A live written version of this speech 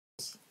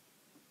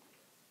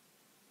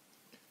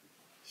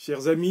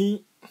Chers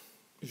amis,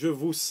 je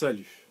vous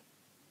salue.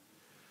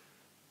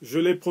 Je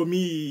l'ai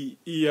promis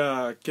il y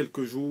a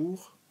quelques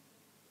jours,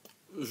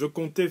 je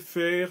comptais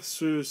faire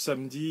ce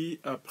samedi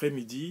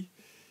après-midi,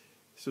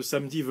 ce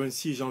samedi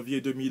 26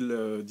 janvier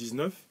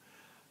 2019,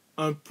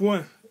 un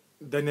point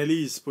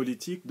d'analyse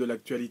politique de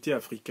l'actualité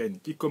africaine,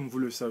 qui, comme vous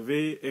le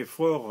savez, est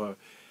fort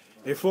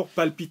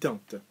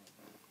palpitante.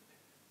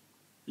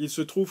 Il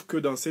se trouve que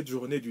dans cette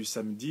journée du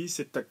samedi,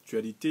 cette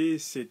actualité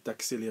s'est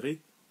accélérée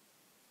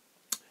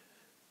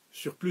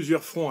sur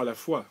plusieurs fronts à la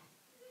fois,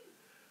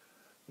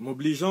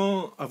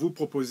 m'obligeant à vous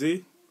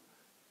proposer,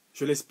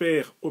 je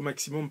l'espère au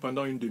maximum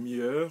pendant une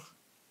demi-heure,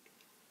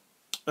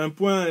 un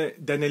point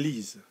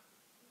d'analyse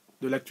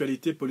de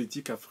l'actualité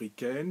politique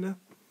africaine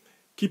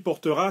qui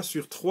portera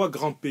sur 3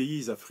 grands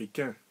pays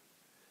africains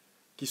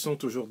qui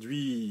sont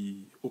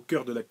aujourd'hui au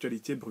cœur de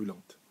l'actualité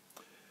brûlante.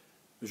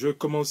 Je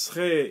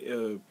commencerai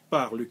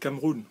par le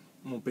Cameroun,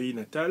 mon pays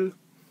natal,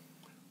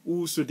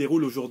 où se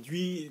déroulent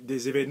aujourd'hui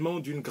des événements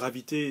d'une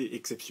gravité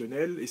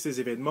exceptionnelle. Et ces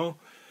événements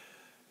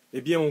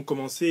ont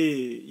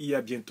commencé il y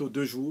a bientôt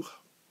 2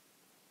 jours,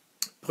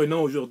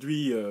 prenant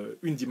aujourd'hui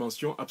une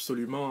dimension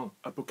absolument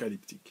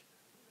apocalyptique.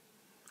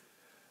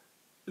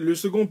 Le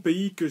second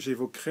pays que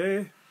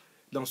j'évoquerai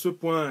dans ce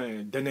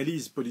point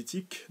d'analyse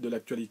politique de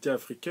l'actualité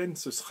africaine,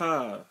 ce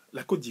sera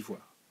la Côte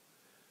d'Ivoire,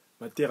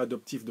 ma terre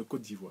adoptive de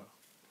Côte d'Ivoire,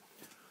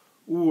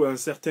 où un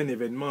certain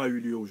événement a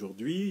eu lieu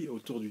aujourd'hui,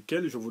 autour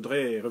duquel je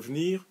voudrais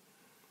revenir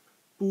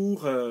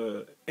pour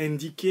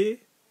indiquer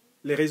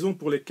les raisons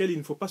pour lesquelles il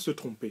ne faut pas se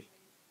tromper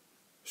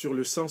sur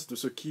le sens de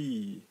ce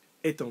qui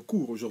est en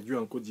cours aujourd'hui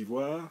en Côte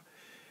d'Ivoire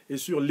et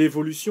sur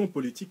l'évolution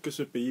politique que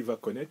ce pays va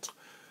connaître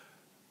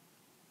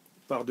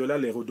par-delà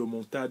les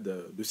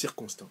rodomontades de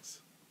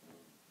circonstances.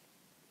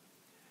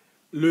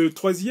 Le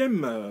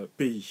troisième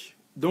pays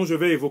dont je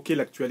vais évoquer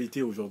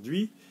l'actualité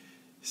aujourd'hui,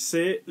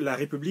 c'est la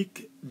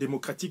République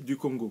démocratique du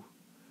Congo.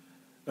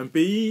 Un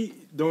pays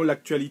dont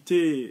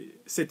l'actualité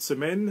cette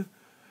semaine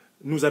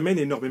nous amène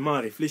énormément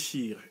à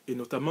réfléchir, et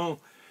notamment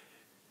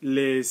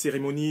les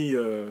cérémonies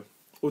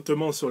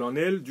hautement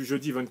solennelles du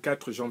jeudi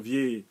 24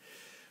 janvier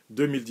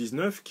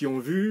 2019 qui ont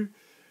vu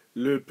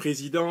le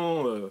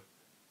président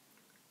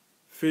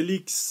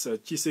Félix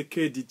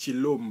Tshisekedi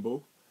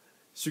Tshilombo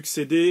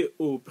succéder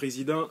au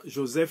président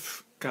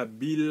Joseph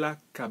Kabila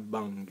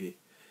Kabange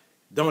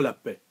dans la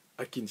paix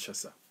à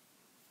Kinshasa.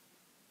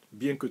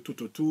 Bien que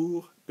tout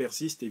autour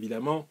persistent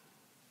évidemment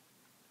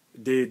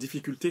des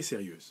difficultés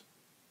sérieuses.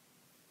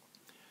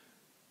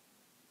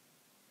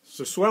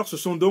 Ce soir, ce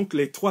sont donc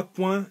les 3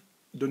 points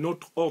de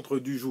notre ordre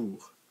du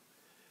jour.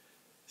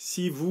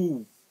 Si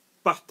vous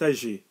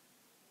partagez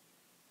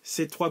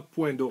ces 3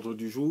 points d'ordre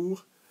du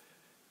jour,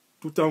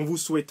 tout en vous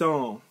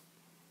souhaitant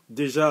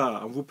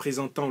déjà, en vous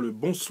présentant le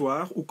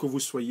bonsoir, où que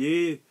vous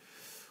soyez,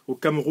 au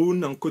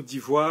Cameroun, en Côte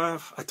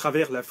d'Ivoire, à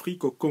travers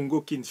l'Afrique, au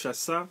Congo,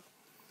 Kinshasa,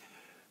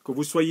 que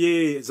vous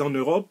soyez en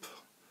Europe,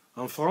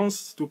 en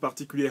France tout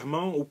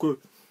particulièrement, ou que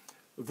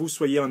vous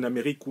soyez en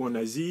Amérique ou en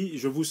Asie,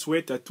 je vous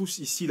souhaite à tous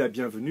ici la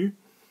bienvenue.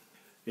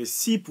 Et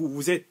si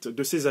vous êtes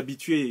de ces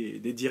habitués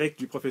des directs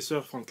du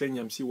professeur Franklin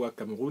Nyamsiwa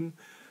Cameroun,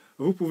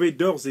 vous pouvez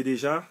d'ores et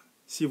déjà,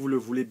 si vous le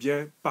voulez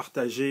bien,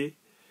 partager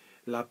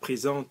la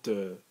présente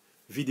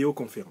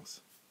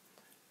vidéoconférence.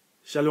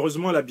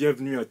 Chaleureusement la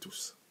bienvenue à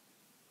tous.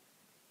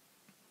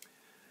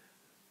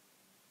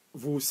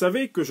 Vous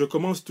savez que je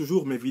commence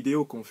toujours mes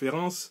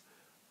vidéoconférences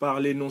par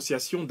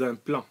l'énonciation d'un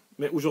plan.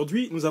 Mais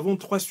aujourd'hui, nous avons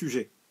 3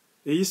 sujets.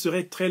 Et il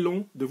serait très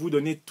long de vous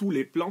donner tous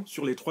les plans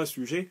sur les 3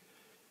 sujets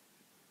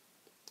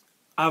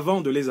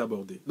avant de les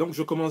aborder. Donc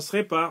je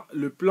commencerai par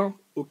le plan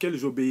auquel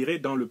j'obéirai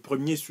dans le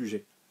premier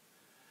sujet.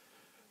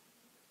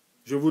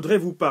 Je voudrais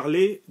vous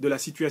parler de la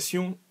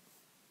situation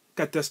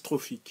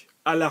catastrophique,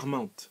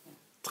 alarmante,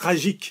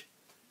 tragique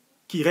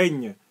qui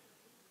règne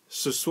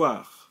ce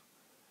soir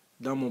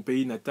dans mon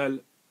pays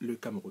natal, le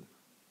Cameroun.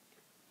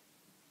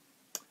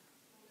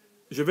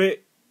 Je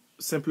vais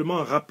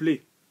simplement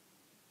rappeler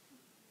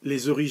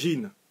les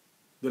origines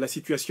de la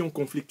situation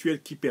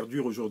conflictuelle qui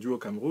perdure aujourd'hui au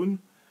Cameroun.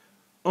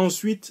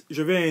 Ensuite,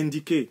 je vais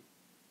indiquer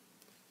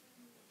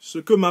ce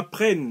que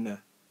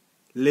m'apprennent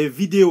les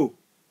vidéos,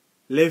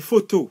 les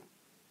photos,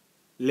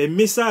 les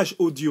messages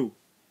audio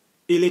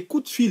et les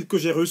coups de fil que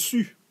j'ai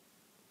reçus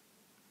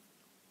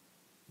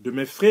de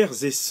mes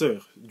frères et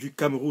sœurs du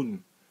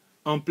Cameroun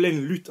en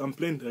pleine lutte, en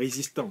pleine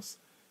résistance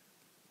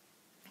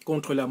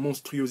contre la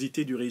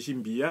monstruosité du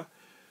régime Biya.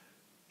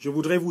 Je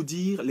voudrais vous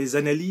dire les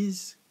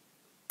analyses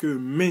que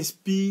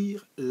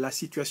m'inspire la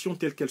situation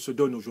telle qu'elle se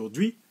donne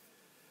aujourd'hui.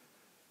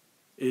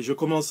 Et je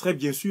commencerai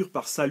bien sûr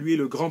par saluer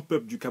le grand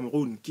peuple du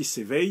Cameroun qui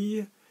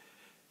s'éveille,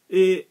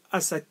 et à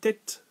sa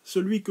tête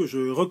celui que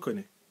je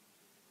reconnais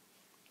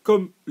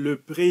comme le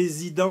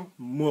président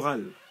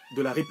moral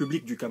de la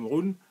République du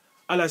Cameroun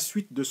à la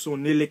suite de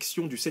son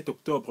élection du 7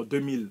 octobre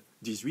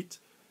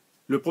 2018,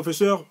 le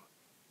professeur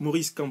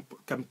Maurice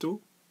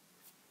Kamto.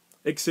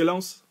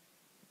 Excellence,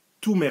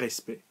 tous mes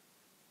respects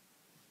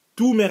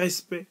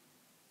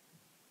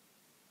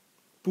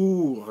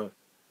pour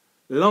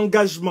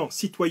l'engagement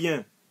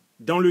citoyen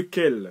dans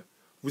lequel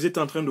vous êtes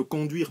en train de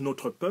conduire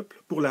notre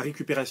peuple pour la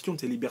récupération de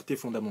ses libertés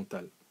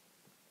fondamentales.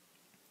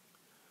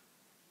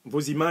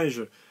 Vos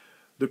images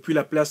depuis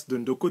la place de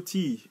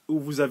Ndokoti, où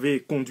vous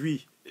avez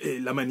conduit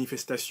la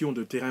manifestation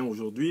de terrain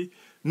aujourd'hui,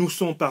 nous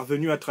sont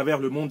parvenues à travers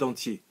le monde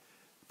entier,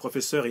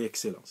 professeur et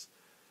excellence.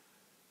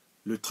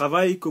 Le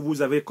travail que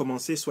vous avez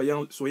commencé,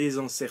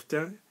 soyez-en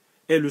certains,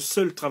 est le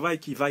seul travail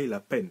qui vaille la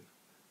peine,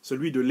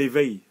 celui de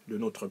l'éveil de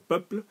notre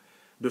peuple,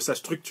 de sa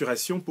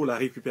structuration pour la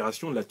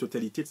récupération de la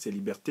totalité de ses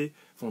libertés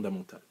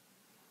fondamentales.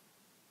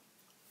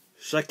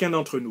 Chacun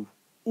d'entre nous,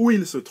 où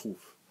il se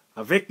trouve,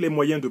 avec les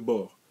moyens de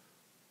bord,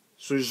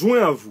 se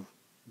joint à vous,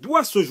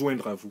 doit se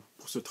joindre à vous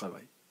pour ce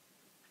travail.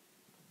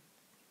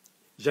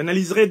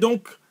 J'analyserai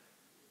donc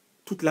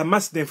toute la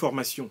masse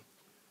d'informations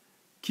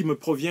qui me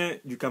provient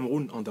du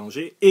Cameroun en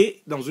danger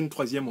et, dans un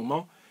troisième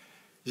moment,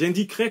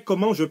 j'indiquerai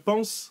comment je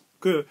pense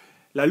que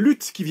la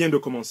lutte qui vient de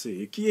commencer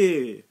et qui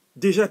est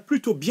déjà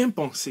plutôt bien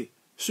pensée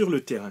sur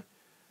le terrain,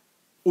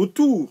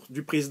 autour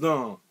du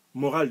président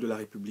moral de la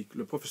République,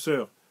 le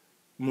professeur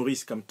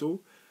Maurice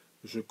Kamto,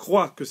 je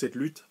crois que cette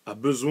lutte a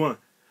besoin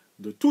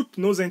de toutes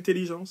nos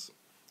intelligences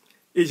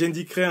et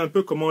j'indiquerai un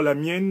peu comment la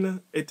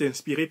mienne est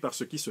inspirée par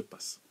ce qui se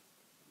passe.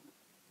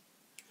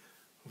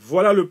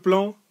 Voilà le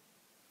plan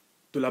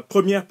de la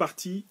première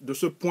partie de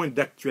ce point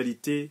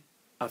d'actualité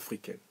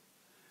africaine.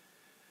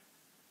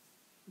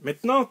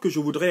 Maintenant que je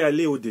voudrais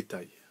aller au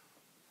détail,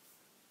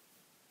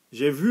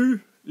 j'ai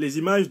vu les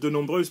images de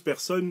nombreuses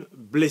personnes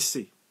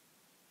blessées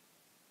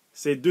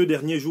ces 2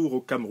 derniers jours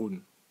au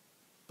Cameroun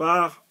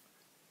par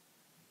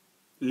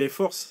les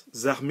forces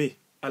armées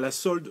à la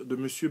solde de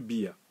M.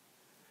 Biya,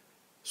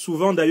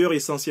 souvent d'ailleurs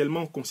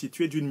essentiellement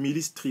constituées d'une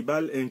milice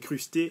tribale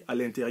incrustée à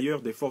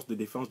l'intérieur des forces de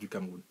défense du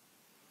Cameroun.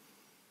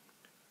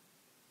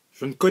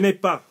 Je ne connais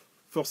pas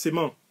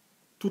forcément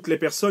toutes les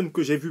personnes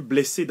que j'ai vues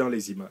blessées dans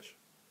les images.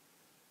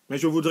 Mais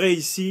je voudrais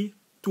ici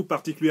tout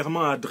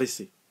particulièrement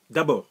adresser,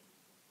 d'abord,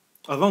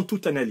 avant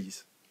toute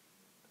analyse,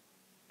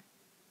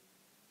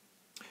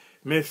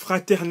 mes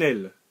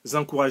fraternels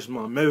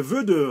encouragements, mes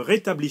vœux de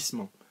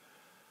rétablissement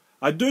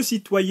à 2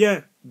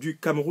 citoyens du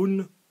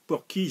Cameroun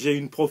pour qui j'ai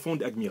une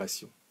profonde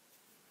admiration.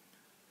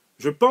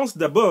 Je pense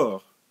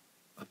d'abord,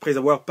 après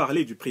avoir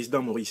parlé du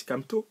président Maurice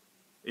Kamto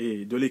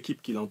et de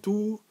l'équipe qui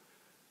l'entoure,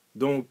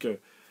 donc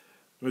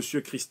M.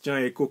 Christian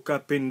Ekoka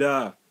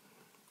Penda,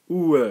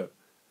 ou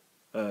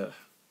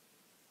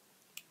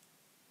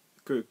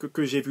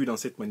que j'ai vu dans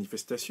cette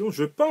manifestation,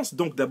 je pense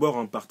donc d'abord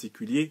en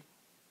particulier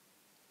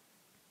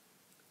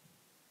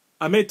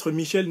à Maître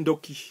Michel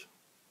Ndoki,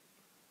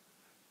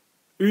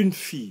 une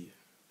fille,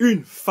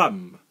 une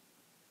femme,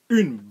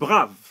 une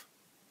brave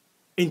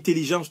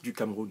intelligence du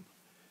Cameroun,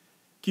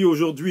 qui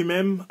aujourd'hui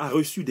même a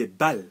reçu des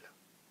balles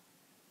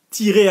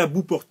tirées à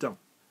bout portant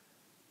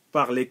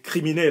par les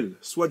criminels,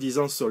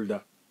 soi-disant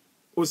soldats,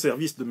 au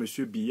service de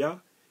M.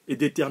 Biya et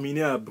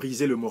déterminés à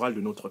briser le moral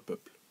de notre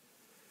peuple.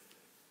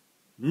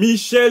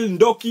 Michel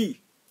Ndoki,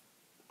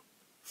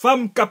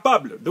 femme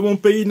capable de mon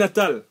pays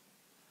natal,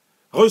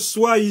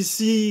 reçoit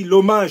ici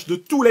l'hommage de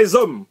tous les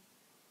hommes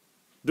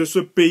de ce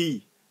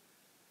pays,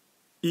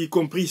 y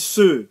compris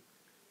ceux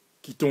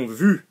qui t'ont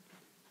vu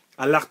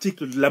à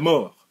l'article de la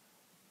mort,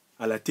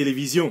 à la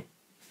télévision,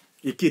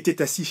 et qui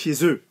étaient assis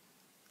chez eux,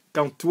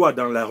 quand toi,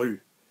 dans la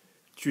rue,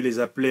 tu les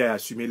appelais à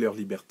assumer leur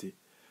liberté.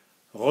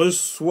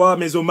 Reçois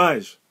mes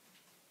hommages,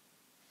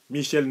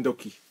 Michel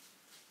Ndoki.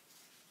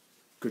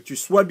 Que tu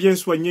sois bien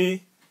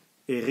soigné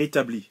et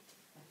rétabli.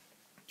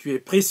 Tu es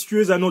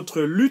précieuse à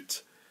notre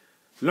lutte.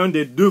 L'un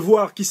des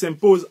devoirs qui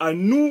s'impose à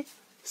nous,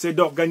 c'est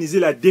d'organiser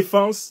la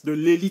défense de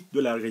l'élite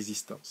de la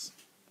résistance.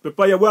 Il ne peut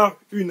pas y avoir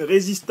une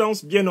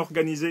résistance bien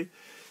organisée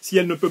si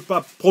elle ne peut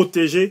pas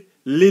protéger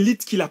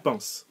l'élite qui la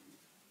pense.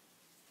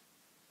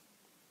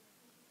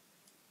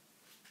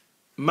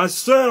 Ma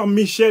sœur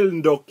Michel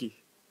Ndoki,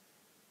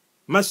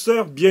 ma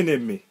sœur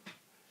bien-aimée,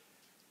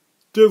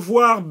 te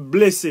voir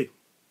blessée,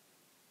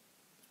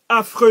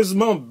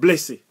 affreusement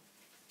blessée,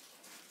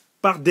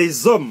 par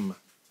des hommes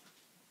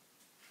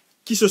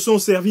qui se sont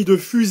servis de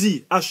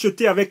fusils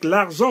achetés avec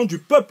l'argent du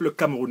peuple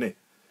camerounais.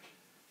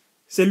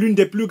 C'est l'une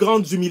des plus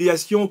grandes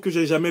humiliations que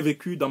j'ai jamais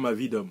vécues dans ma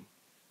vie d'homme.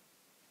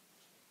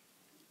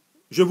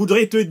 Je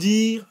voudrais te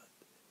dire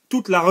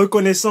toute la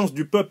reconnaissance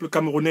du peuple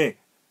camerounais,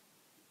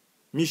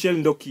 Michel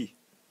Ndoki,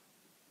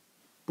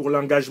 pour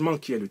l'engagement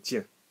qui est le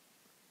tien.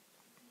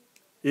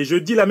 Et je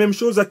dis la même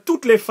chose à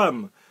toutes les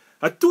femmes,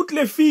 à toutes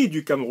les filles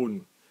du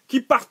Cameroun,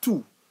 qui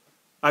partout,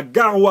 à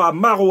Garoua, à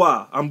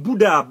Maroua, à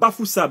Mbouda, à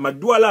Bafoussam, à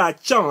Douala, à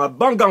Tchan, à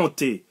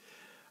Bangante,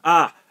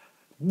 à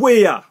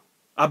Bouéa,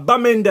 à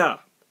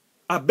Bamenda,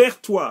 à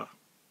Bertois,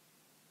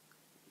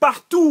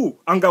 partout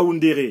en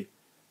Gaoundéré,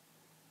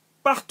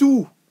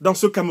 partout dans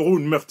ce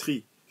Cameroun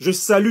meurtri, je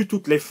salue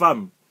toutes les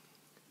femmes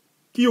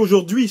qui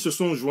aujourd'hui se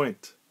sont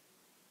jointes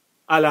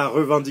à la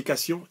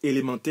revendication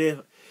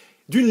élémentaire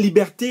d'une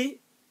liberté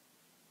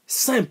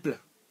simple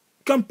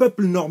qu'un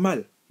peuple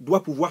normal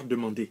doit pouvoir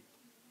demander.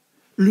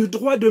 Le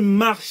droit de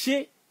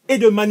marcher et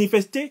de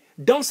manifester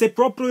dans ses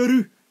propres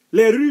rues,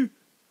 les rues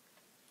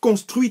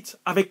construites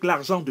avec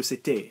l'argent de ses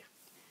terres.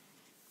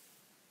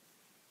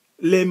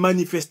 les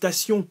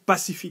manifestations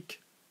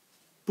pacifiques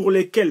pour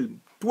lesquelles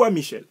toi,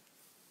 Michel,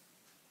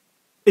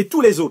 et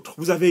tous les autres,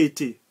 vous avez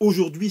été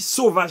aujourd'hui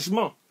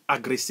sauvagement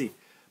agressés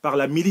par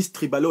la milice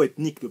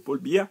tribalo-ethnique de Paul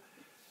Biya,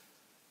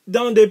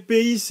 dans des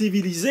pays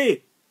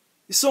civilisés,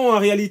 sont en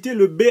réalité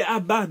le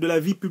b.a.-ba de la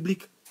vie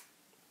publique.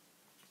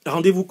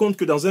 Rendez-vous compte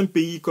que dans un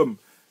pays comme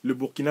le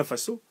Burkina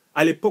Faso,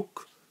 à l'époque,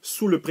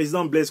 sous le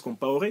président Blaise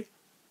Compaoré,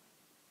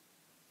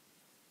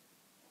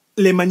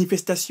 les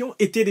manifestations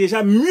étaient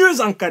déjà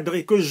mieux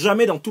encadrées que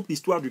jamais dans toute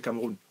l'histoire du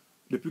Cameroun,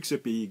 depuis que ce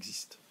pays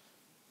existe.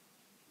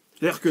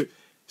 C'est-à-dire que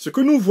ce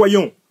que nous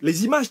voyons,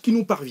 les images qui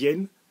nous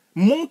parviennent,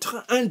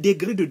 montrent un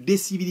degré de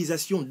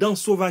décivilisation,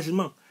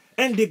 d'ensauvagement,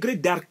 un degré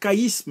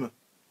d'archaïsme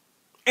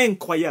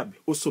incroyable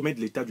au sommet de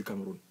l'État du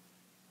Cameroun.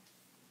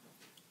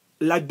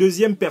 La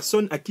deuxième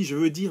personne à qui je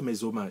veux dire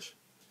mes hommages.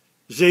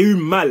 J'ai eu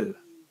mal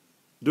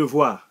de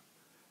voir,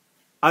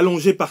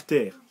 allongé par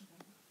terre,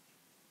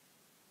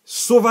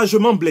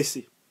 sauvagement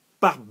blessé,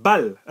 par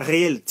balles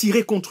réelles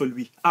tirées contre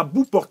lui, à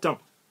bout portant,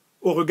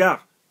 au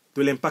regard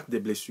de l'impact des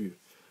blessures.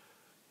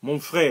 Mon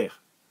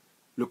frère,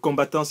 le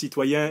combattant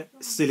citoyen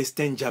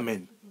Célestin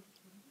Djamen,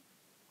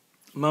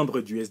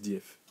 membre du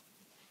SDF,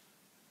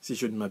 si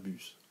je ne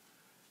m'abuse.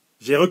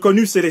 J'ai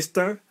reconnu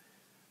Célestin,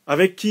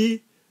 avec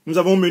qui nous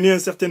avons mené un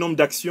certain nombre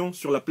d'actions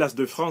sur la place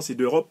de France et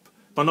d'Europe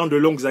pendant de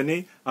longues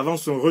années avant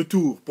son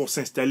retour pour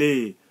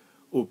s'installer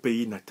au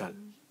pays natal.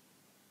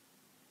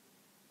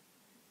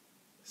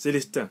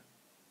 Célestin,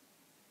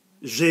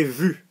 j'ai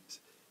vu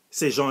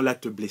ces gens-là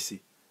te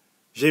blesser.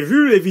 J'ai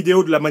vu les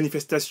vidéos de la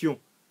manifestation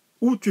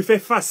où tu fais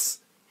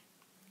face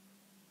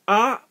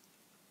à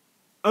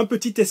un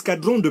petit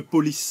escadron de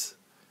police.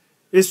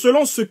 Et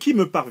selon ce qui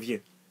me parvient,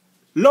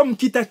 l'homme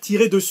qui t'a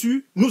tiré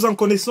dessus, nous en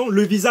connaissons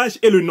le visage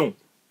et le nom.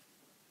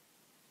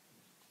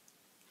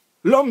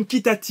 L'homme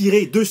qui t'a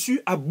tiré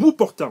dessus à bout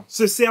portant,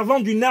 se servant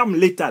d'une arme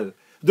létale,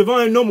 devant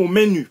un homme aux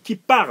mains nues, qui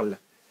parle,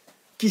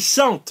 qui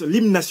chante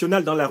l'hymne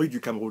national dans la rue du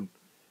Cameroun.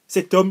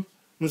 Cet homme,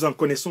 nous en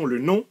connaissons le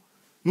nom,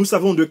 nous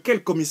savons de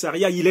quel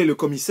commissariat il est le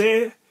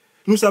commissaire,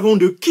 nous savons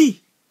de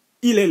qui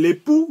il est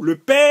l'époux, le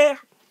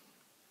père,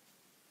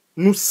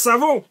 nous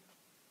savons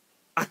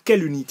à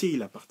quelle unité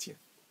il appartient.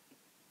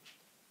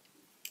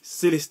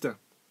 Célestin,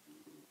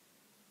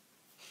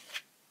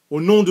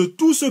 au nom de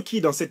tous ceux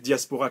qui, dans cette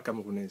diaspora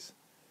camerounaise,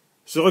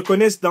 se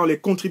reconnaissent dans les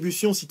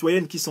contributions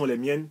citoyennes qui sont les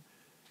miennes,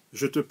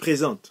 je te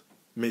présente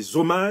mes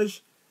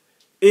hommages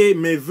et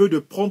mes vœux de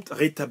prompt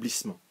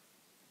rétablissement.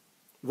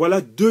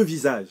 Voilà deux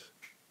visages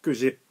que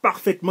j'ai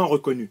parfaitement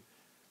reconnus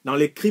dans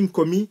les crimes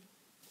commis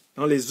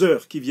dans les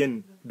heures qui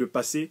viennent de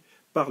passer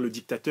par le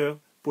dictateur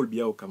Paul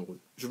Biya au Cameroun.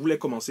 Je voulais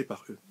commencer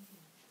par eux.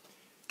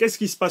 Qu'est-ce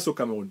qui se passe au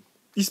Cameroun?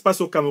 Il se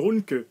passe au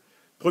Cameroun que,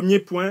 premier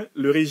point,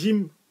 le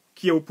régime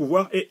qui est au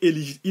pouvoir est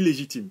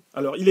illégitime.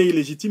 Alors, il est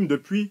illégitime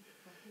depuis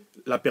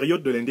la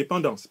période de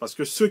l'indépendance, parce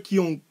que ceux qui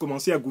ont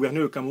commencé à gouverner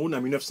le Cameroun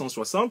en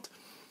 1960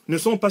 ne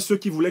sont pas ceux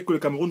qui voulaient que le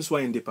Cameroun soit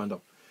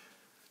indépendant.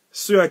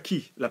 Ceux à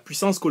qui la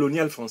puissance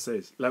coloniale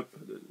française,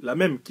 la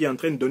même qui est en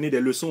train de donner des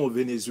leçons au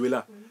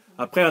Venezuela,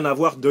 après en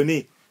avoir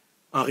donné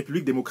en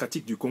République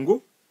démocratique du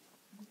Congo,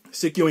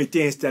 ceux qui ont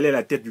été installés à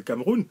la tête du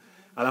Cameroun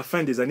à la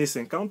fin des années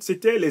 50,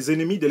 c'était les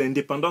ennemis de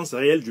l'indépendance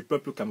réelle du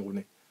peuple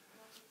camerounais.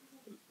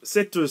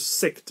 Cette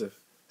secte,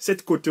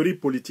 cette coterie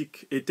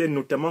politique était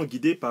notamment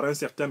guidée par un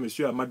certain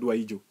monsieur Amadou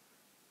Ahidjo,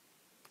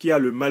 qui a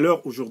le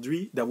malheur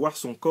aujourd'hui d'avoir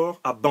son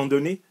corps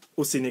abandonné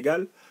au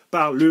Sénégal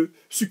par le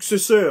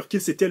successeur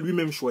qu'il s'était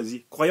lui-même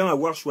choisi, croyant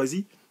avoir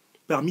choisi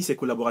parmi ses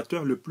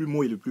collaborateurs le plus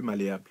mou et le plus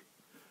malléable.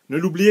 Ne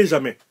l'oubliez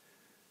jamais,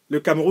 le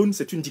Cameroun,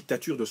 c'est une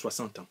dictature de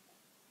 60 ans.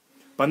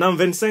 Pendant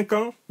 25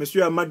 ans,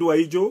 M. Amadou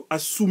Ahidjo a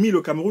soumis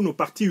le Cameroun au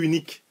parti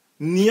unique,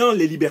 niant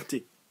les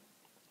libertés.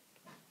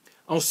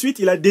 Ensuite,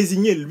 il a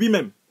désigné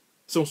lui-même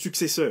son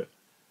successeur,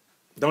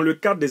 dans le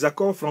cadre des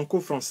accords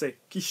franco-français,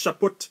 qui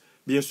chapeautent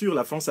bien sûr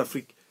la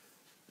France-Afrique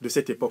de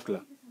cette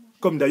époque-là,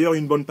 comme d'ailleurs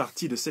une bonne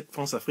partie de cette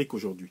France-Afrique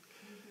aujourd'hui.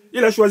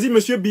 Il a choisi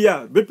M.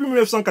 Biya. Depuis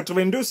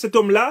 1982, cet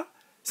homme-là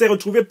s'est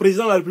retrouvé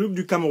président de la République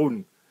du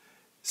Cameroun,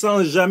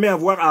 sans jamais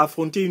avoir à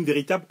affronter une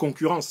véritable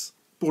concurrence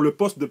pour le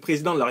poste de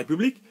président de la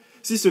République,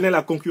 si ce n'est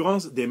la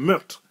concurrence des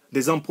meurtres,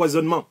 des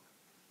empoisonnements,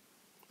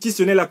 si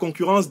ce n'est la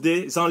concurrence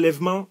des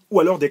enlèvements ou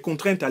alors des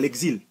contraintes à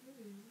l'exil,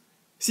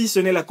 si ce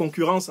n'est la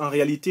concurrence en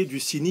réalité du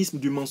cynisme,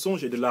 du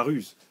mensonge et de la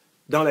ruse,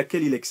 dans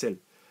laquelle il excelle.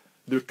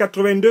 De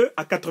 82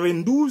 à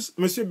 92,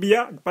 M.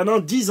 Biya, pendant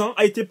 10 ans,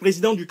 a été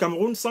président du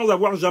Cameroun sans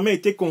avoir jamais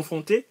été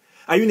confronté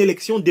à une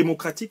élection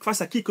démocratique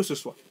face à qui que ce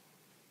soit.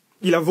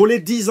 Il a volé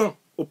 10 ans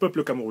au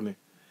peuple camerounais.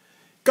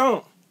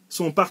 Quand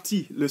son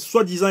parti, le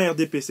soi-disant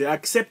RDPC,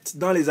 accepte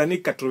dans les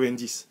années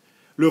 90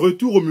 le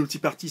retour au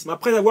multipartisme,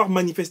 après avoir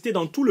manifesté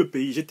dans tout le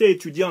pays, j'étais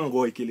étudiant en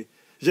Goekele,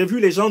 j'ai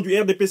vu les gens du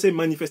RDPC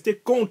manifester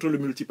contre le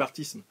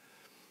multipartisme.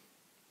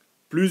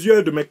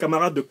 Plusieurs de mes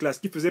camarades de classe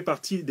qui faisaient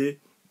partie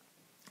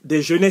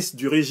des jeunesses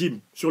du régime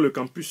sur le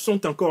campus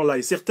sont encore là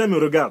et certains me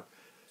regardent.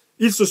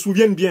 Ils se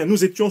souviennent bien,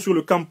 nous étions sur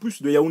le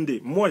campus de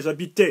Yaoundé. Moi,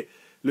 j'habitais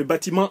le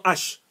bâtiment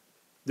H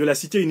de la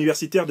cité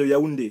universitaire de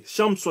Yaoundé,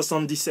 chambre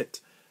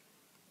 77.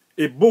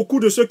 Et beaucoup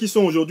de ceux qui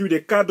sont aujourd'hui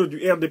des cadres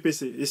du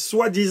RDPC et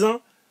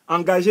soi-disant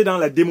engagés dans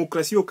la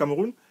démocratie au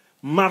Cameroun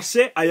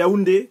marchaient à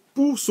Yaoundé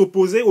pour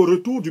s'opposer au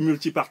retour du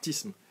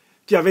multipartisme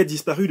qui avait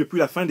disparu depuis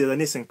la fin des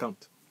années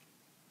 50.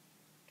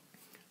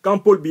 Quand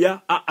Paul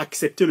Biya a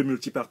accepté le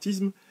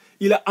multipartisme,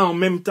 il a en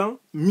même temps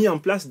mis en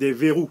place des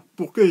verrous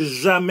pour que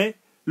jamais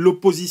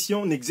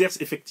l'opposition n'exerce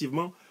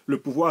effectivement le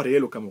pouvoir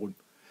réel au Cameroun.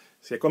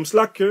 C'est comme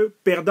cela que,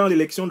 perdant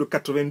l'élection de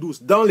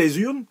 92 dans les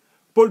urnes,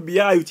 Paul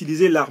Biya a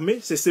utilisé l'armée,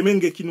 c'est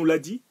Semenge qui nous l'a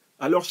dit,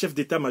 alors chef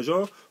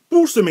d'état-major,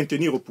 pour se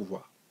maintenir au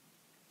pouvoir.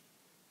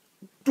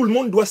 Tout le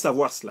monde doit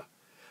savoir cela.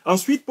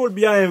 Ensuite, Paul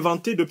Biya a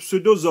inventé de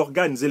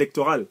pseudo-organes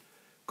électoraux,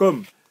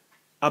 comme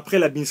après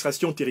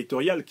l'administration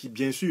territoriale, qui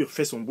bien sûr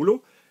fait son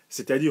boulot,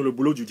 c'est-à-dire le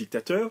boulot du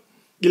dictateur.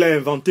 Il a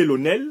inventé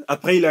l'ONEL,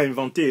 après il a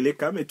inventé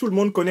l'ECAM, et tout le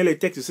monde connaît les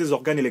textes de ces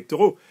organes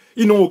électoraux.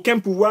 Ils n'ont aucun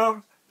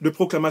pouvoir de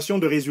proclamation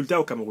de résultats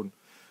au Cameroun.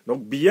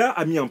 Donc Biya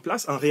a mis en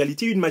place en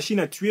réalité une machine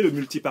à tuer le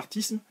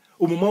multipartisme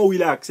au moment où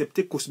il a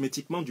accepté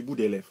cosmétiquement du bout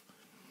des lèvres.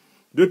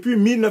 Depuis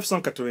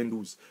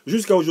 1992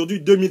 jusqu'à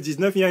aujourd'hui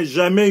 2019, il n'y a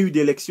jamais eu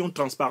d'élection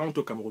transparente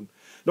au Cameroun.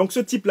 Donc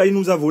ce type-là, il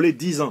nous a volé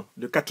 10 ans,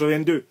 de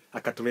 82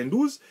 à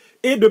 92,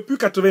 et depuis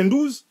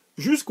 92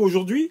 jusqu'à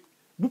aujourd'hui,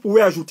 vous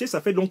pouvez ajouter,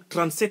 ça fait donc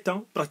 37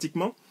 ans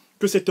pratiquement,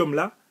 que cet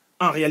homme-là,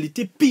 en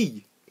réalité,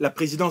 pille la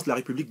présidence de la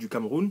République du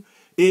Cameroun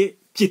et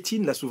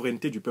piétine la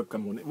souveraineté du peuple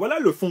camerounais. Voilà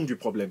le fond du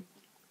problème.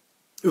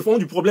 Le fond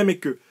du problème est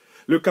que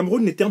le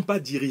Cameroun n'étant pas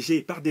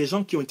dirigé par des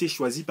gens qui ont été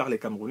choisis par les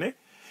Camerounais,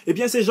 eh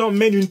bien ces gens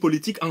mènent une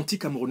politique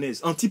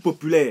anti-camerounaise,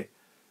 anti-populaire.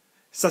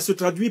 Ça se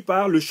traduit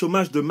par le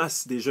chômage de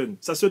masse des jeunes.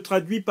 Ça se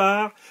traduit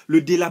par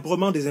le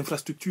délabrement des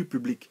infrastructures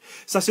publiques.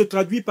 Ça se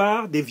traduit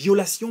par des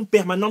violations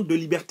permanentes de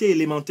libertés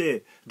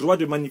élémentaires. Droit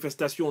de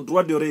manifestation,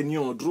 droit de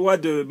réunion, droit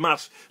de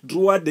marche,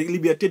 droit de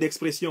liberté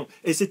d'expression,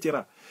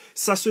 etc.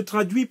 Ça se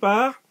traduit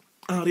par,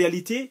 en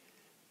réalité,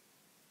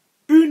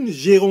 une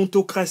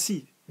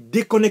gérontocratie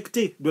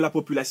déconnectée de la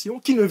population,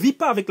 qui ne vit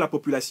pas avec la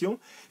population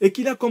et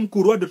qui n'a comme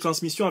courroie de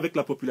transmission avec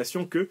la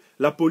population que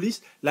la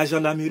police, la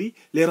gendarmerie,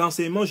 les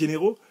renseignements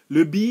généraux,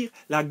 le BIR,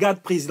 la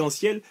garde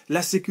présidentielle,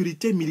 la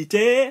sécurité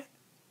militaire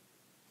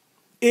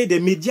et des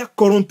médias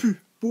corrompus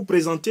pour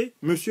présenter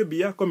M.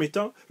 Biya comme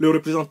étant le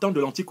représentant de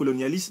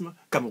l'anticolonialisme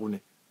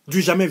camerounais.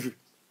 Du jamais vu.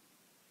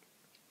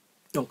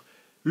 Donc,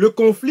 le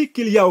conflit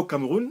qu'il y a au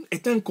Cameroun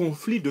est un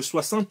conflit de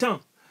 60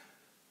 ans.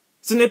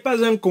 Ce n'est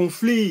pas un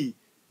conflit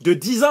de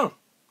 10 ans.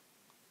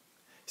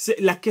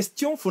 La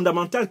question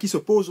fondamentale qui se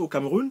pose au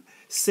Cameroun,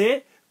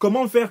 c'est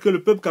comment faire que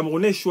le peuple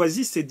camerounais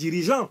choisisse ses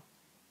dirigeants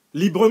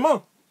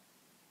librement.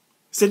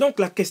 C'est donc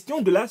la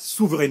question de la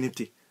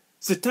souveraineté.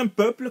 C'est un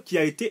peuple qui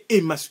a été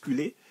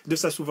émasculé de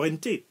sa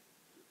souveraineté.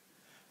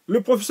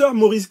 Le professeur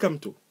Maurice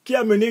Kamto, qui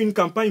a mené une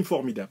campagne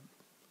formidable,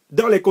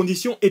 dans les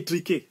conditions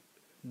étriquées,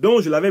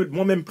 dont je l'avais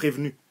moi-même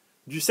prévenu,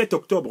 du 7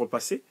 octobre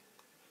passé,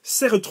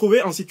 s'est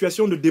retrouvé en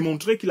situation de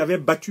démontrer qu'il avait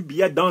battu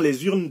Biya dans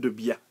les urnes de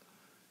Biya.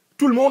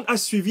 Tout le monde a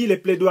suivi les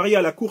plaidoiries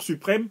à la Cour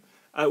suprême,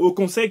 au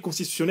Conseil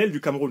constitutionnel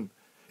du Cameroun.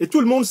 Et tout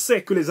le monde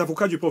sait que les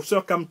avocats du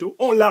professeur Kamto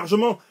ont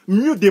largement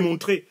mieux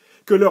démontré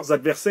que leurs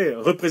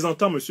adversaires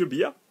représentant M.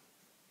 Biya.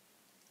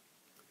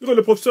 Le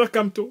professeur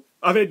Kamto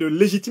avait de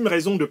légitimes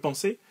raisons de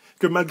penser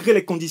que malgré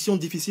les conditions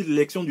difficiles de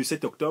l'élection du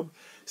 7 octobre,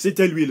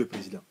 c'était lui le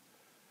président.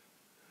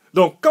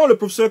 Donc quand le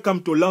professeur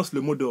Kamto lance le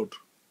mot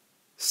d'ordre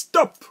 «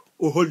 Stop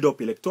au hold-up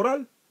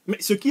électoral », mais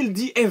ce qu'il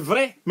dit est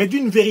vrai, mais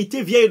d'une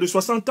vérité vieille de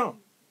 60 ans.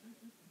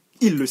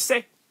 Il le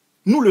sait,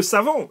 nous le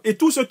savons, et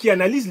tous ceux qui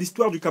analysent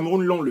l'histoire du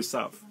Cameroun le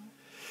savent.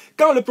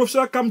 Quand le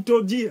professeur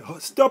Kamto dit «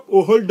 Stop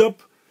au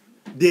hold-up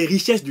des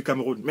richesses du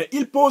Cameroun », mais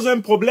il pose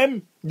un problème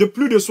de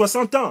plus de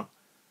 60 ans,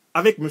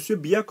 avec M.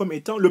 Biya comme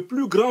étant le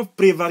plus grand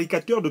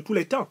prévaricateur de tous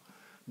les temps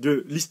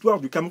de l'histoire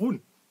du Cameroun.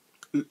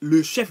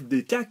 Le chef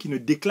d'État qui ne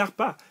déclare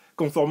pas,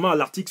 conformément à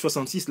l'article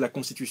 66 de la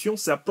Constitution,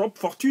 sa propre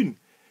fortune,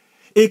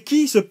 et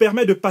qui se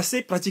permet de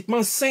passer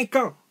pratiquement 5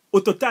 ans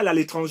au total à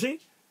l'étranger,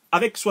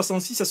 avec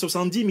 66 à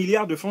 70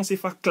 milliards de francs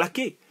CFA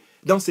claqués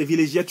dans ses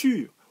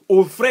villégiatures,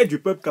 aux frais du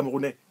peuple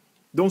camerounais,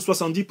 dont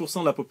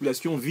 70% de la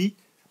population vit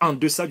en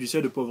deçà du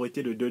seuil de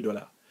pauvreté de 2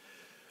 $.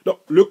 Donc,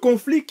 le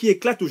conflit qui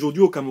éclate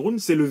aujourd'hui au Cameroun,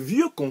 c'est le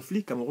vieux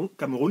conflit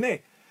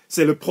camerounais.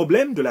 C'est le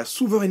problème de la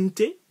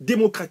souveraineté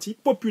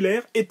démocratique,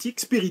 populaire, éthique,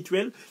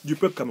 spirituelle du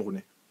peuple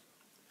camerounais.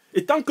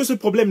 Et tant que ce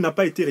problème n'a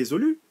pas été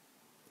résolu,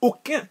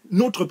 aucun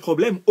autre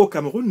problème au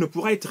Cameroun ne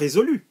pourra être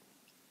résolu.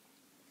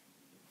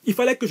 Il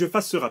fallait que je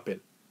fasse ce rappel.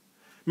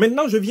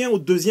 Maintenant, je viens au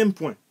deuxième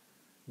point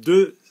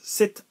de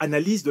cette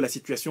analyse de la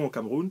situation au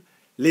Cameroun,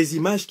 les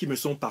images qui me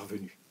sont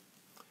parvenues.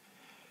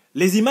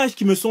 Les images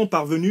qui me sont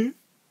parvenues,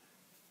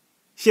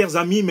 chers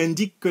amis,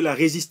 m'indiquent que la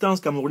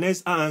résistance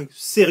camerounaise a un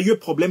sérieux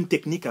problème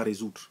technique à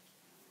résoudre.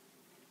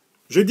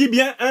 Je dis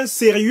bien un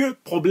sérieux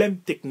problème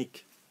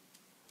technique.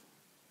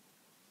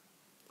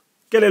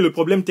 Quel est le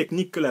problème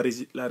technique que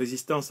la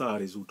résistance a à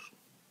résoudre?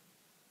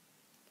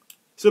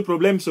 Ce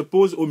problème se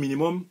pose au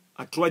minimum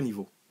à 3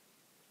 niveaux.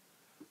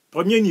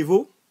 Premier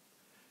niveau,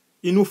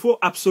 il nous faut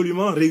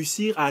absolument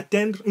réussir à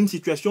atteindre une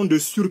situation de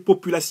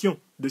surpopulation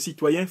de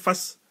citoyens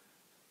face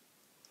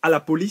à la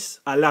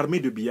police, à l'armée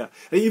de Biya.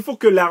 Et il faut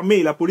que l'armée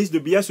et la police de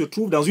Biya se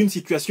trouvent dans une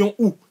situation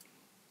où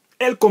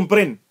elles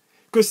comprennent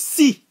que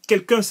si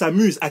quelqu'un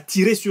s'amuse à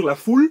tirer sur la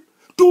foule,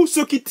 tous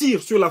ceux qui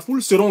tirent sur la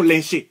foule seront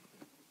lynchés.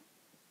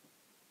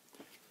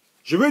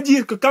 Je veux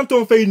dire que quand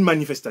on fait une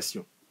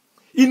manifestation,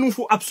 il nous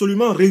faut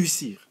absolument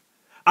réussir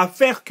à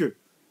faire que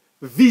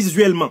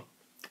visuellement,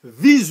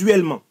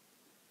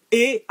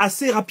 et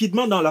assez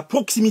rapidement dans la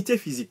proximité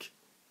physique,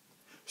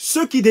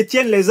 ceux qui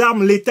détiennent les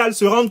armes létales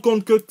se rendent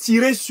compte que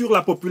tirer sur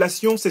la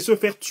population, c'est se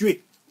faire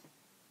tuer.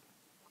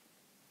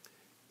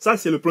 Ça,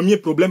 c'est le premier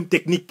problème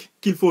technique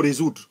qu'il faut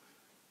résoudre.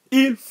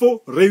 Il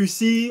faut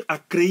réussir à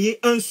créer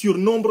un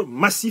surnombre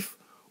massif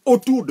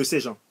autour de ces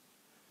gens.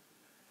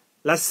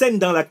 La scène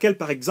dans laquelle,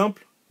 par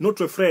exemple,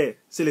 notre frère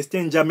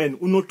Célestin Djamène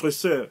ou notre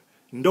sœur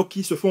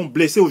Ndoki se font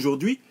blesser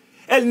aujourd'hui,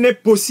 elle n'est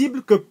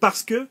possible que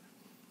parce que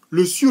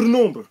le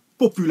surnombre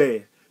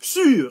populaire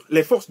sur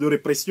les forces de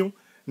répression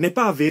n'est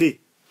pas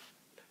avéré.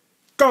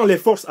 Quand les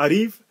forces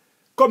arrivent,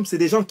 comme c'est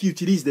des gens qui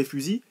utilisent des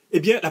fusils, eh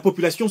bien la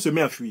population se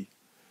met à fuir.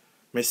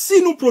 Mais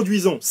si nous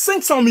produisons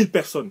 500 000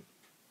 personnes,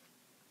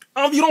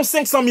 environ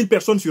 500 000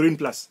 personnes sur une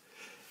place,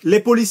 les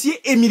policiers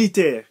et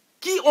militaires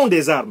qui ont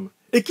des armes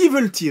et qui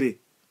veulent tirer,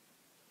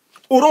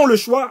 auront le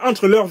choix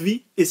entre leur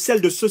vie et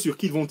celle de ceux sur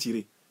qui ils vont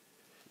tirer.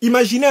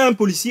 Imaginez un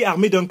policier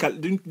armé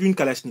d'une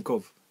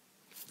Kalachnikov.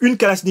 Une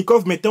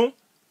Kalachnikov, mettons,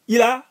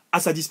 il a à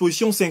sa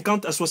disposition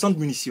 50 à 60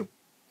 munitions.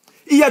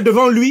 Il y a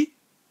devant lui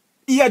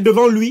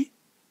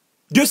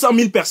 200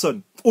 000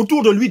 personnes.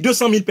 Autour de lui,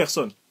 200 000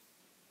 personnes.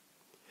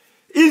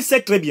 Il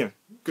sait très bien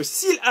que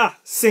s'il a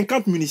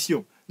 50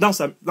 munitions dans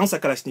sa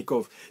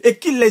Kalachnikov et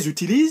qu'il les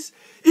utilise,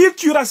 il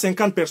tuera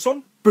 50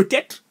 personnes,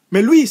 peut-être,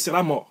 mais lui, il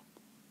sera mort.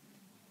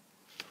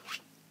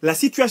 La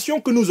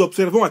situation que nous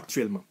observons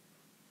actuellement,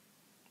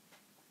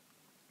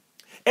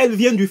 elle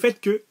vient du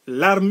fait que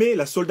l'armée,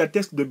 la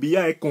soldatesque de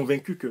Biya est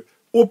convaincue que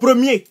au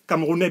premier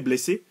Camerounais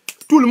blessé,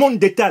 tout le monde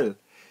détale.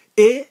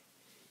 Et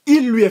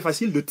il lui est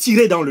facile de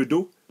tirer dans le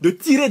dos, de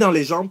tirer dans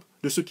les jambes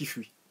de ceux qui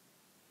fuient.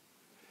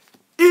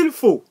 Il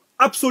faut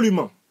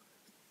absolument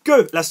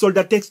que la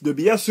soldatesque de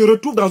Biya se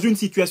retrouve dans une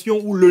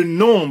situation où le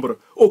nombre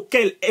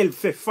auquel elle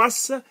fait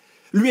face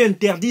lui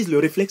interdise le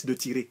réflexe de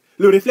tirer.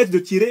 Le réflexe de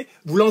tirer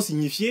voulant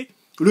signifier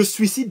le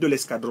suicide de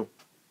l'escadron.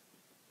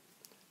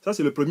 Ça,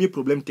 c'est le premier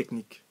problème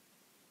technique.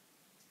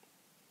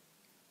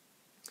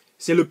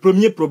 C'est le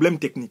premier problème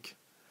technique.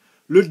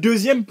 Le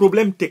deuxième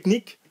problème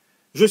technique,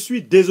 je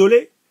suis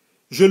désolé,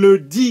 je le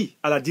dis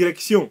à la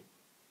direction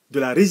de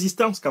la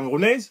résistance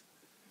camerounaise,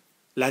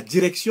 la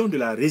direction de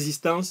la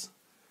résistance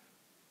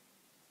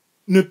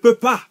ne peut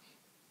pas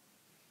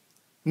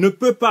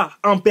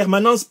en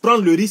permanence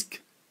prendre le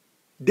risque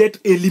d'être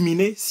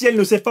éliminée si elle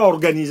ne s'est pas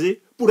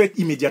organisée pour être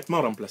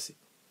immédiatement remplacée.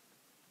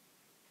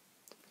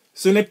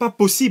 Ce n'est pas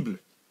possible.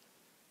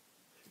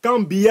 Quand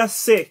Biya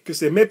sait que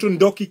c'est Maître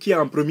Ndoki qui est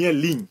en première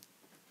ligne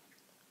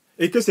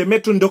et que c'est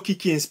Maître Ndoki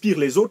qui inspire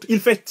les autres, il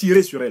fait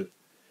tirer sur elle.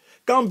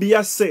 Quand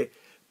Biya sait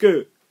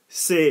que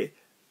c'est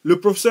le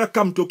professeur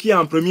Kamto qui est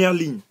en première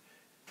ligne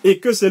et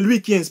que c'est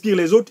lui qui inspire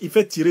les autres, il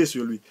fait tirer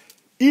sur lui.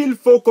 Il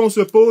faut qu'on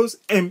se pose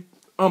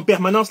en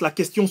permanence la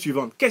question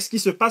suivante. Qu'est-ce qui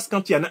se passe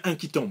quand il y en a un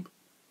qui tombe?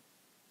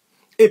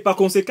 Et par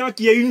conséquent,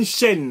 qu'il y ait une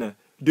chaîne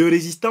de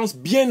résistance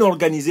bien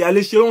organisée à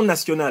l'échelon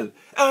national,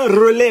 un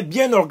relais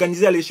bien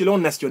organisé à l'échelon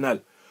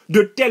national,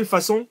 de telle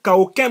façon qu'à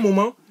aucun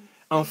moment,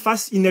 en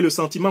face, il n'ait le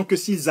sentiment que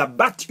s'ils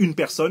abattent une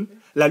personne,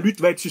 la lutte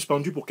va être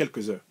suspendue pour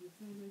quelques heures.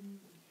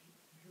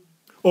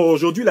 Or,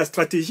 aujourd'hui, la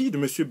stratégie de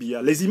M.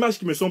 Biya, les images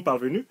qui me sont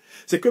parvenues,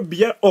 c'est que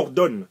Biya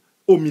ordonne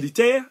aux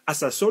militaires, à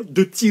sa solde,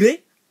 de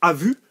tirer à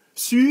vue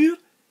sur,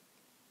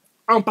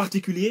 en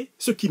particulier,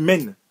 ceux qui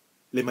mènent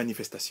les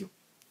manifestations.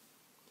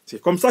 C'est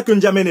comme ça que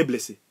Ndjamène est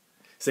blessé.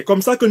 C'est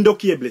comme ça que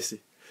Ndoki est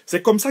blessé.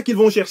 C'est comme ça qu'ils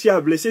vont chercher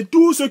à blesser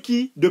tous ceux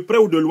qui, de près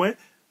ou de loin,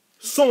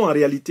 sont en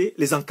réalité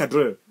les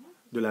encadreurs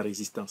de la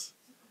résistance.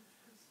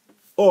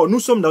 Or, nous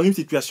sommes dans une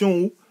situation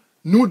où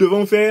nous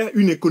devons faire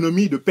une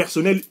économie de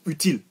personnel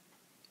utile.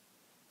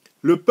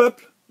 Le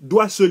peuple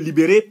doit se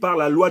libérer par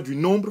la loi du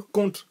nombre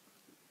contre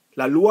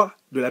la loi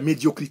de la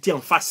médiocrité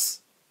en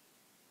face.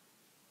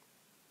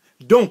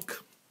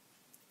 Donc,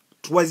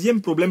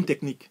 troisième problème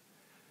technique.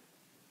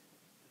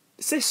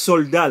 Ces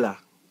soldats-là,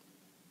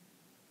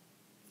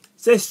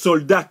 ces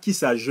soldats qui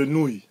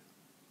s'agenouillent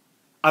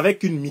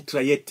avec une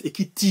mitraillette et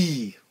qui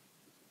tirent,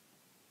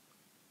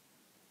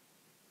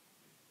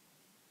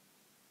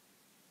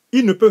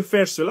 ils ne peuvent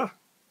faire cela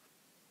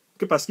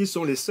que parce qu'ils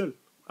sont les seuls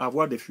à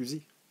avoir des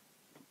fusils.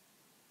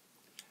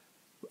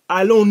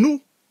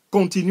 Allons-nous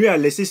continuer à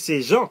laisser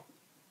ces gens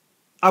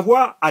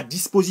avoir à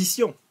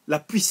disposition la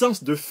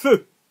puissance de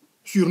feu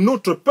sur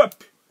notre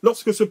peuple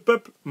lorsque ce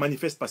peuple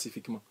manifeste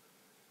pacifiquement?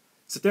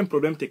 C'est un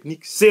problème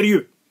technique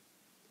sérieux.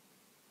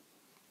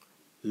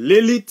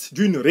 L'élite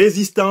d'une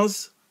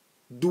résistance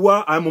doit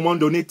à un moment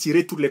donné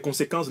tirer toutes les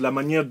conséquences de la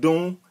manière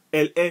dont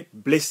elle est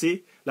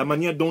blessée, la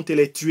manière dont elle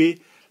est tuée,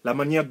 la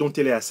manière dont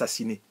elle est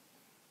assassinée.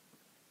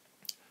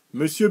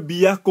 M.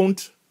 Biya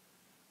compte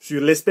sur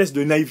l'espèce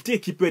de naïveté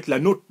qui peut être la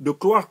nôtre de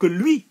croire que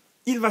lui,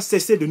 il va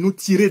cesser de nous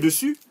tirer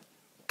dessus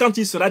quand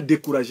il sera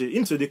découragé.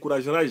 Il ne se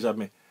découragera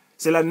jamais.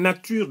 C'est la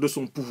nature de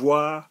son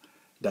pouvoir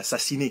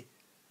d'assassiner,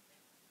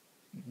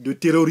 de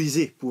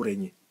terroriser pour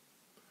régner.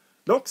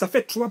 Donc, ça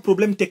fait 3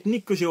 problèmes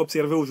techniques que j'ai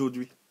observés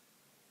aujourd'hui.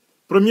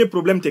 Premier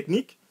problème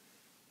technique,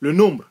 le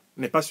nombre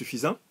n'est pas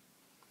suffisant.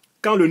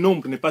 Quand le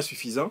nombre n'est pas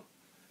suffisant,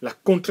 la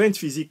contrainte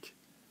physique,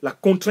 la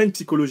contrainte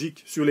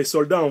psychologique sur les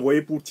soldats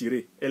envoyés pour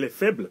tirer, elle est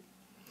faible.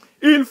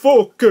 Il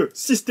faut que,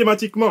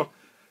 systématiquement,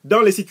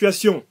 dans les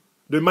situations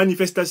de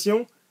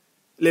manifestation,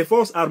 les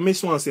forces armées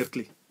soient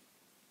encerclées.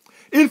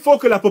 Il faut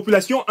que la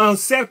population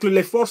encercle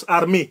les forces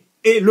armées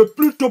et le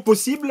plus tôt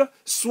possible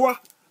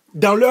soit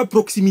dans leur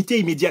proximité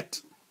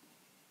immédiate.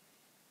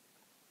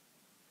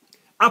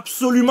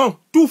 Absolument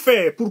tout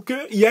faire pour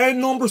qu'il y ait un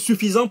nombre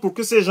suffisant pour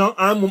que ces gens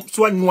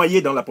soient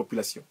noyés dans la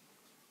population.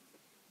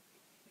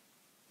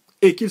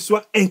 Et qu'ils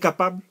soient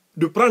incapables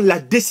de prendre la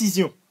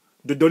décision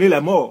de donner la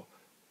mort.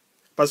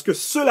 Parce que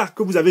ceux-là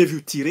que vous avez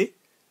vus tirer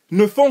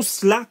ne font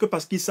cela que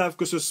parce qu'ils savent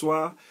que ce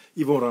soir,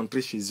 ils vont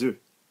rentrer chez eux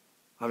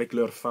avec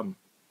leurs femmes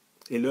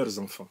et leurs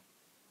enfants.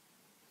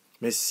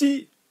 Mais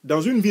si,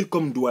 dans une ville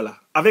comme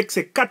Douala, avec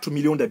ses 4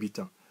 millions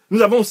d'habitants,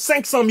 nous avons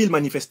 500 000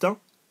 manifestants,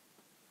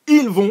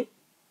 ils vont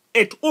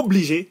être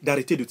obligés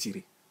d'arrêter de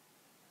tirer.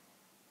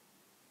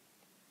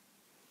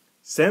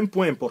 C'est un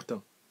point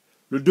important.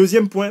 Le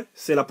deuxième point,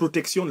 c'est la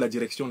protection de la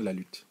direction de la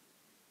lutte.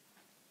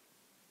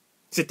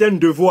 C'est un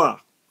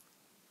devoir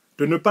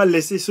de ne pas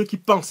laisser ceux qui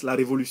pensent la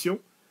révolution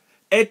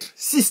être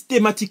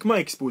systématiquement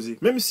exposés.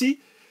 Même si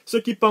ceux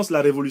qui pensent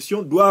la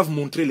révolution doivent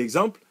montrer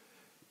l'exemple,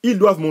 ils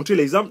doivent montrer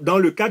l'exemple dans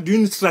le cadre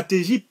d'une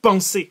stratégie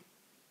pensée,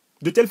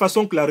 de telle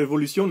façon que la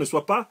révolution ne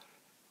soit pas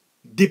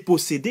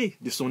dépossédée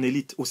de son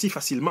élite aussi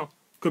facilement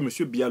que M.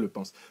 Biya le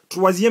pense.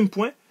 Troisième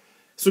point,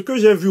 ce que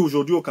j'ai vu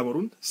aujourd'hui au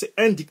Cameroun, c'est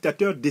un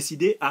dictateur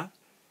décidé à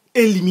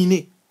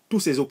éliminer tous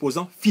ses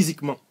opposants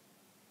physiquement.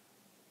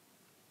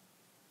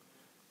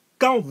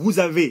 Quand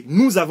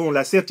nous avons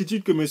la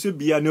certitude que M.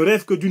 Biya ne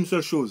rêve que d'une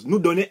seule chose, nous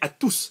donner à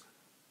tous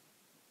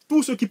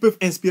ceux qui peuvent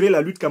inspirer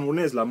la lutte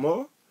camerounaise la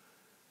mort,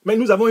 mais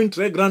nous avons une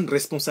très grande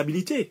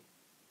responsabilité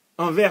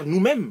envers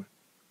nous-mêmes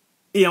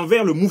et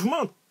envers le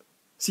mouvement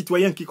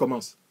citoyen qui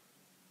commence.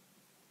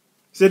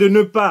 C'est de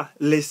ne pas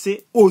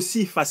laisser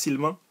aussi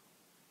facilement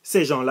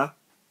ces gens-là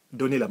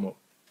donner la mort.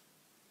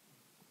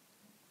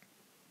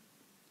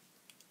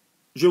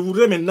 Je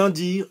voudrais maintenant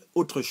dire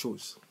autre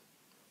chose.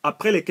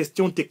 Après les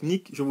questions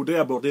techniques, je voudrais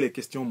aborder les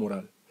questions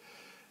morales.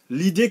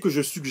 L'idée que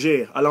je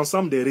suggère à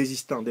l'ensemble des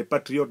résistants, des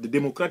patriotes, des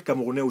démocrates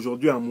camerounais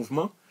aujourd'hui en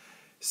mouvement,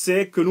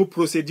 c'est que nous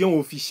procédions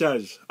au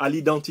fichage, à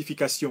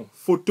l'identification,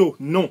 photo,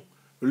 nom,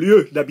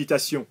 lieu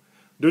d'habitation,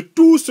 de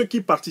tous ceux qui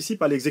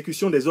participent à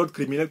l'exécution des ordres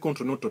criminels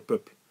contre notre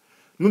peuple.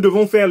 Nous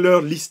devons faire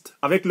leur liste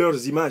avec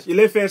leurs images et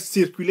les faire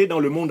circuler dans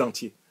le monde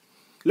entier.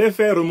 Les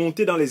faire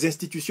remonter dans les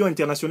institutions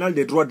internationales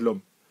des droits de l'homme.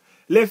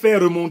 Les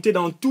faire remonter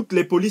dans toutes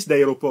les polices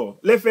d'aéroports.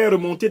 Les faire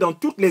remonter dans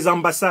toutes les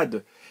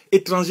ambassades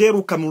étrangères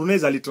ou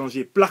camerounaises à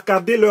l'étranger.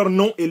 Placarder leurs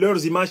noms et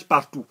leurs images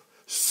partout.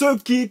 Ceux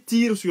qui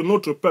tirent sur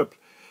notre peuple,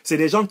 c'est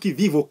des gens qui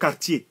vivent au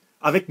quartier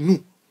avec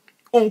nous.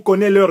 On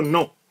connaît leurs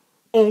noms.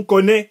 On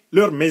connaît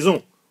leurs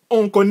maisons.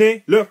 On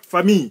connaît leurs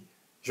familles.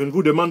 Je ne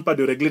vous demande pas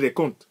de régler des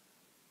comptes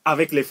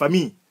avec les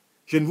familles.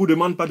 Je ne vous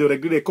demande pas de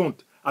régler des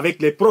comptes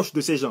avec les proches de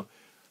ces gens.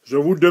 Je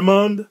vous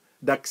demande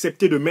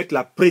d'accepter de mettre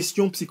la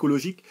pression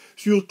psychologique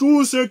sur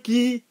tous ceux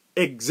qui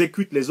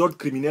exécutent les ordres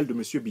criminels de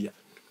M. Biya.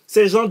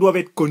 Ces gens doivent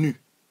être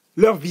connus.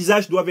 Leurs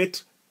visages doivent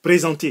être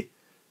présentés.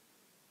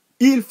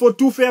 Il faut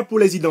tout faire pour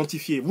les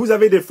identifier. Vous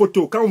avez des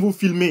photos. Quand vous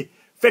filmez,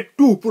 faites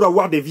tout pour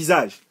avoir des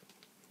visages.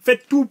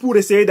 Faites tout pour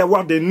essayer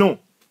d'avoir des noms.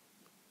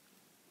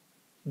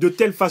 De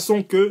telle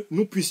façon que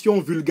nous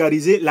puissions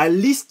vulgariser la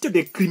liste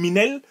des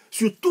criminels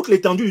sur toute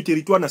l'étendue du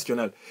territoire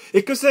national.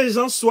 Et que ces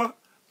gens soient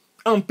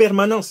en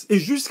permanence et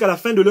jusqu'à la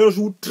fin de leur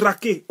jour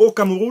traqués au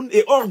Cameroun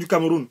et hors du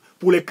Cameroun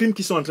pour les crimes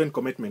qu'ils sont en train de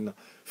commettre maintenant.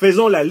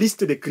 Faisons la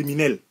liste des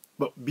criminels.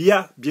 Bon,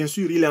 Biya, bien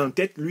sûr, il est en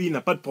tête, lui, il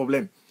n'a pas de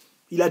problème.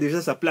 Il a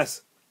déjà sa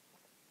place.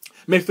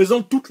 Mais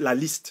faisons toute la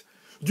liste.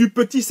 Du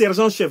petit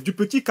sergent-chef, du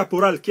petit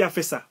caporal qui a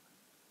fait ça,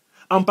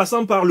 en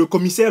passant par le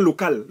commissaire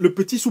local, le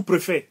petit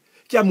sous-préfet,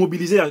 qui a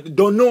mobilisé.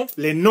 Donnons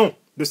les noms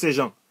de ces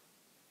gens.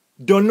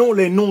 Donnons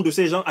les noms de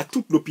ces gens à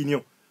toute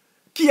l'opinion.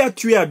 Qui a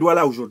tué à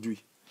Douala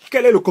aujourd'hui?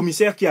 Quel est le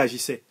commissaire qui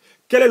agissait?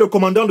 Quel est le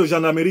commandant de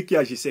gendarmerie qui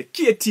agissait?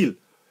 Qui est-il?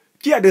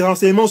 Qui a des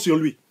renseignements sur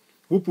lui?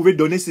 Vous pouvez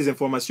donner ces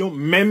informations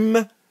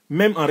même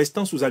en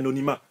restant sous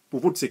anonymat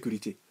pour votre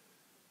sécurité.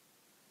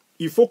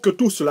 Il faut que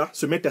tout cela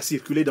se mette à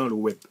circuler dans le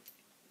web.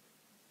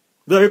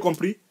 Vous avez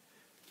compris?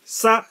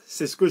 Ça,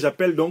 c'est ce que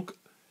j'appelle donc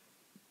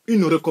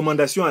une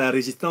recommandation à la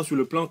résistance sur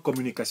le plan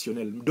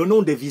communicationnel.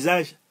 Donnons des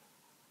visages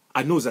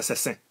à nos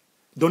assassins.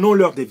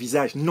 Donnons-leur des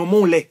visages,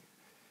 nommons-les.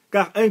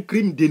 Car un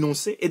crime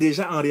dénoncé est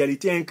déjà en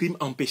réalité un crime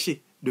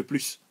empêché de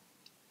plus.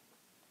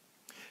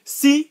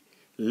 Si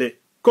les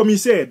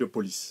commissaires de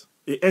police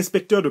et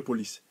inspecteurs de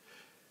police,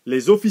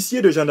 les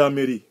officiers de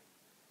gendarmerie,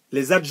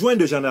 les adjoints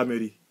de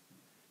gendarmerie,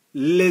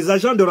 les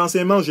agents de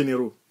renseignement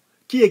généraux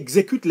qui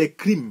exécutent les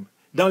crimes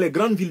dans les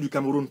grandes villes du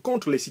Cameroun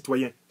contre les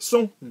citoyens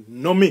sont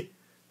nommés,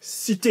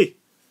 cités,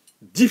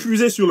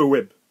 diffusés sur le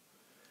web,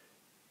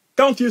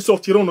 quand ils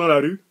sortiront dans la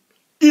rue,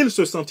 ils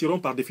se sentiront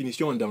par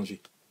définition en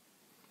danger.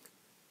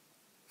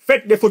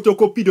 Faites des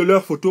photocopies de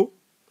leurs photos,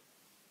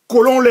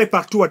 collons-les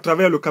partout à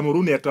travers le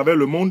Cameroun et à travers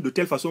le monde de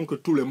telle façon que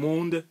tout le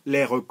monde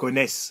les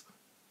reconnaisse.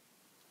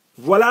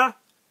 Voilà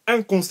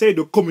un conseil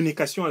de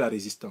communication à la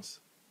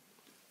résistance.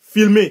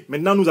 Filmez,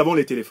 maintenant nous avons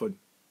les téléphones.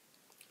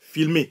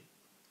 Filmez,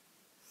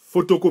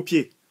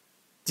 photocopiez,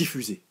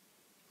 diffusez.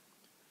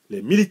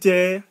 Les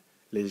militaires,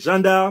 les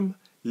gendarmes,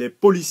 les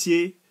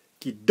policiers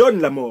qui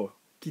donnent la mort,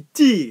 qui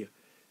tirent,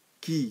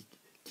 qui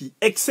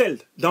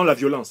excellent dans la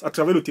violence à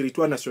travers le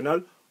territoire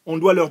national, on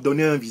doit leur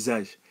donner un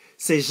visage.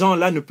 Ces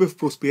gens-là ne peuvent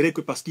prospérer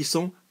que parce qu'ils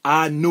sont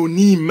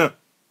anonymes.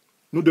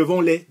 Nous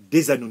devons les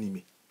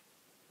désanonymer.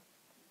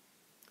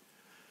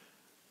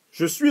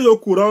 Je suis au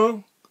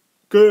courant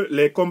que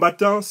les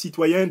combattants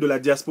citoyens de la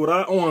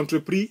diaspora ont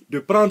entrepris de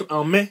prendre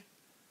en main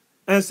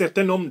un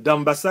certain nombre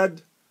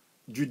d'ambassades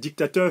du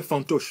dictateur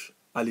fantoche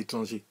à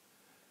l'étranger.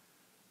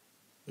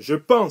 Je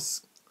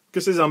pense que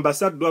ces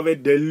ambassades doivent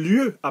être des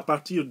lieux à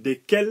partir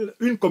desquels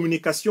une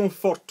communication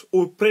forte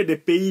auprès des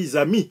pays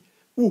amis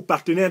ou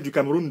partenaires du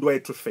Cameroun doit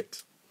être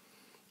faite.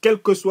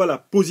 Quelle que soit la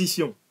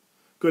position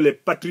que les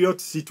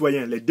patriotes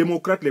citoyens, les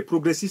démocrates, les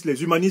progressistes,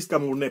 les humanistes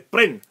camerounais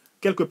prennent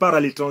quelque part à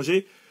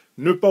l'étranger,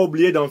 ne pas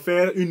oublier d'en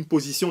faire une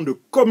position de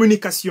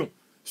communication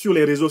sur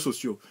les réseaux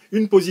sociaux,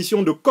 une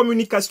position de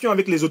communication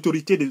avec les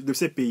autorités de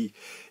ces pays.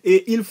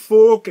 Et il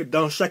faut que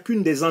dans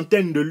chacune des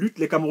antennes de lutte,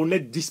 les Camerounais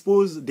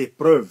disposent des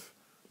preuves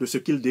de ce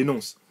qu'ils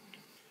dénoncent.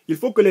 Il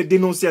faut que les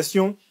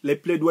dénonciations, les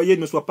plaidoyers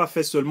ne soient pas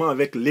faits seulement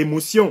avec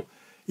l'émotion,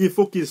 il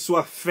faut qu'ils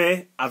soient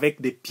faits avec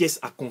des pièces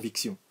à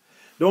conviction.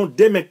 Donc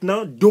dès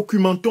maintenant,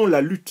 documentons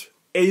la lutte.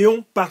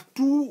 Ayons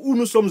partout où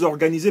nous sommes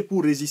organisés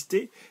pour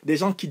résister, des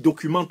gens qui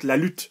documentent la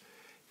lutte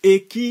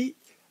et qui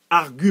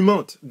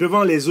argumentent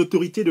devant les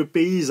autorités de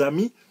pays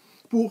amis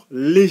pour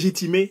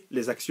légitimer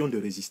les actions de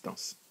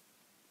résistance.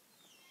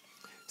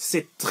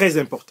 C'est très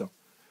important.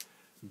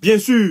 Bien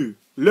sûr,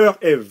 l'heure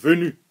est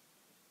venue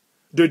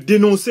de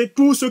dénoncer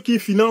tous ceux qui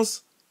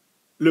financent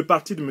le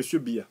parti de M.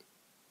 Biya,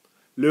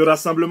 le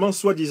rassemblement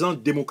soi-disant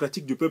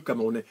démocratique du peuple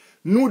camerounais.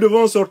 Nous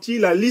devons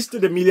sortir la liste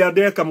des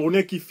milliardaires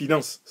camerounais qui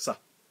financent ça.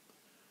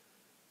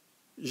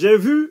 J'ai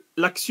vu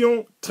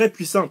l'action très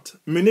puissante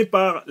menée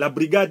par la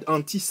brigade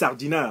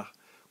anti-sardinard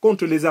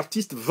contre les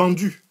artistes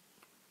vendus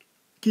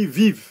qui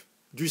vivent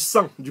du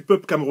sang du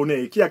peuple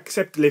camerounais et qui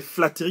acceptent les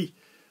flatteries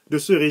de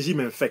ce régime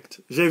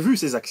infect. J'ai vu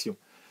ces actions.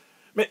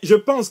 Mais je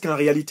pense qu'en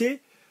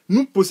réalité,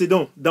 nous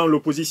possédons dans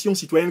l'opposition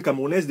citoyenne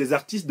camerounaise des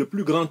artistes de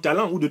plus grand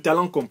talent ou de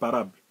talent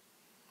comparable.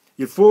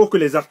 Il faut que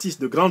les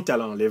artistes de grand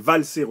talent, les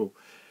valseros,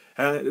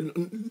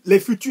 les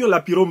futurs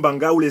Lapiro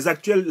Mbanga ou les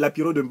actuels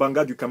Lapiro de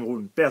Mbanga du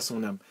Cameroun, père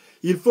son âme,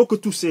 il faut que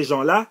tous ces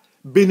gens-là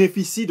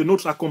bénéficient de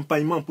notre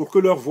accompagnement pour que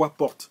leur voix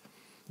porte.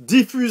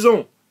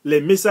 Diffusons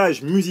les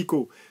messages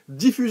musicaux,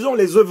 diffusons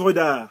les œuvres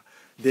d'art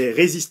des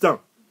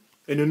résistants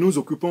et ne nous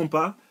occupons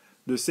pas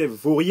de ces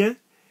vauriens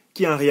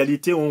qui en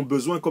réalité ont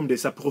besoin, comme des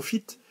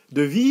saprophytes,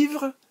 de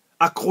vivre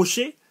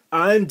accrochés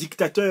à un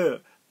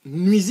dictateur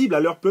nuisible à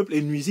leur peuple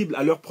et nuisible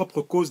à leur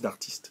propre cause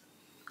d'artistes.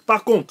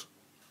 Par contre,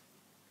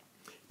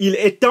 il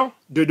est temps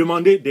de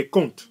demander des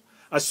comptes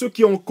à ceux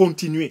qui ont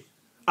continué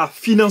à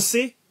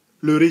financer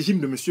le régime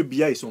de M.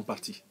 Biya et son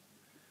parti.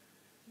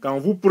 Quand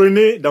vous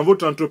prenez dans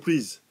votre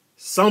entreprise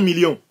 100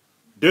 millions,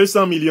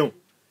 200 millions,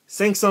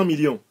 500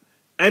 millions,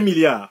 1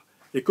 milliard,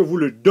 et que vous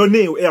le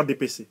donnez au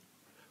RDPC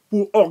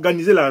pour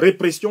organiser la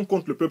répression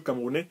contre le peuple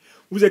camerounais,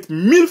 vous êtes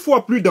 1000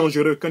 fois plus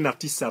dangereux qu'un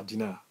artiste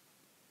sardinard.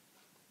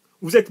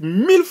 Vous êtes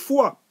 1000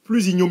 fois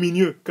plus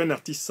ignominieux qu'un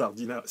artiste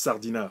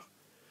sardinard.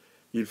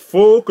 Il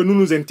faut que nous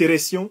nous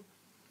intéressions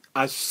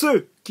à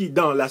ceux qui,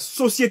 dans la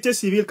société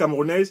civile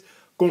camerounaise,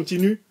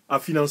 continuent à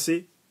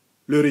financer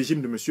le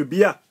régime de M.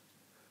 Biya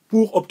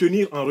pour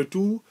obtenir en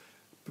retour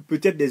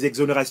peut-être des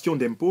exonérations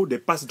d'impôts, des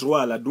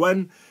passe-droits à la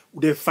douane ou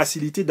des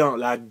facilités dans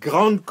la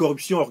grande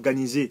corruption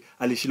organisée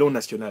à l'échelon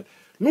national.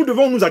 Nous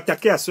devons nous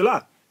attaquer à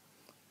cela.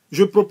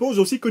 Je propose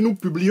aussi que nous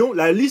publions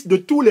la liste de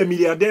tous les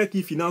milliardaires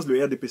qui financent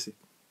le RDPC.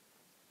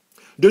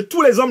 De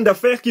tous les hommes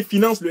d'affaires qui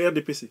financent le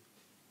RDPC.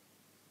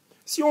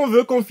 Si on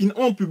veut qu'on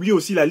publie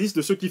aussi la liste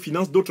de ceux qui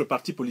financent d'autres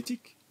partis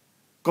politiques.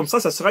 Comme ça,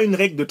 ça sera une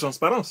règle de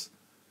transparence.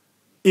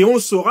 Et on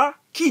saura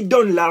qui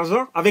donne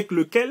l'argent avec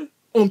lequel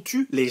on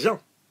tue les gens.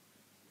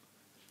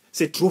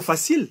 C'est trop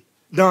facile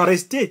d'en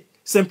rester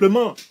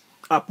simplement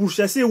à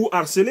pourchasser ou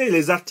harceler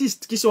les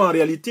artistes qui sont en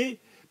réalité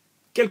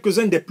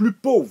quelques-uns des plus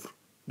pauvres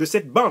de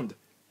cette bande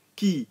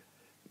qui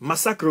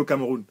massacre le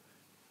Cameroun.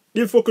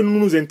 Il faut que nous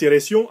nous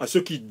intéressions à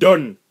ceux qui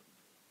donnent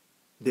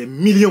des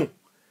millions,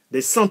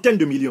 des centaines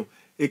de millions,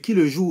 et qui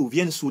le jour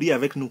viennent sourire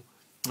avec nous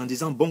en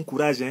disant bon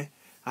courage, hein?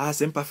 Ah,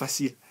 c'est pas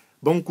facile.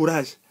 Bon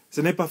courage,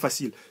 ce n'est pas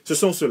facile. Ce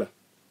sont ceux-là.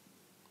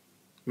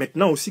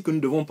 Maintenant aussi que nous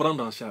devons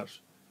prendre en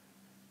charge.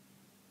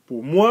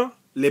 Pour moi,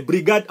 les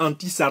brigades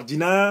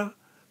anti-sardinards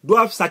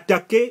doivent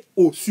s'attaquer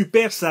aux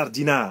super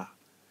sardinards.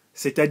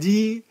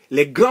 c'est-à-dire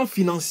les grands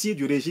financiers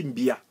du régime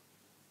Biya,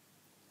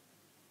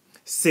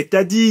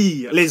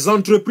 c'est-à-dire les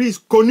entreprises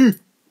connues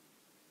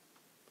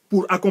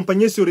pour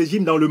accompagner ce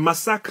régime dans le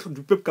massacre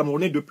du peuple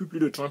camerounais depuis plus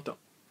de 30 ans.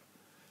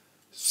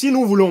 Si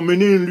nous voulons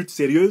mener une lutte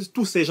sérieuse,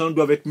 tous ces gens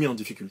doivent être mis en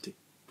difficulté.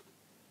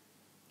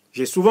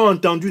 J'ai souvent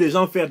entendu les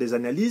gens faire des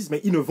analyses, mais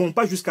ils ne vont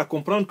pas jusqu'à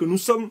comprendre que nous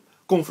sommes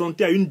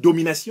confrontés à une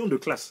domination de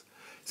classe.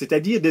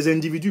 C'est-à-dire des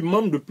individus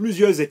membres de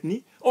plusieurs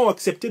ethnies ont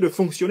accepté de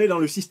fonctionner dans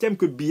le système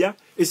que Biya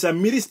et sa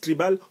milice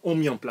tribale ont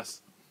mis en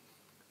place.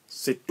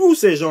 C'est tous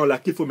ces gens-là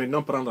qu'il faut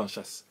maintenant prendre en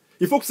chasse.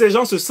 Il faut que ces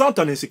gens se sentent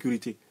en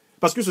insécurité,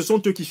 parce que ce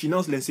sont eux qui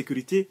financent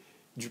l'insécurité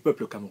du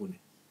peuple camerounais.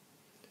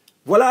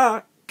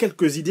 Voilà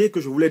quelques idées que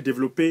je voulais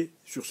développer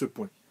sur ce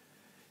point.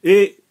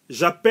 Et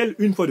j'appelle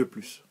une fois de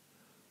plus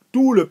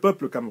tout le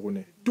peuple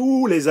camerounais,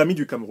 tous les amis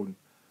du Cameroun,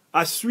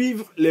 à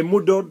suivre les mots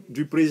d'ordre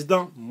du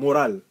président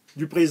moral,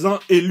 du président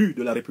élu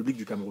de la République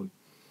du Cameroun.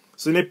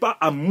 Ce n'est pas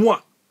à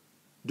moi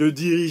de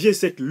diriger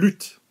cette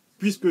lutte,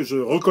 puisque je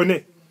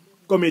reconnais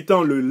comme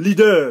étant le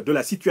leader de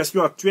la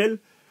situation actuelle,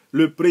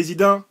 le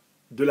président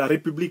de la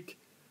République,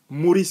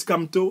 Maurice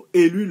Kamto,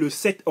 élu le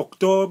 7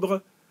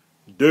 octobre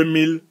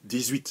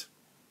 2018.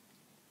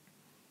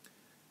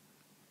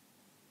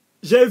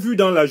 J'ai vu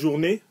dans la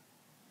journée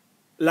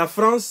la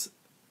France,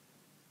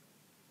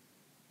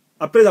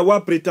 après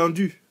avoir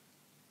prétendu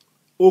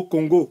au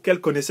Congo qu'elle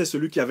connaissait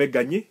celui qui avait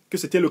gagné, que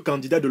c'était le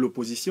candidat de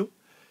l'opposition,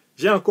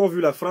 j'ai encore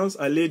vu la France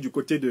aller du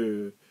côté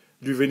du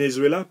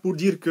Venezuela pour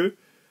dire que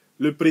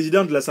le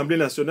président de l'Assemblée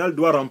nationale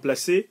doit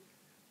remplacer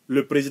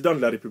le président de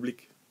la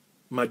République,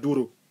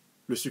 Maduro,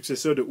 le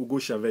successeur de Hugo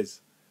Chavez.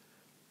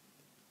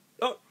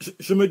 Alors,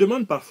 je me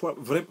demande parfois,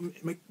 vraiment,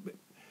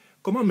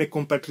 comment mes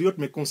compatriotes,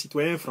 mes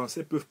concitoyens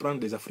français peuvent prendre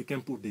des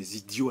Africains pour des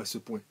idiots à ce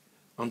point,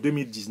 en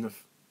 2019.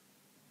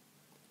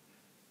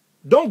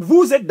 Donc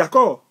vous êtes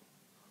d'accord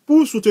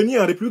pour soutenir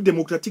la République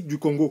démocratique du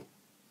Congo.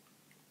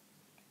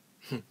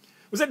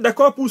 Vous êtes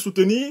d'accord pour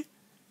soutenir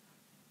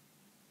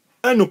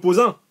un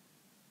opposant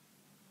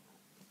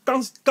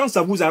quand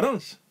ça vous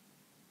arrange,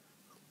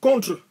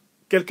 contre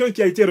quelqu'un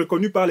qui a été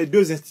reconnu par les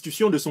deux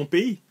institutions de son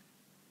pays,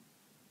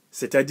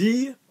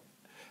 c'est-à-dire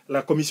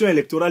la Commission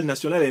électorale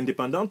nationale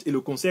indépendante et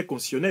le Conseil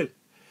constitutionnel.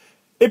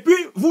 Et puis,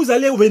 vous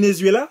allez au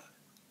Venezuela,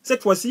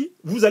 cette fois-ci,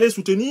 vous allez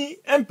soutenir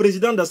un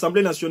président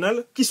d'Assemblée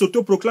nationale qui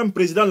s'autoproclame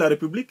président de la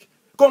République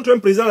contre un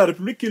président de la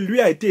République qui,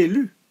 lui, a été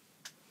élu.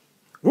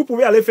 Vous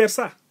pouvez aller faire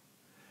ça.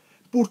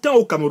 Pourtant,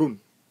 au Cameroun,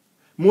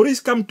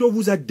 Maurice Kamto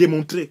vous a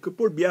démontré que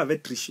Paul Biya avait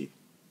triché.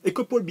 Et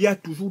que Paul Biya a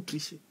toujours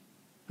triché.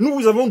 Nous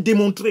vous avons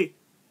démontré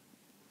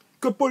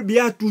que Paul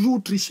Biya a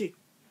toujours triché.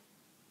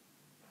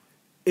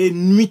 Et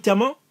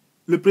nuitamment,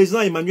 le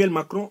président Emmanuel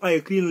Macron a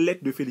écrit une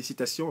lettre de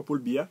félicitations à Paul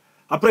Biya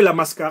après la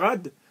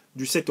mascarade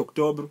du 7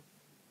 octobre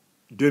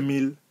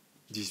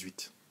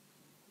 2018.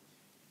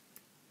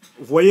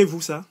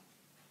 Voyez-vous ça?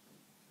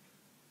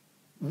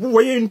 Vous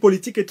voyez une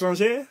politique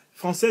étrangère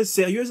française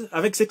sérieuse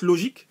avec cette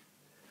logique?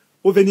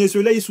 Au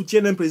Venezuela, ils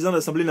soutiennent un président de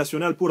l'Assemblée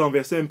nationale pour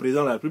renverser un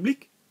président de la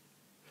République.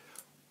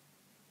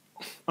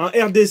 En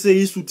RDC,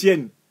 ils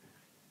soutiennent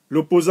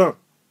l'opposant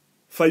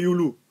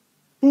Fayoulou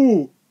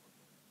pour,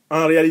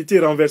 en réalité,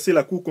 renverser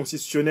la Cour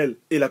constitutionnelle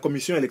et la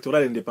Commission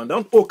électorale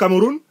indépendante. Au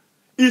Cameroun,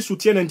 ils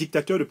soutiennent un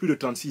dictateur de plus de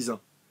 36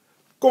 ans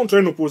contre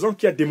un opposant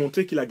qui a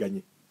démontré qu'il a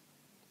gagné.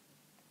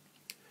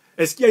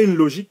 Est-ce qu'il y a une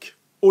logique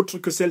autre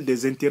que celle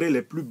des intérêts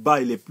les plus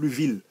bas et les plus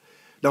vils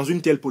dans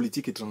une telle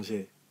politique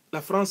étrangère?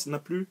 La France n'a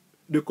plus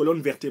de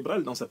colonne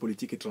vertébrale dans sa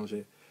politique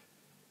étrangère.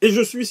 Et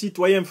je suis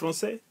citoyen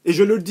français, et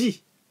je le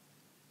dis,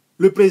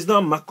 le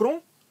président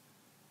Macron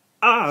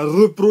a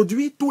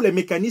reproduit tous les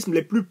mécanismes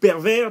les plus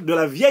pervers de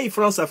la vieille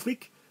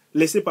France-Afrique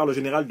laissée par le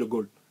général de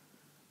Gaulle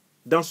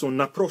dans son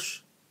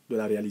approche de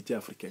la réalité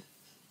africaine.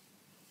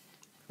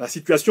 La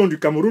situation du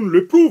Cameroun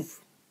le prouve.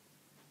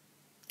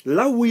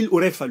 Là où il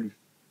aurait fallu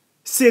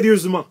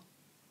sérieusement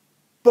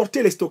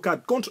porter les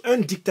stockades contre un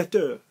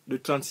dictateur de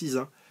 36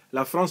 ans,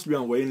 la France lui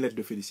a envoyé une lettre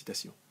de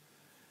félicitations.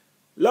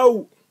 Là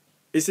où,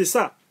 et c'est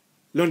ça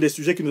l'un des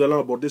sujets que nous allons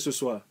aborder ce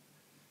soir,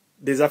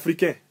 des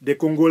Africains, des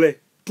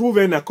Congolais trouvent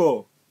un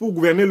accord pour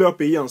gouverner leur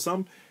pays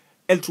ensemble,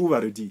 elles trouvent à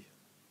redire.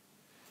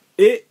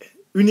 Et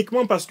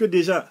uniquement parce que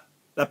déjà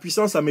la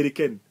puissance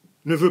américaine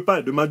ne veut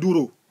pas de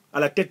Maduro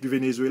à la tête du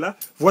Venezuela,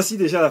 voici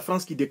déjà la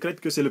France qui décrète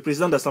que c'est le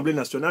président de l'Assemblée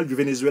nationale du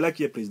Venezuela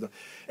qui est président.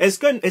 Est-ce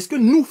que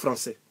nous,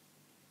 Français,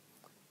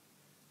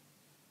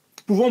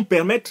 pouvons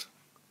permettre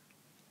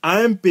à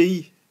un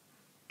pays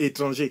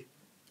étranger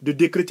de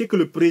décréter que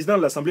le président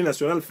de l'Assemblée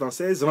nationale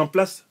française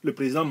remplace le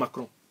président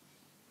Macron?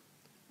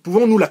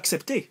 Pouvons-nous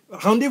l'accepter?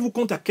 Rendez-vous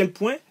compte à quel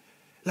point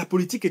la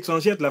politique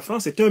étrangère de la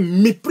France est un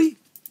mépris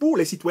pour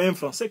les citoyens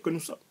français que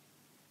nous sommes.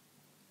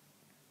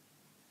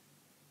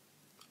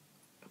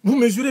 Vous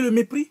mesurez le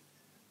mépris?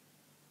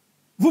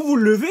 Vous vous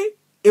levez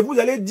et vous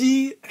allez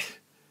dire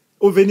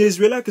au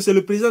Venezuela que c'est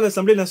le président de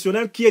l'Assemblée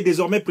nationale qui est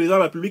désormais président de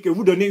la République et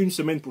vous donnez une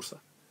semaine pour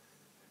ça.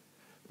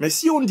 Mais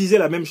si on disait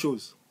la même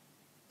chose,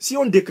 si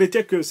on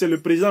décrétait que c'est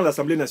le président de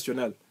l'Assemblée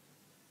nationale,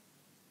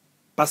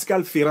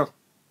 Pascal Ferrand,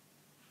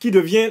 qui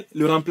devient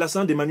le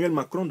remplaçant d'Emmanuel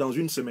Macron dans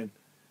une semaine.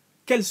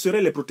 Quelles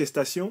seraient les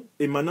protestations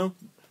émanant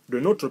de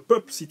notre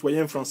peuple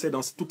citoyen français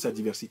dans toute sa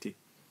diversité?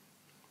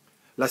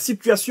 La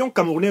situation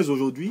camerounaise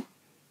aujourd'hui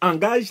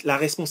engage la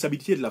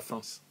responsabilité de la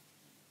France.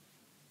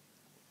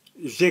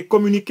 J'ai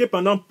communiqué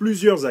pendant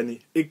plusieurs années,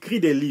 écrit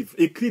des livres,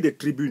 écrit des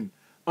tribunes,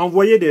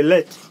 envoyé des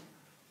lettres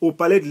au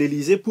palais de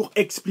l'Élysée pour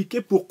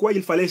expliquer pourquoi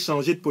il fallait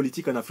changer de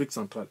politique en Afrique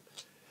centrale.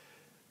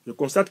 Je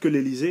constate que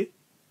l'Élysée,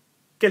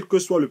 quel que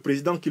soit le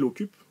président qui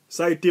l'occupe,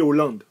 ça a été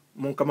Hollande,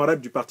 mon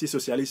camarade du Parti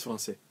socialiste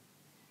français,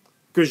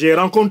 que j'ai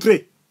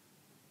rencontré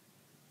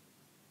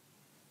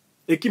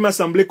et qui m'a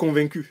semblé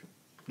convaincu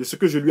de ce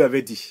que je lui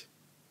avais dit.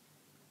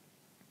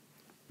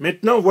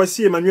 Maintenant,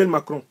 voici Emmanuel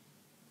Macron,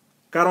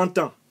 40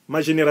 ans,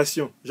 ma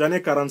génération, j'en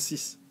ai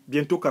 46,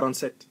 bientôt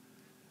 47.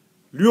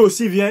 Lui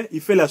aussi vient,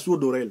 il fait la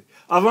sourde oreille.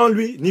 Avant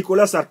lui,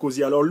 Nicolas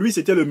Sarkozy. Alors lui,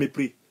 c'était le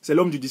mépris. C'est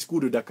l'homme du discours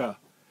de Dakar.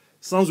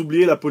 Sans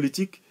oublier la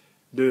politique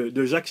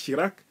de Jacques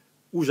Chirac,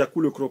 ou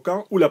Jacou le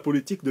Croquant, ou la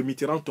politique de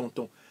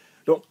Mitterrand-Tonton.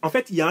 Donc, en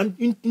fait, il y a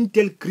une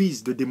telle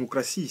crise de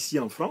démocratie ici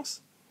en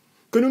France,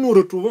 que nous nous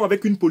retrouvons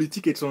avec une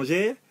politique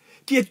étrangère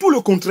qui est tout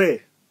le contraire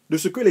de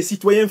ce que les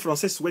citoyens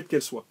français souhaitent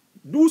qu'elle soit.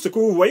 D'où ce que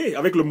vous voyez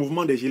avec le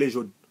mouvement des Gilets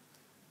jaunes,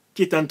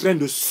 qui est en train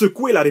de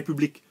secouer la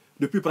République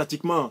depuis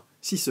pratiquement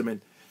 6 semaines.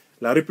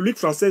 La République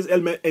française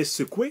elle-même est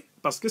secouée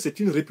parce que c'est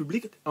une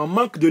République en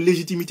manque de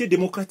légitimité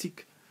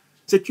démocratique.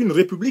 C'est une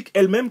République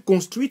elle-même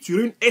construite sur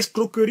une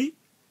escroquerie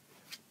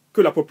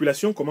que la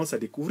population commence à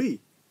découvrir.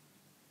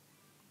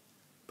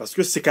 Parce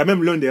que c'est quand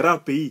même l'un des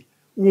rares pays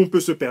où on peut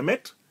se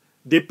permettre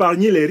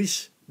d'épargner les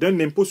riches d'un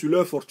impôt sur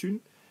leur fortune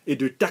et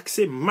de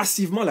taxer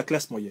massivement la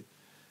classe moyenne.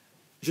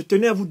 Je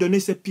tenais à vous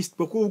donner cette piste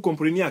pour que vous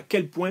compreniez à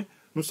quel point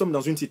nous sommes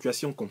dans une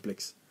situation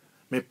complexe.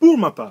 Mais pour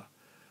ma part,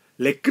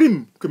 les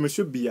crimes que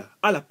M. Biya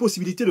a la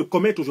possibilité de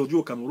commettre aujourd'hui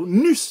au Cameroun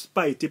n'eussent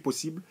pas été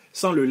possibles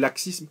sans le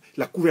laxisme,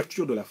 la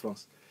couverture de la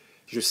France.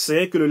 Je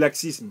sais que le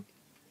laxisme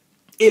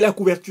et la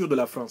couverture de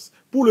la France,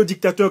 pour le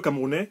dictateur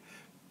camerounais,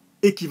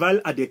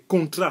 équivalent à des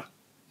contrats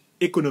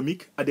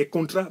économiques, à des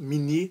contrats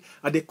miniers,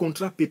 à des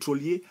contrats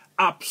pétroliers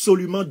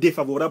absolument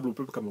défavorables au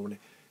peuple camerounais.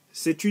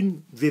 C'est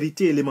une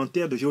vérité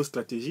élémentaire de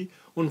géostratégie.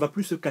 On ne va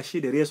plus se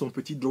cacher derrière son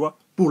petit doigt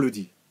pour le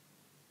dire.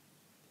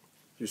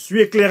 Je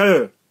suis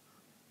éclaireur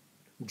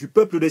du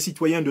peuple des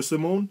citoyens de ce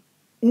monde.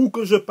 Où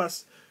que je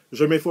passe,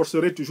 je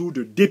m'efforcerai toujours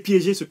de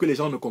dépiéger ce que les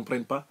gens ne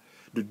comprennent pas,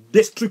 de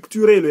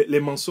déstructurer les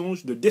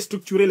mensonges, de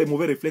déstructurer les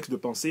mauvais réflexes de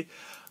pensée,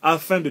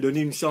 afin de donner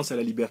une chance à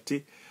la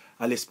liberté,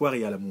 à l'espoir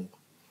et à l'amour.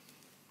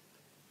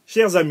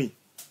 Chers amis,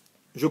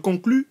 je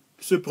conclus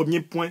ce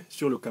premier point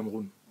sur le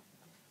Cameroun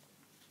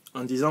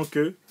en disant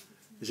que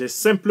j'ai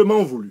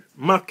simplement voulu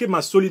marquer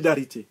ma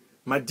solidarité,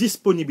 ma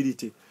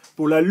disponibilité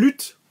pour la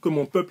lutte que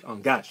mon peuple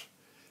engage.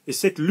 Et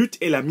cette lutte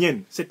est la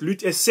mienne, cette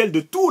lutte est celle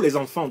de tous les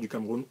enfants du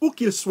Cameroun, où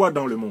qu'ils soient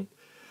dans le monde.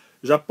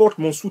 J'apporte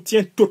mon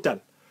soutien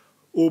total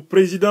au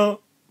président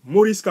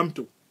Maurice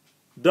Kamto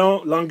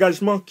dans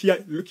l'engagement qui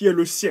est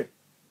le sien.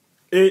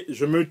 Et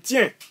je me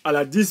tiens à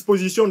la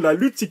disposition de la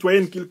lutte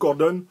citoyenne qu'il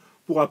coordonne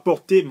pour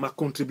apporter ma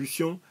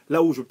contribution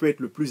là où je peux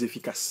être le plus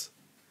efficace.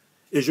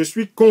 Et je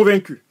suis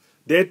convaincu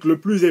d'être le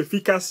plus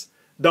efficace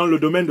dans le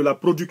domaine de la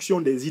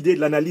production des idées, de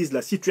l'analyse de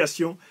la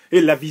situation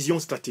et de la vision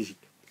stratégique.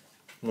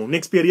 Mon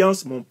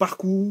expérience, mon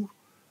parcours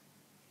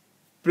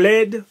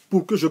plaide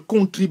pour que je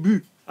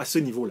contribue à ce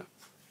niveau-là.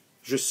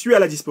 Je suis à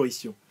la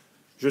disposition.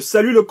 Je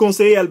salue le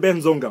conseiller Albert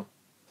Nzongan,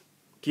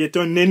 qui est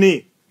un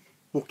aîné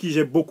pour qui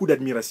j'ai beaucoup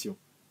d'admiration,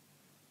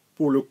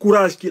 pour le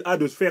courage qu'il a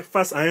de faire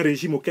face à un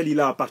régime auquel il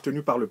a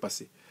appartenu par le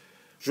passé.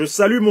 Je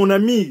salue mon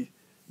ami,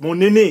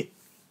 mon aîné,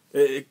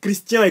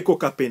 Christian Eko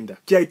Kapenda,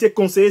 qui a été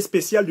conseiller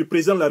spécial du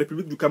président de la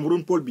République du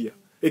Cameroun, Paul Biya,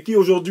 et qui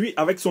aujourd'hui,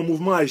 avec son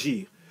mouvement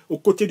Agir, aux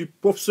côtés du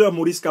professeur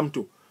Maurice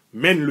Kamto,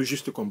 mène le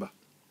juste combat.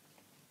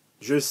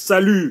 Je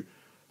salue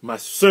ma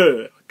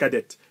sœur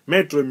cadette,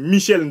 maître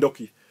Michel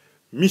Ndoki.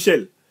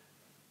 Michel,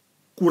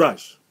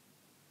 courage,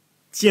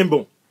 tiens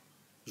bon.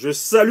 Je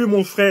salue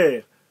mon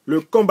frère,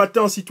 le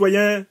combattant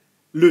citoyen,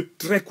 le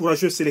très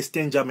courageux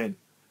Célestin Djamène.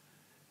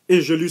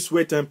 Et je lui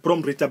souhaite un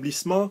prompt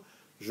rétablissement.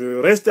 Je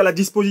reste à la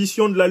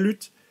disposition de la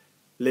lutte.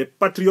 Les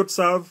patriotes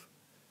savent,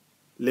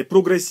 les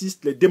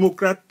progressistes, les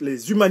démocrates,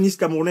 les humanistes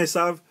camerounais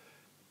savent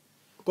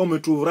qu'on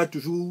me trouvera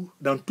toujours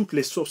dans toutes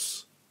les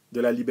sauces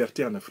de la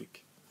liberté en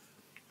Afrique.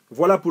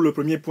 Voilà pour le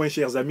premier point,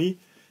 chers amis.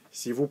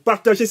 Si vous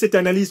partagez cette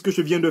analyse que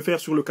je viens de faire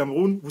sur le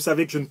Cameroun, vous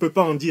savez que je ne peux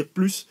pas en dire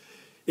plus.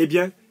 Eh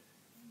bien,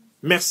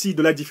 merci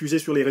de la diffuser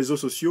sur les réseaux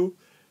sociaux.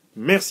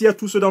 Merci à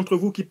tous ceux d'entre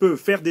vous qui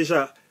peuvent faire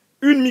déjà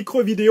une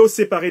micro-vidéo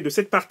séparée de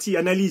cette partie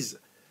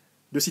analyse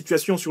de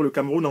situation sur le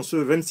Cameroun en ce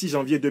 26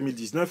 janvier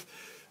 2019.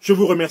 Je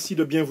vous remercie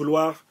de bien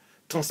vouloir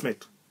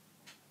transmettre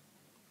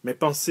mes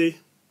pensées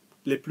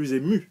les plus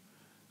émues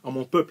en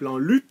mon peuple en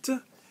lutte,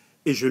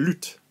 et je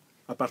lutte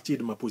à partir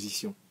de ma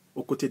position,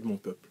 aux côtés de mon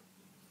peuple.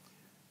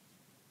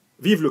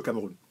 Vive le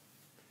Cameroun.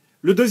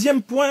 Le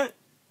deuxième point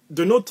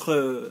de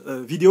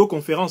notre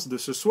vidéoconférence de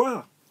ce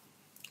soir,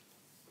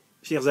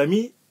 chers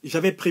amis,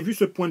 j'avais prévu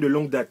ce point de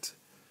longue date.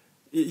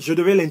 Et je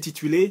devais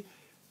l'intituler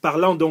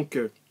parlant donc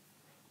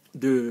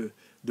de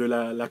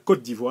la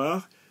Côte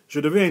d'Ivoire, je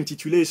devais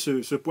intituler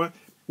ce point.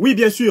 Oui,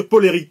 bien sûr,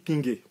 Paul-Éric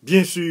Kingé,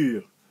 bien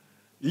sûr,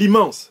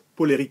 l'immense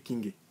Paul-Éric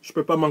Kingé. Je ne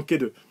peux pas manquer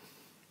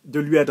de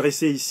lui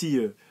adresser ici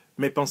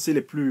mes pensées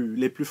les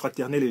plus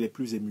fraternelles et les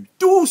plus émues.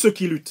 Tous ceux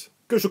qui luttent,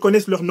 que je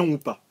connaisse leur nom ou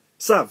pas,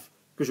 savent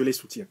que je les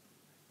soutiens.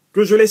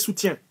 Que je les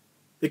soutiens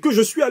et que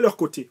je suis à leur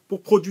côté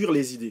pour produire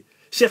les idées,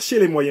 chercher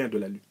les moyens de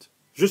la lutte.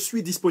 Je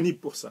suis disponible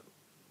pour ça.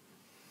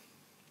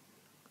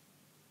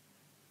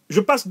 Je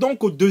passe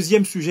donc au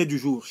deuxième sujet du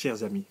jour,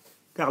 chers amis,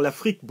 car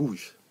l'Afrique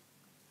bouge.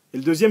 Et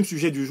le deuxième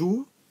sujet du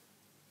jour,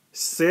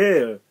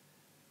 c'est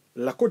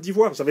la Côte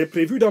d'Ivoire. J'avais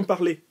prévu d'en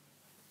parler.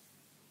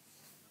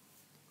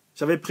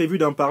 J'avais prévu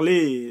d'en parler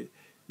et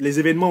les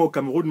événements au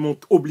Cameroun m'ont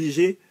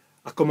obligé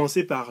à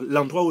commencer par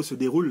l'endroit où se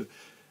déroule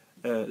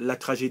la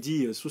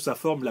tragédie sous sa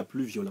forme la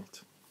plus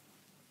violente.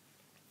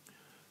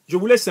 Je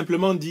voulais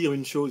simplement dire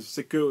une chose,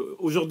 c'est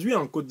qu'aujourd'hui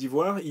en Côte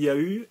d'Ivoire, il y a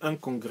eu un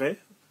congrès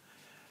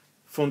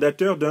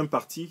fondateur d'un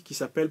parti qui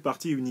s'appelle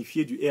Parti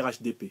unifié du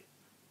RHDP.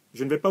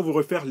 Je ne vais pas vous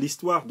refaire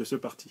l'histoire de ce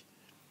parti.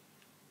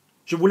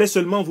 Je voulais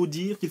seulement vous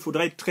dire qu'il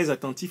faudra être très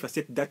attentif à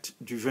cette date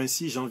du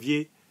 26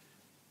 janvier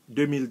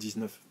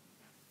 2019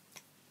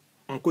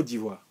 en Côte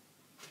d'Ivoire.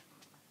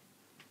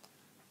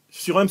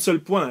 Sur un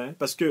seul point, hein,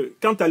 parce que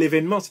quant à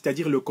l'événement,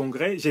 c'est-à-dire le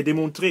congrès, j'ai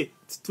démontré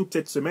toute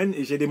cette semaine,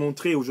 et j'ai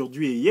démontré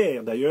aujourd'hui et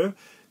hier d'ailleurs,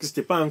 que ce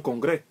n'était pas un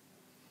congrès.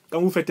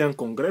 Quand vous faites un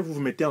congrès, vous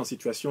vous mettez en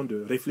situation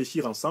de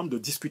réfléchir ensemble, de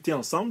discuter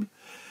ensemble,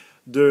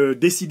 de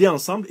décider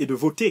ensemble et de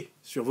voter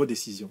sur vos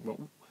décisions. Bon,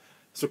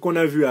 ce qu'on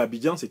a vu à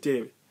Abidjan, ce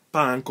n'était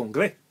pas un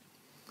congrès.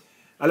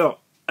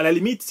 Alors, à la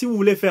limite, si vous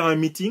voulez faire un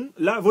meeting,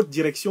 là, votre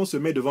direction se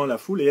met devant la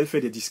foule et elle fait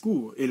des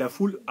discours. Et la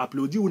foule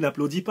applaudit ou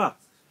n'applaudit pas.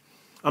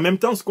 En même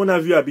temps, ce qu'on a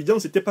vu à Abidjan,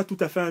 ce n'était pas tout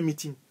à fait un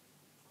meeting.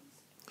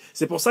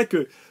 C'est pour ça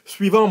que,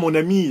 suivant mon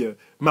ami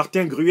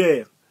Martin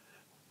Gruyer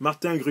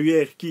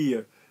qui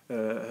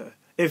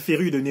est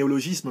féru de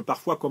néologisme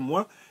parfois comme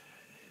moi,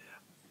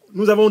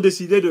 nous avons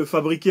décidé de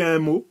fabriquer un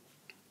mot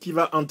qui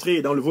va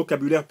entrer dans le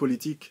vocabulaire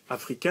politique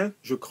africain,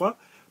 je crois,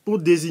 pour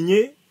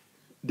désigner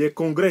des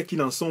congrès qui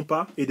n'en sont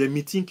pas et des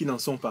meetings qui n'en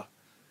sont pas.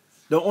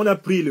 Donc on a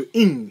pris le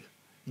ing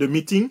de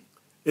meeting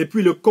et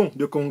puis le con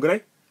de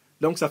congrès,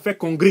 donc ça fait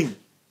congring.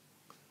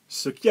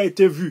 Ce qui a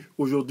été vu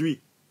aujourd'hui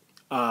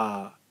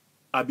à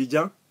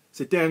Abidjan,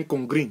 c'était un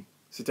congring,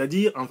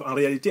 c'est-à-dire en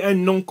réalité un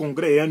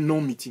non-congrès et un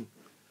non-meeting.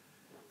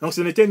 Donc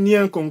ce n'était ni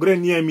un congrès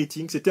ni un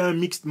meeting, c'était un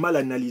mixte mal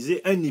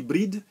analysé, un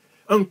hybride,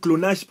 un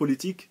clonage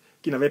politique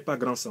qui n'avait pas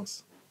grand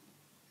sens.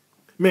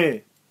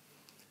 Mais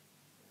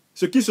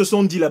ce qui se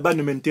sont dit là-bas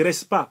ne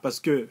m'intéresse pas, parce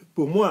que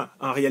pour moi,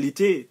 en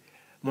réalité,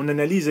 mon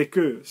analyse est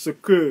que ce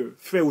que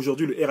fait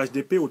aujourd'hui le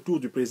RHDP autour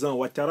du président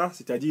Ouattara,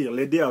 c'est-à-dire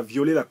l'aider à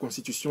violer la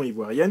constitution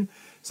ivoirienne,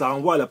 ça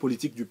renvoie à la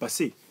politique du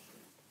passé.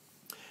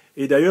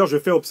 Et d'ailleurs, je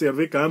fais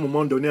observer qu'à un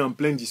moment donné, en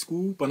plein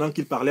discours, pendant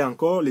qu'il parlait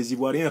encore, les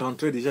Ivoiriens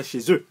rentraient déjà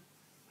chez eux.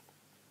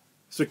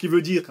 Ce qui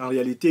veut dire qu'en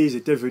réalité, ils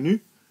étaient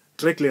venus,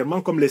 très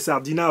clairement, comme les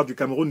sardinards du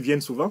Cameroun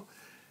viennent souvent,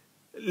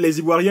 les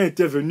Ivoiriens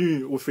étaient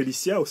venus au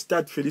Félicia, au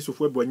stade Félix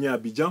Houphouët-Boigny à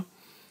Abidjan,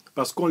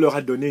 parce qu'on leur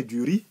a donné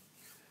du riz,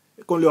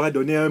 qu'on leur a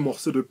donné un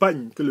morceau de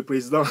pagne, que le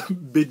président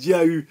Bédié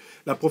a eu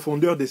la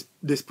profondeur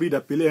d'esprit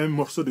d'appeler un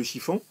morceau de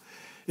chiffon,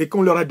 et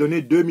qu'on leur a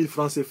donné 2000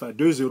 francs CFA,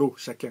 2 €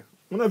 chacun.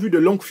 On a vu de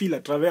longues files à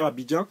travers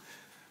Abidjan,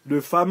 de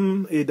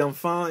femmes et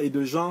d'enfants et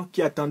de gens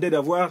qui attendaient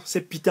d'avoir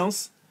ces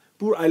pitances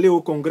pour aller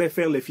au congrès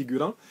faire les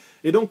figurants.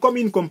 Et donc, comme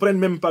ils ne comprennent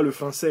même pas le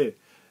français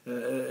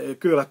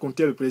que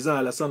racontait le président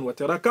Alassane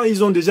Ouattara, quand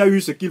ils ont déjà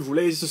eu ce qu'ils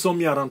voulaient, ils se sont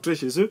mis à rentrer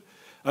chez eux,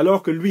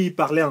 alors que lui, il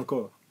parlait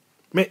encore.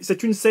 Mais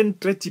c'est une scène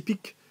très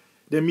typique.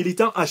 Des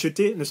militants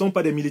achetés ne sont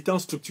pas des militants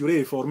structurés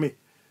et formés.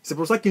 C'est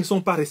pour ça qu'ils ne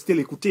sont pas restés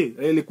l'écouter.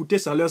 L'écouter,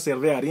 ça ne leur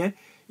servait à rien.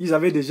 Ils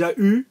avaient déjà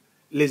eu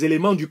les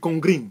éléments du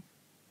congring.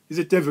 Ils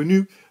étaient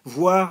venus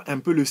voir un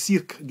peu le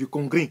cirque du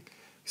congring.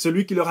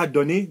 Celui qui leur a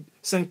donné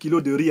 5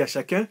 kilos de riz à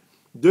chacun,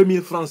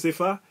 2000 francs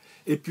CFA,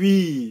 et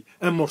puis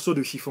un morceau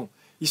de chiffon.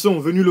 Ils sont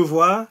venus le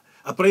voir,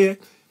 après,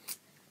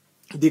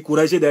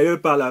 découragés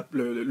d'ailleurs par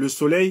le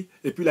soleil,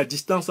 et puis la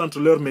distance entre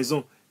leur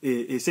maison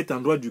et cet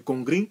endroit du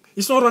congring,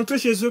 ils sont rentrés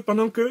chez eux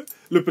pendant que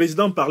le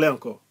président parlait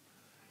encore.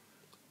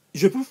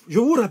 Je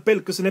vous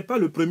rappelle que ce n'est pas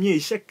le premier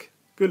échec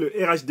que le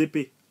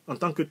RHDP, en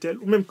tant que tel,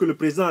 ou même que le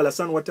président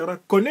Alassane Ouattara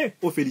connaît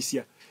au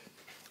Félicia.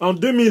 En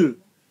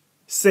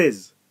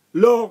 2016,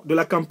 lors de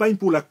la campagne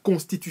pour la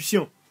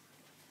constitution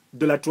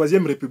de la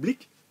Troisième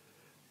République,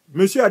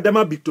 M.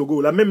 Adama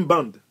Bictogo, la même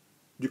bande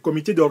du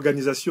comité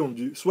d'organisation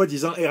du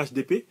soi-disant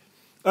RHDP,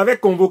 avait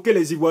convoqué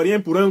les Ivoiriens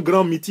pour un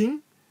grand meeting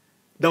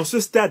dans ce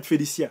stade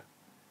Félicia.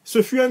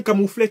 Ce fut un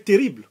camouflet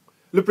terrible.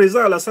 Le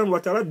président Alassane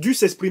Ouattara dut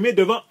s'exprimer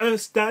devant un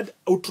stade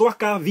aux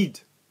 3/4 vide.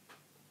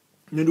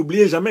 Ne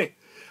l'oubliez jamais.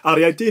 En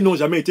réalité, ils n'ont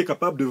jamais été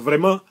capables de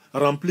vraiment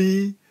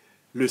remplir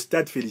le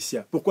stade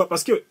Félicia. Pourquoi?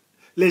 Parce que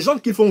les gens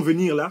qu'ils font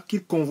venir là,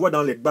 qu'ils convoient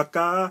dans les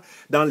bacars,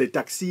 dans les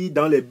taxis,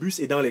 dans les bus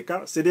et dans les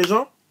cars, c'est des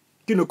gens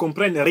qui ne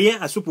comprennent rien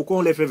à ce pourquoi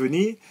on les fait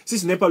venir, si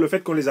ce n'est pas le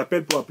fait qu'on les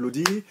appelle pour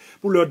applaudir,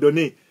 pour leur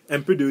donner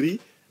un peu de riz,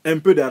 un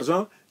peu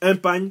d'argent, un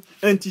pagne,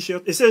 un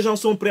t-shirt. Et ces gens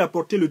sont prêts à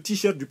porter le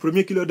t-shirt du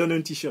premier qui leur donne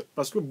un t-shirt.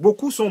 Parce que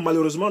beaucoup sont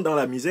malheureusement dans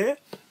la misère.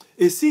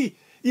 Et si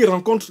ils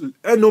rencontrent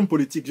un homme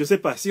politique, je ne sais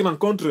pas, s'ils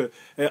rencontrent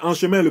en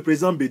chemin le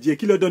président Bédier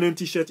qui leur donne un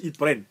t-shirt, ils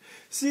prennent.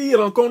 S'ils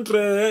rencontrent,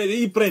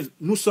 ils prennent.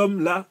 Nous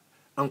sommes là,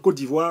 en Côte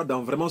d'Ivoire,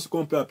 dans vraiment ce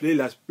qu'on peut appeler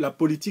la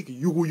politique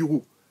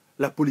yougou-yougou,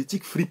 la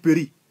politique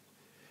friperie.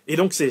 Et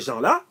donc ces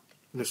gens-là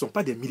ne sont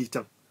pas des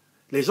militants.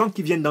 Les gens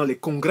qui viennent dans les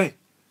congrès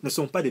ne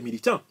sont pas des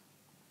militants.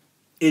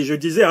 Et je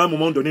disais à un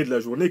moment donné de la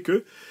journée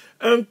que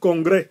un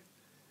congrès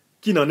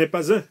qui n'en est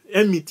pas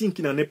un meeting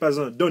qui n'en est pas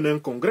un, donne un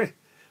congrès.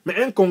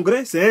 Mais un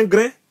congrès, c'est un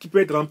grain qui peut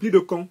être rempli de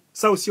cons.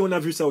 Ça aussi, on a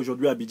vu ça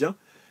aujourd'hui à Abidjan.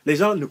 Les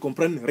gens ne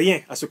comprennent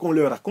rien à ce qu'on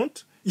leur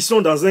raconte. Ils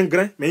sont dans un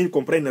grain, mais ils ne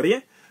comprennent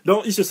rien.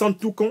 Donc, ils se sentent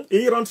tout cons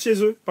et ils rentrent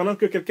chez eux pendant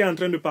que quelqu'un est en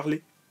train de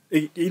parler.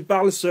 Et ils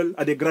parlent seuls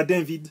à des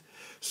gradins vides.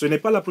 Ce n'est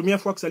pas la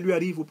première fois que ça lui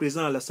arrive au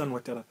président Alassane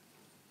Ouattara.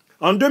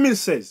 En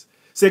 2016,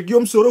 c'est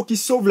Guillaume Soro qui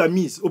sauve la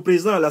mise au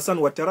président Alassane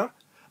Ouattara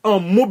en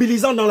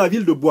mobilisant dans la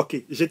ville de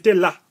Bouaké. J'étais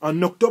là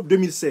en octobre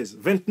 2016,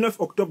 29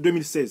 octobre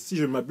 2016, si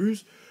je ne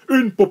m'abuse,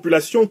 une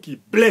population qui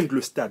blinde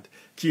le stade,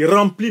 qui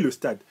remplit le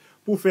stade,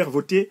 pour faire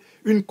voter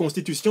une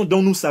constitution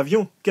dont nous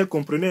savions qu'elle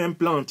comprenait un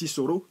plan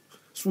anti-Soro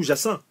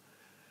sous-jacent,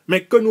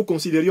 mais que nous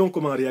considérions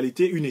comme en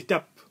réalité une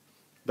étape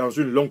dans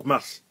une longue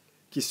marche,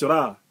 qui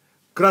sera,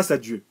 grâce à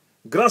Dieu,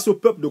 grâce au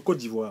peuple de Côte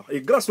d'Ivoire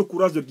et grâce au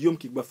courage de Guillaume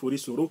Kigbafori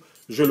Soro,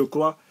 je le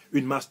crois,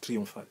 une marche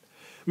triomphale.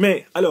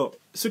 Mais alors,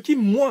 ce qui,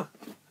 moi,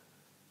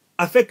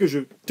 a fait que je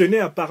tenais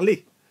à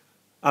parler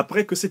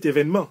après que cet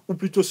événement, ou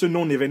plutôt ce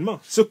non-événement,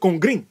 ce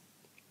congrès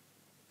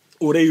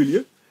aurait eu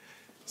lieu,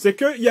 c'est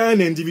qu'il y a un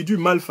individu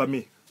mal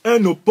famé,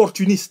 un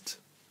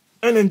opportuniste,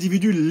 un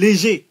individu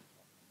léger.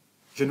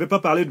 Je ne vais pas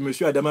parler de M.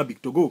 Adama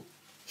Bictogo,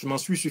 je m'en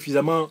suis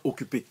suffisamment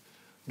occupé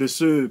de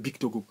ce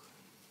Bictogo.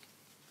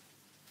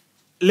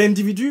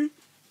 L'individu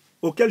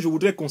auquel je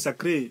voudrais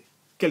consacrer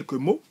quelques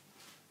mots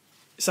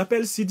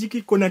s'appelle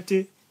Sidiki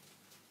Konaté.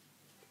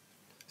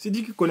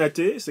 Sidiki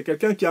Konaté, c'est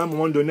quelqu'un qui à un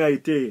moment donné a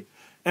été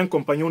un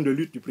compagnon de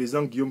lutte du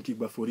président Guillaume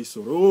Kigbafori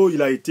Soro.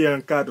 Il a été un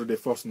cadre des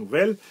forces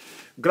nouvelles.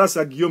 Grâce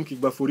à Guillaume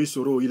Kigbafori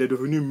Soro, il est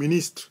devenu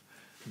ministre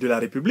de la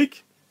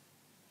République.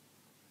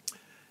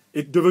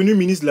 Et devenu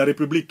ministre de la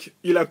République,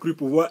 il a cru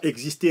pouvoir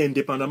exister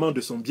indépendamment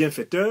de son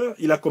bienfaiteur.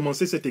 Il a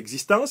commencé cette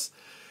existence.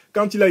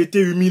 Quand il a été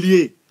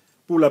humilié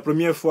pour la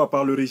première fois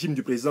par le régime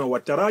du président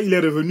Ouattara, il est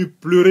revenu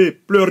pleurer,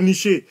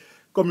 pleurnicher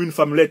comme une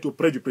femmelette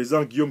auprès du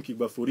président Guillaume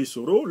Kigbafori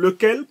Soro,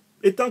 lequel,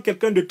 étant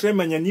quelqu'un de très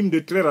magnanime, de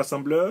très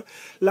rassembleur,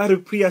 l'a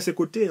repris à ses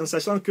côtés en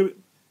sachant que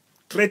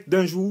traite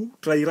d'un jour,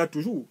 trahira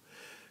toujours.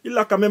 Il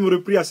l'a quand même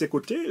repris à ses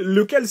côtés,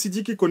 lequel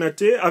Sidiki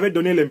Konaté avait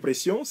donné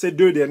l'impression, ces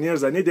 2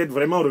 dernières années, d'être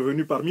vraiment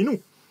revenu parmi nous.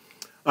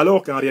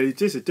 Alors qu'en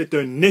réalité, c'était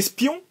un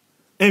espion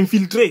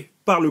infiltré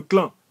par le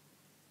clan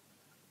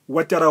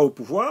Ouattara au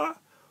pouvoir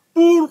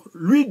pour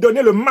lui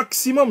donner le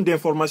maximum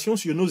d'informations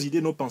sur nos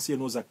idées, nos pensées et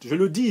nos actes. Je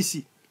le dis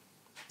ici.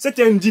 Cet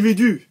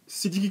individu,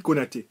 Sidiki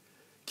Konaté,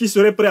 qui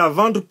serait prêt à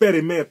vendre père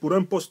et mère pour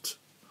un poste,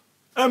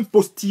 un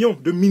postillon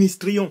de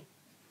ministrion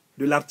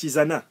de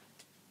l'artisanat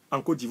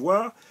en Côte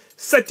d'Ivoire,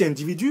 cet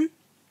individu,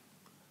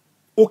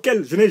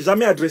 auquel je n'ai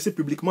jamais adressé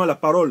publiquement la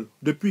parole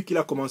depuis qu'il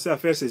a commencé à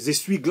faire ses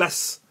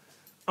essuie-glaces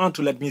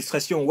entre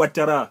l'administration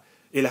Ouattara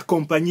et la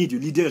compagnie du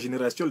leader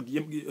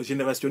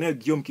générationnel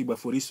Guillaume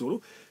Kigbafori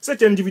Soro,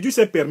 cet individu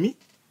s'est permis,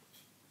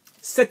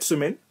 cette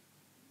semaine,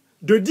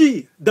 de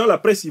dire dans la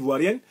presse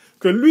ivoirienne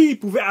que lui, il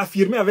pouvait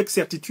affirmer avec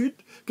certitude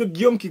que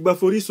Guillaume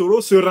Kigbafori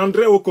Soro se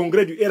rendrait au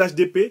congrès du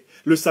RHDP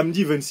le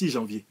samedi 26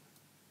 janvier.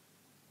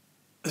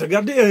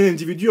 Regardez un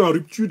individu en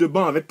rupture de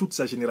banc avec toute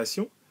sa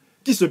génération,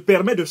 qui se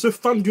permet de se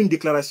fendre d'une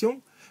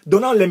déclaration,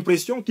 donnant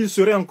l'impression qu'il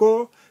serait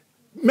encore,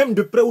 même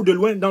de près ou de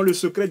loin, dans le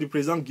secret du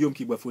président Guillaume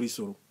Kigbafori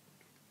Soro.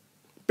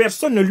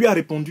 Personne ne lui a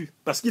répondu,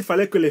 parce qu'il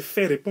fallait que les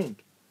faits répondent.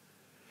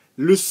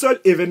 Le seul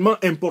événement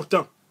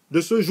important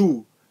de ce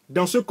jour,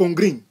 dans ce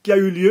congrès qui a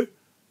eu lieu,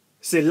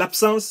 c'est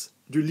l'absence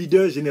du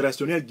leader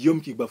générationnel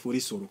Guillaume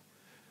Kigbafori Soro.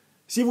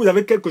 Si vous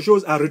avez quelque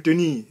chose à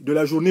retenir de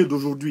la journée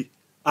d'aujourd'hui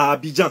à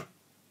Abidjan,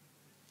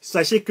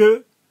 sachez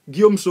que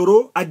Guillaume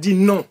Soro a dit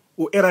non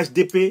au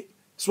RHDP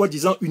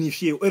soi-disant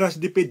unifié, au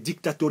RHDP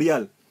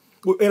dictatorial,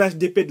 au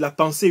RHDP de la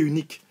pensée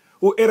unique,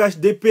 au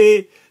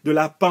RHDP de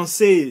la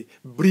pensée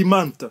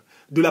brimante,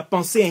 de la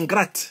pensée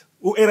ingrate,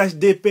 au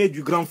RHDP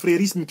du grand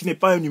frérisme qui n'est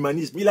pas un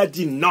humanisme. Il a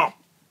dit non.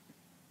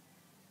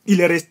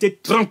 Il est resté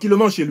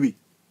tranquillement chez lui,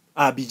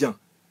 à Abidjan.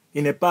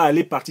 Il n'est pas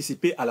allé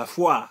participer à la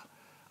foire,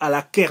 à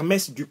la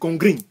kermesse du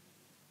congrès.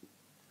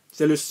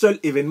 C'est le seul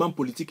événement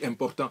politique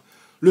important.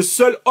 Le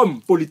seul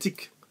homme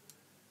politique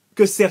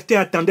que certains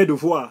attendaient de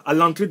voir à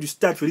l'entrée du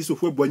stade Félix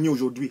Houphouët-Boigny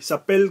aujourd'hui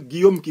s'appelle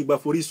Guillaume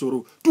Kigbafori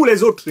Soro. Tous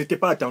les autres n'étaient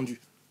pas attendus.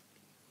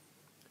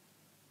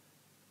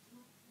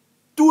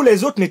 Tous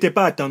les autres n'étaient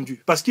pas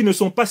attendus parce qu'ils ne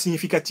sont pas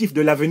significatifs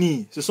de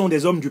l'avenir. Ce sont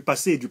des hommes du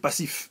passé, du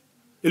passif.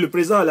 Et le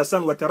président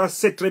Alassane Ouattara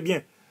sait très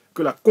bien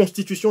que la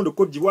constitution de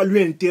Côte d'Ivoire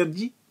lui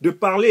interdit de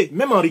parler,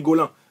 même en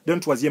rigolant, d'un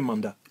 3e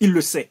mandat. Il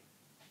le sait.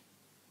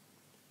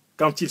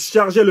 Quand il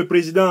chargeait le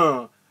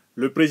président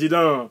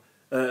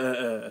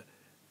de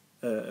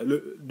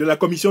la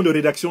commission de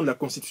rédaction de la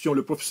Constitution,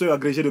 le professeur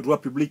agrégé de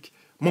droit public,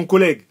 mon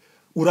collègue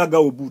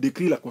Ouraga Obou,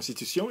 d'écrire la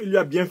Constitution, il lui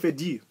a bien fait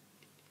dire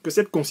que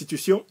cette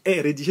Constitution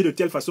est rédigée de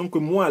telle façon que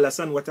moi,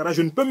 Alassane Ouattara,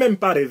 je ne peux même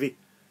pas rêver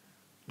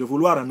de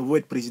vouloir à nouveau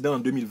être président en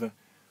 2020.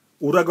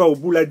 Ouraga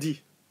Obou l'a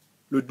dit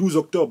le 12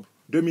 octobre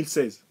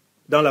 2016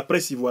 dans la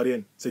presse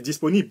ivoirienne. C'est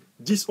disponible,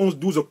 10, 11,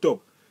 12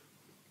 octobre.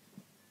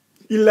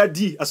 Il l'a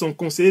dit à son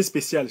conseiller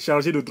spécial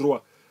chargé de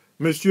droit,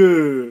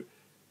 M.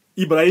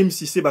 Ibrahim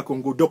Cissé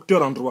Bakongo,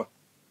 docteur en droit,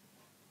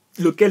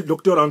 lequel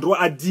docteur en droit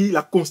a dit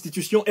la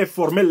Constitution est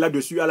formelle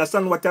là-dessus.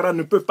 Alassane Ouattara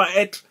ne peut pas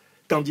être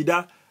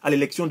candidat à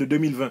l'élection de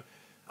 2020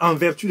 en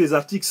vertu des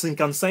articles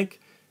 55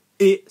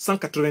 et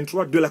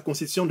 183 de la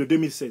Constitution de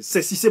 2016.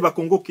 C'est Cissé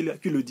Bakongo qui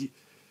le dit.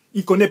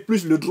 Il connaît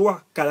plus le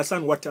droit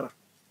qu'Alassane Ouattara,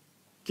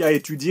 qui a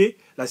étudié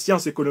la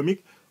science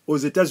économique aux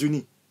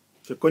États-Unis.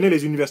 Je connais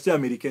les universités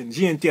américaines.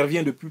 J'y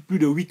interviens depuis plus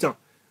de 8 ans.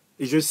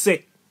 Et je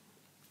sais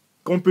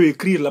qu'on peut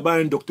écrire là-bas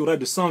un doctorat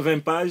de 120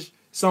 pages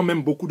sans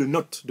même beaucoup de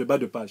notes de bas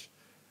de page.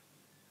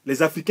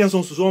 Les Africains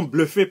sont souvent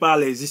bluffés par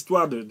les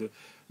histoires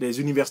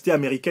des universités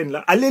américaines.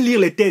 Là. Allez lire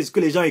les thèses que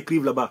les gens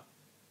écrivent là-bas.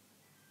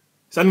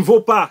 Ça ne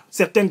vaut pas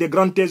certaines des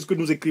grandes thèses que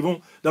nous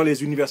écrivons dans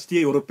les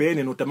universités européennes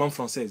et notamment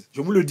françaises. Je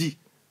vous le dis.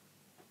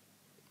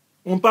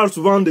 On parle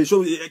souvent des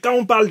choses. Quand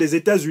on parle des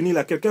États-Unis,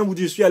 là, quelqu'un vous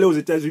dit, je suis allé aux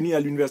États-Unis à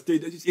l'université.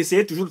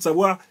 Essayez toujours de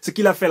savoir ce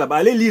qu'il a fait là-bas.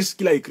 Allez lire ce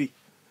qu'il a écrit.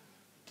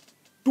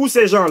 Tous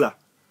ces gens-là,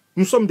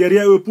 nous sommes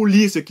derrière eux pour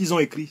lire ce qu'ils ont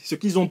écrit, ce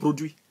qu'ils ont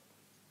produit.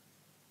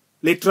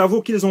 Les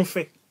travaux qu'ils ont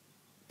faits.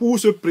 Pour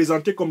se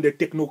présenter comme des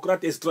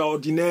technocrates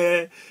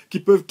extraordinaires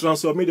qui peuvent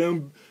transformer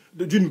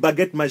d'une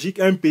baguette magique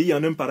un pays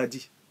en un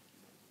paradis.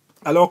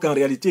 Alors qu'en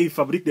réalité, ils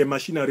fabriquent des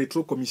machines à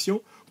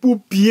rétrocommission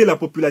pour piller la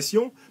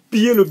population,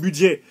 piller le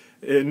budget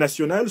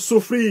national,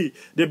 s'offrir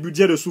des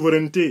budgets de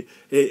souveraineté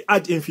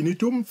ad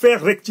infinitum,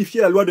 faire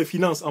rectifier la loi de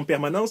finances en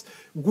permanence,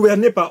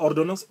 gouverner par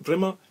ordonnance.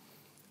 Vraiment,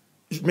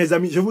 mes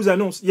amis, je vous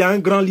annonce, il y a un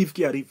grand livre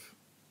qui arrive.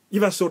 Il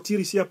va sortir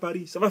ici à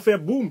Paris. Ça va faire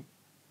boum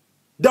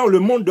dans le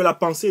monde de la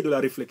pensée et de la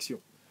réflexion.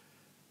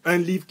 Un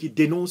livre qui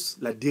dénonce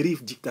la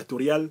dérive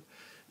dictatoriale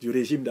du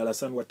régime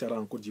d'Alassane Ouattara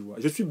en Côte d'Ivoire.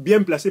 Je suis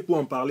bien placé pour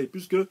en parler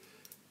puisque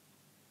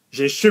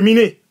j'ai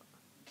cheminé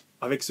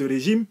avec ce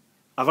régime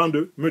avant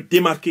de me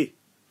démarquer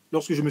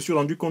lorsque je me suis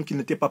rendu compte qu'il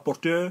n'était pas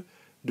porteur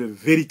de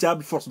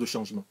véritables forces de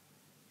changement.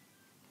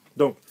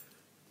 Donc,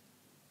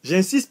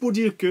 j'insiste pour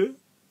dire que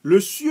le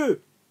sieur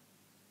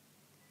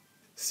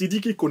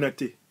Sidiki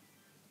Konaté,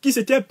 qui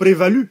s'était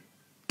prévalu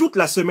toute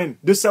la semaine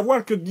de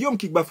savoir que Guillaume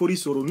Kigbafori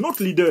Soro,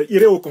 notre leader,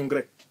 irait au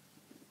Congrès.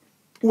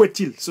 Où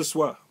est-il ce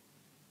soir?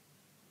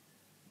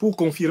 Pour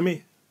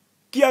confirmer.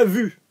 Qui a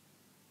vu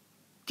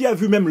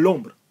même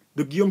l'ombre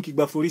de Guillaume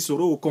Kigbafori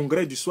Soro au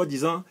Congrès du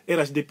soi-disant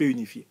RHDP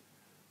unifié?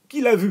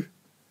 Qui l'a vu?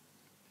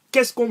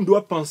 Qu'est-ce qu'on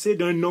doit penser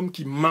d'un homme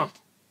qui ment?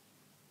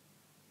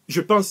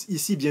 Je pense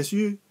ici, bien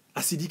sûr,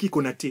 à Sidiki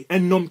Konaté,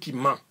 un homme qui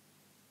ment.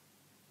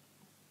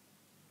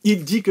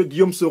 Il dit que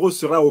Guillaume Soro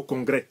sera au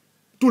Congrès.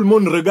 Tout le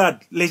monde regarde.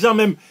 Les gens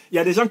même, il y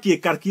a des gens qui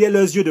écarquillaient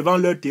leurs yeux devant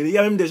leur télé. Il y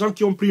a même des gens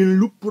qui ont pris une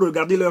loupe pour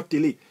regarder leur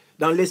télé,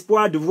 dans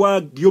l'espoir de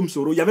voir Guillaume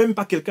Soro. Il n'y avait même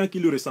pas quelqu'un qui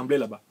lui ressemblait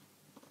là-bas.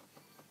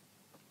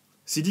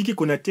 Sidiki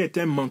Konaté est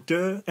un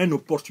menteur, un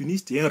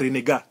opportuniste et un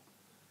renégat.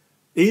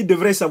 Et il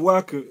devrait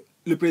savoir que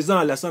le président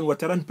Alassane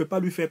Ouattara ne peut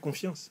pas lui faire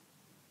confiance.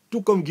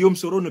 Tout comme Guillaume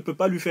Soro ne peut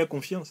pas lui faire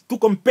confiance. Tout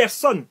comme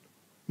personne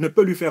ne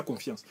peut lui faire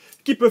confiance.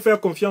 Qui peut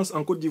faire confiance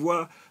en Côte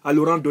d'Ivoire à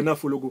Laurent Dona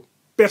Fologo?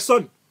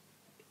 Personne.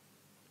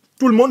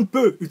 Tout le monde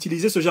peut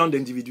utiliser ce genre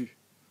d'individus.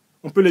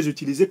 On peut les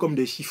utiliser comme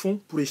des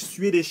chiffons pour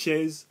essuyer des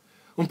chaises.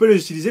 On peut les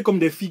utiliser comme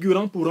des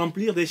figurants pour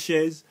remplir des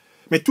chaises.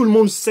 Mais tout le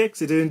monde sait que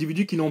c'est des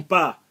individus qui n'ont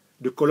pas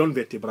de colonne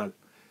vertébrale.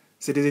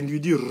 C'est des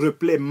individus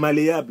replets,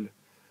 malléables.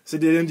 C'est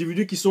des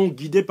individus qui sont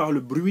guidés par le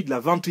bruit de la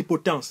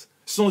ventripotence.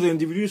 Ce sont des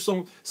individus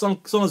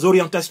sans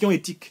orientation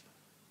éthique,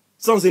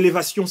 sans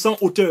élévation, sans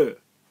hauteur.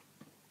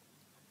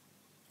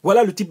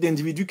 Voilà le type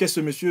d'individu qu'est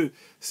ce monsieur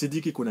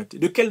Sidiki Konaté.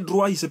 De quel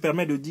droit il se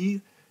permet de dire,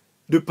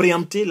 de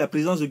préempter la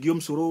présence de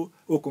Guillaume Soro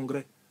au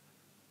Congrès?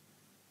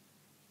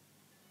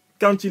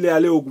 Quand il est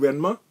allé au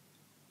gouvernement,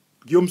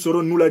 Guillaume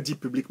Soro nous l'a dit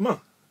publiquement.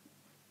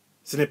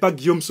 Ce n'est pas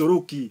Guillaume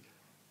Soro qui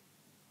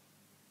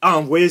a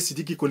envoyé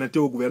Sidiki Konaté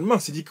au gouvernement.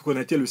 Sidiki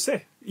Konaté le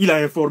sait. Il a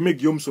informé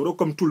Guillaume Soro,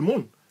 comme tout le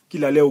monde,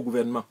 qu'il allait au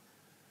gouvernement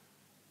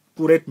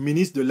pour être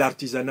ministre de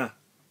l'artisanat.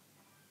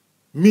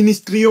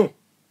 Ministrion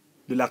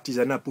de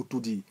l'artisanat, pour tout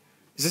dire.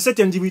 C'est cet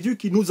individu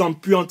qui nous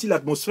empuantit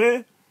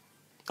l'atmosphère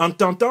en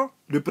tentant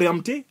de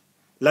préempter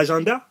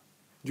l'agenda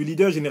du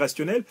leader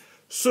générationnel.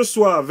 Ce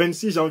soir,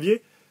 26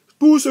 janvier,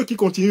 tous ceux qui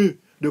continuent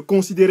de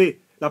considérer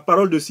la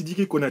parole de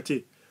Sidiki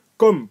Konaté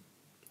comme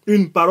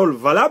une parole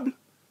valable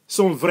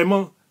sont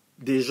vraiment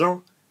des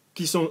gens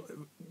qui sont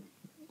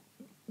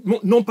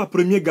non pas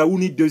premier gaou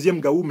ni deuxième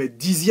gaou, mais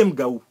 10e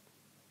gaou.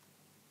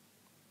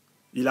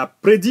 Il a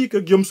prédit que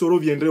Guillaume Soro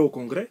viendrait au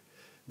Congrès.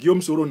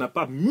 Guillaume Soro n'a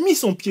pas mis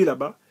son pied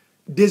là-bas.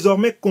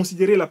 Désormais,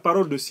 considérer la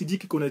parole de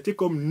Sidiki Konaté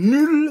comme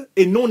nulle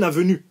et non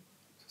avenue.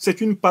 C'est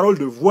une parole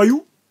de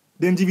voyou,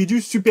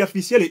 d'individu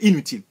superficiel et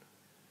inutile.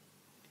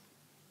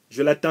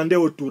 Je l'attendais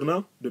au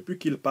tournant depuis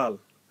qu'il parle,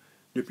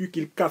 depuis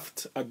qu'il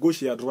cafte à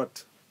gauche et à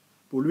droite,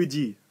 pour lui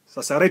dire,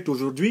 ça s'arrête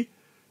aujourd'hui,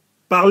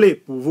 parlez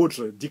pour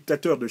votre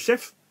dictateur de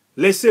chef,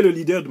 laissez le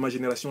leader de ma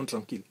génération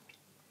tranquille.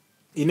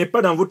 Il n'est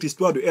pas dans votre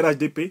histoire de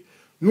RHDP,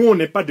 nous on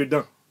n'est pas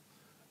dedans.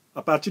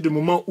 À partir du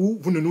moment où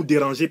vous ne nous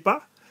dérangez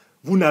pas,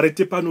 vous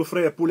n'arrêtez pas nos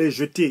frères pour les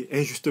jeter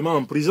injustement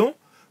en prison,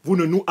 vous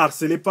ne nous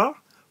harcelez pas,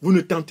 vous ne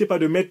tentez pas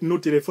de mettre nos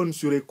téléphones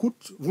sur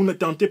écoute, vous ne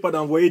tentez pas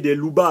d'envoyer des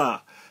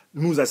loupards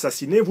nous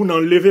assassiner, vous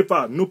n'enlevez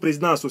pas nos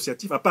présidents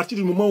associatifs. À partir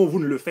du moment où vous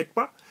ne le faites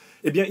pas,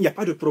 eh bien, il n'y a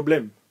pas de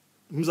problème.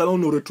 Nous allons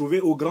nous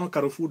retrouver au grand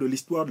carrefour de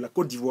l'histoire de la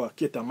Côte d'Ivoire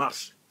qui est en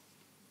marche.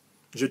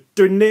 Je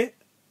tenais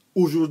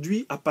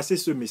aujourd'hui à passer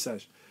ce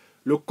message.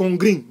 Le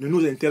Congring ne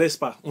nous intéresse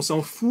pas. On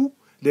s'en fout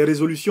des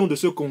résolutions de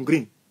ce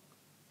Congring.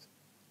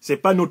 Ce n'est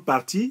pas notre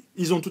parti.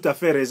 Ils ont tout à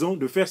fait raison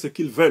de faire ce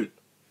qu'ils veulent.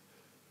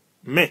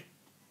 Mais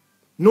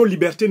nos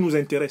libertés nous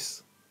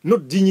intéressent.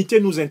 Notre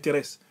dignité nous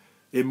intéresse.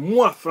 Et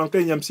moi,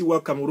 Franklin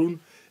Nyamsiwa Cameroun,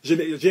 je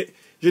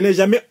n'ai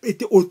jamais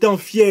été autant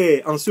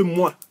fier en ce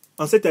mois,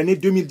 en cette année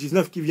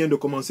 2019 qui vient de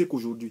commencer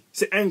qu'aujourd'hui.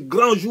 C'est un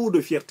grand jour de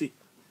fierté.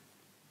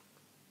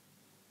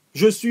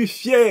 Je suis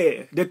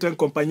fier d'être un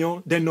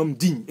compagnon d'un homme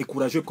digne et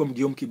courageux comme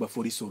Guillaume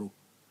Kibafori Soro.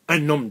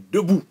 Un homme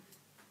debout.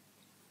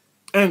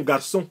 Un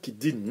garçon qui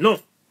dit non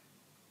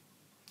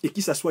et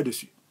qui s'assoit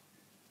dessus.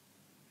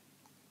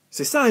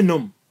 C'est ça un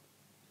homme.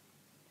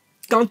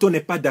 Quand on n'est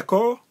pas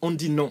d'accord, on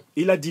dit non.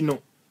 Il a dit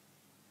non.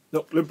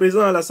 Donc le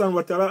président Alassane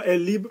Ouattara est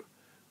libre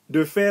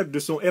de faire de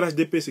son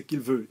RHDP ce qu'il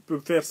veut. Il peut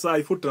faire ça,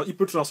 il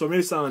peut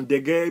transformer ça en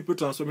Dégué, il peut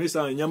transformer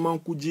ça en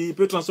Yamankoudji, il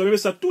peut transformer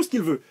ça tout ce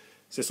qu'il veut.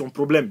 C'est son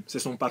problème, c'est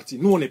son parti.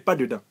 Nous, on n'est pas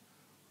dedans.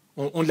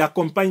 On ne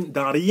l'accompagne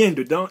dans rien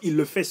dedans, il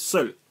le fait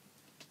seul.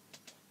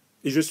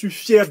 Et je suis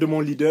fier de mon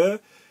leader.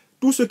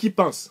 Tous ceux qui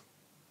pensent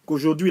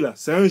qu'aujourd'hui, là,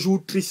 c'est un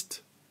jour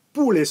triste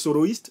pour les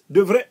soroïstes,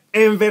 devraient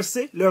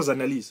inverser leurs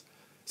analyses.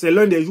 C'est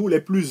l'un des jours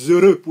les plus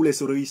heureux pour les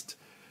soroïstes.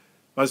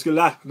 Parce que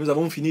là, nous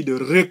avons fini de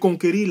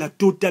reconquérir la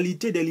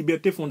totalité des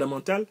libertés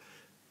fondamentales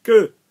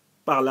que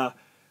par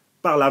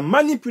la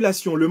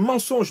manipulation, le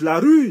mensonge, la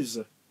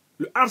ruse,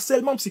 le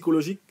harcèlement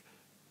psychologique,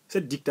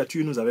 cette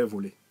dictature nous avait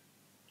volé.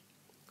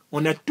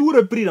 On a tout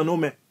repris dans nos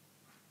mains.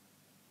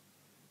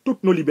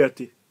 Toutes nos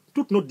libertés,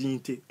 toute notre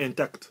dignité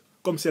intacte,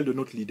 comme celle de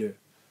notre leader.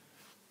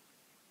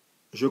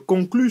 Je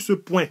conclus ce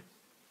point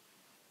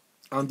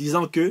en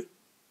disant que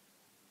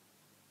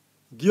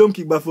Guillaume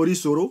Kibafori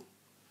Soro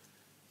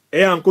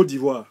est en Côte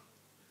d'Ivoire.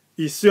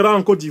 Il sera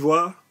en Côte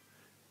d'Ivoire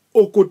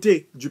aux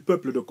côtés du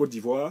peuple de Côte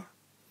d'Ivoire.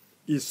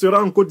 Il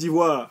sera en Côte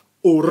d'Ivoire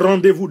au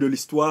rendez-vous de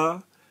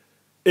l'histoire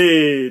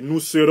et nous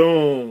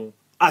serons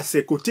à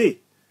ses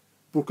côtés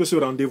pour que ce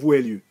rendez-vous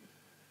ait lieu.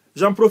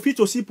 J'en profite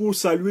aussi pour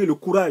saluer le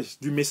courage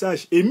du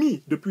message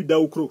émis depuis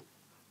Daoukro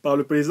par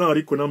le président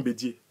Henri Konan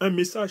Bédié. Un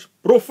message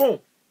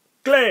profond,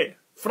 clair,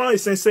 franc et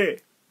sincère.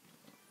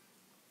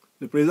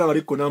 Le président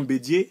Henri Konan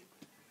Bédié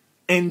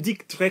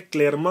indique très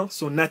clairement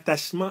son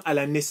attachement à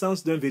la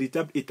naissance d'un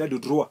véritable état de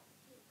droit.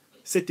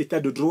 Cet état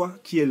de droit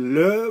qui est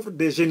l'œuvre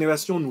des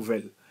générations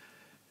nouvelles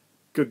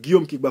que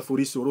Guillaume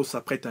Kibafori Soro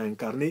s'apprête à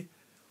incarner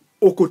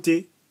aux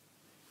côtés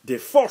des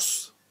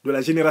forces de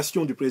la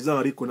génération du président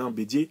Henri Konan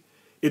Bédié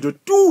et de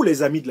tous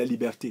les amis de la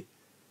liberté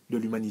de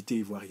l'humanité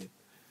ivoirienne.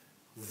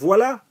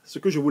 Voilà ce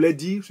que je voulais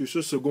dire sur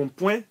ce second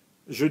point.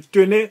 Je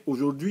tenais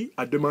aujourd'hui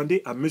à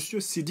demander à M.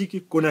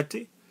 Sidiki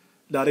Konaté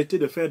d'arrêter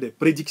de faire des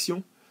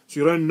prédictions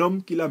sur un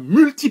homme qu'il a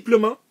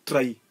multiplement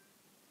trahi.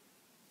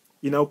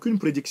 Il n'a aucune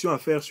prédiction à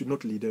faire sur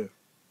notre leader.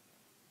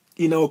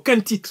 Il n'a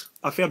aucun titre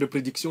à faire de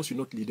prédiction sur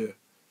notre leader.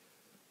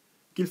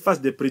 Qu'il fasse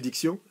des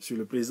prédictions sur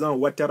le président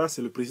Ouattara,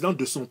 c'est le président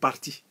de son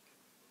parti.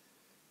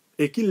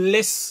 Et qu'il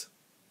laisse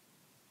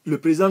le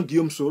président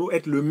Guillaume Soro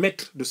être le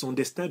maître de son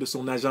destin, de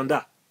son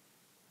agenda.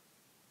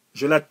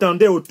 Je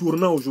l'attendais au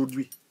tournant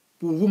aujourd'hui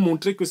pour vous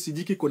montrer que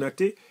Sidiki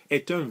Konaté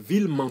est un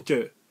vil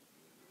menteur.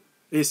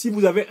 Et si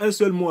vous avez un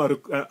seul mot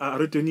à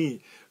retenir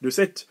de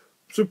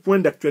ce point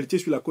d'actualité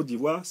sur la Côte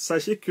d'Ivoire,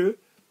 sachez que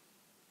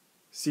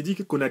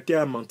Sidiki Konaté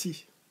a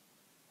menti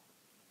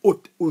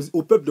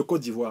au peuple de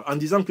Côte d'Ivoire en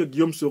disant que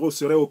Guillaume Soro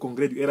serait au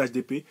congrès du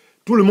RHDP.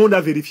 Tout le monde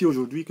a vérifié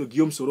aujourd'hui que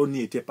Guillaume Soro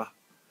n'y était pas.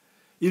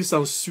 Il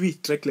s'ensuit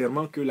très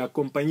clairement que la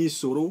compagnie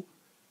Soro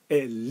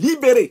est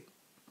libérée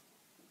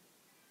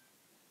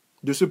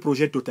de ce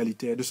projet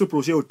totalitaire, de ce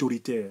projet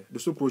autoritaire, de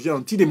ce projet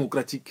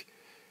antidémocratique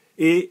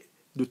et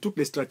de toutes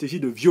les stratégies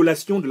de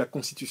violation de la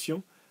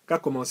Constitution qu'a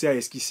commencé à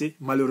esquisser,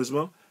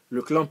 malheureusement,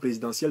 le clan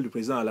présidentiel du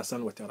président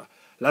Alassane Ouattara.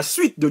 La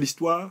suite de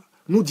l'histoire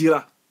nous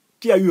dira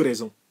qui a eu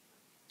raison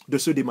de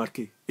se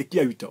démarquer et qui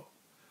a eu tort.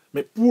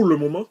 Mais pour le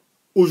moment,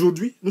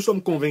 aujourd'hui, nous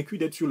sommes convaincus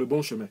d'être sur le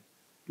bon chemin.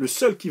 Le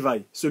seul qui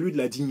vaille, celui de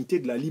la dignité,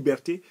 de la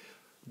liberté,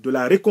 de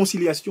la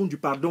réconciliation, du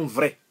pardon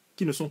vrai,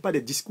 qui ne sont pas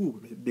des discours,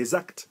 mais des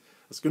actes.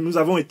 Parce que nous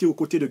avons été aux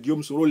côtés de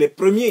Guillaume Soro les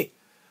premiers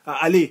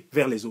à aller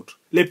vers les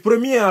autres. Les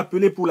premiers à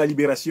appeler pour la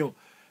libération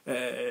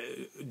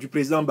du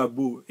président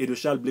Gbagbo et de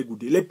Charles Blé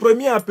Goudé. Les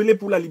premiers à appeler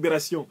pour la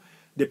libération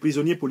des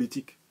prisonniers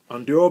politiques. En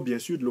dehors, bien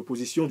sûr, de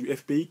l'opposition du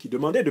FPI qui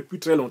demandait depuis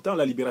très longtemps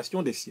la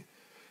libération des siens.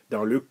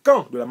 dans le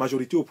camp de la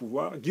majorité au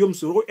pouvoir, Guillaume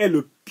Soro est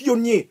le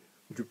pionnier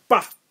du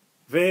pas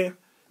vers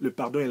le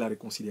pardon et la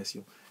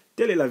réconciliation.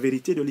 Telle est la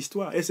vérité de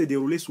l'histoire. Elle s'est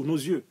déroulée sous nos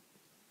yeux.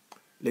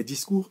 Les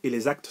discours et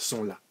les actes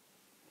sont là.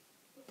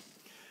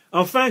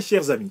 Enfin,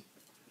 chers amis,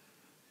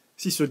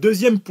 si ce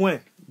deuxième point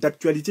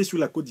d'actualité sur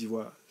la Côte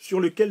d'Ivoire, sur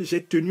lequel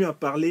j'ai tenu à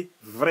parler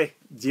vrai,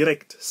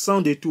 direct,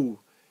 sans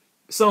détour,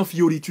 sans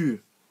fioriture,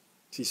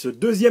 si ce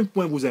deuxième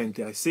point vous a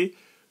intéressé,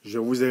 je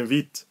vous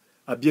invite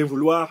à bien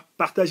vouloir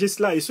partager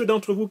cela. Et ceux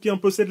d'entre vous qui en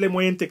possèdent les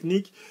moyens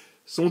techniques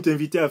sont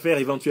invités à faire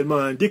éventuellement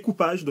un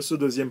découpage de ce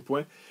deuxième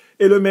point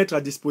et le mettre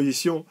à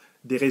disposition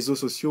des réseaux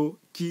sociaux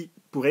qui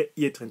pourraient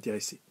y être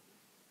intéressés.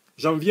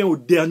 J'en viens au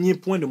dernier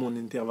point de mon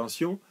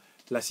intervention,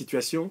 la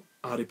situation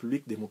en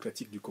République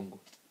démocratique du Congo.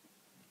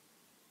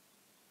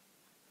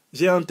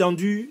 J'ai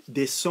entendu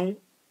des sons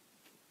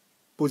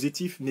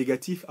positifs,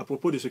 négatifs à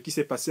propos de ce qui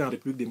s'est passé en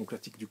République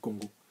démocratique du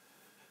Congo.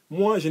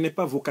 Moi, je n'ai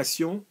pas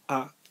vocation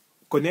à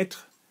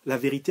connaître la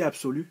vérité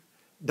absolue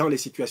dans les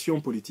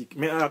situations politiques,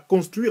 mais à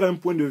construire un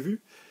point de vue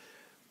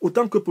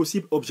autant que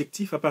possible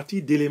objectif à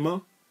partir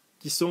d'éléments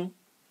qui sont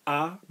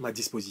à ma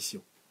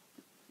disposition.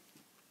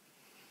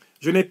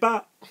 Je n'ai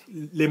pas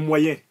les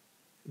moyens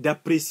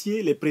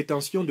d'apprécier les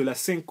prétentions de la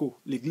CENCO,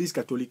 l'Église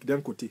catholique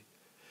d'un côté,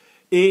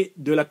 et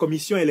de la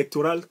Commission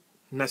électorale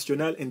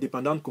nationale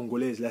indépendante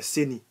congolaise, la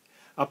CENI,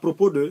 à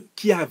propos de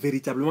qui a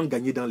véritablement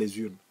gagné dans les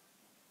urnes.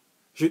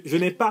 Je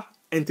n'ai pas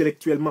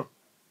intellectuellement,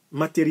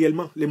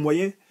 matériellement, les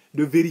moyens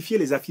de vérifier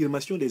les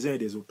affirmations des uns et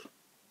des autres.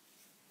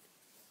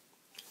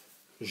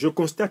 Je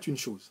constate une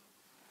chose,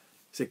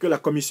 c'est que la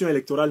Commission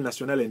électorale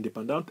nationale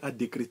indépendante a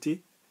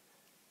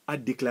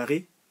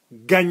déclaré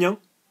gagnant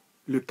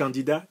le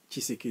candidat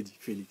Tshisekedi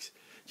Félix.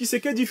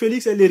 Tshisekedi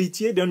Félix est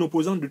l'héritier d'un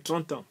opposant de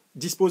 30 ans,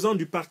 disposant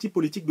du parti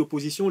politique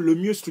d'opposition le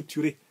mieux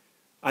structuré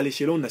à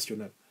l'échelon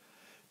national.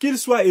 Qu'il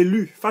soit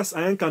élu face à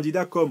un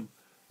candidat comme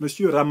M.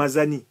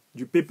 Ramazani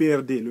du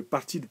PPRD, le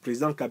parti du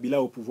président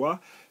Kabila au pouvoir,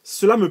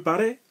 cela me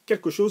paraît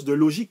quelque chose de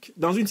logique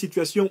dans une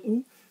situation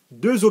où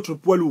deux autres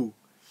poids lourds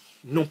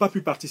n'ont pas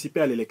pu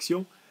participer à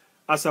l'élection,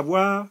 à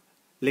savoir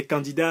les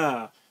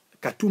candidats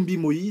Katumbi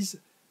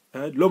Moïse,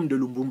 l'homme de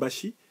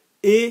Lubumbashi,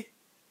 et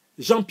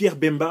Jean-Pierre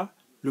Bemba,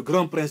 le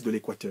grand prince de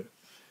l'Équateur.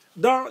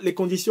 Dans les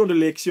conditions de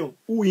l'élection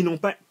où ils n'ont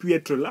pas pu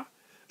être là,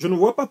 je ne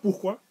vois pas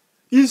pourquoi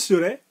il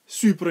serait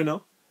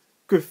surprenant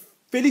que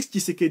Félix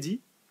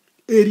Tshisekedi,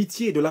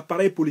 héritier de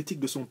l'appareil politique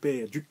de son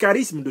père, du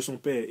charisme de son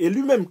père, et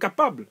lui-même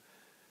capable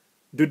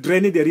de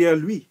drainer derrière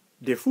lui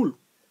des foules,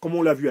 comme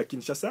on l'a vu à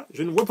Kinshasa,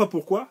 je ne vois pas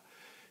pourquoi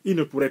il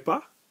ne pourrait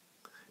pas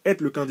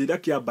être le candidat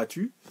qui a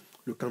battu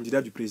le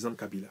candidat du président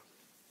Kabila.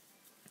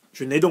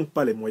 Je n'ai donc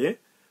pas les moyens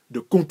de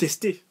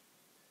contester.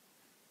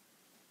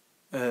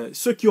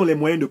 Ceux qui ont les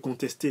moyens de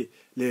contester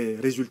les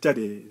résultats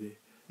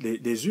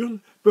des urnes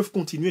peuvent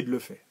continuer de le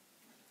faire.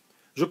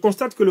 Je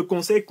constate que le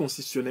Conseil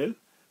constitutionnel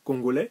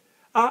congolais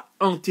a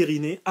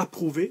entériné,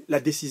 approuvé la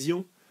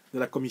décision de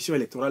la Commission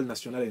électorale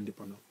nationale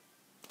indépendante.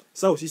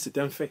 Ça aussi, c'est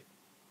un fait.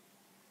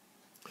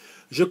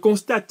 Je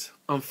constate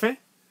enfin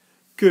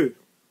que,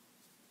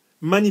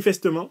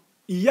 manifestement,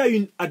 il y a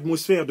une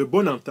atmosphère de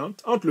bonne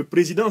entente entre le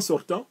président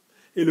sortant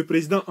et le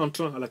président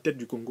entrant à la tête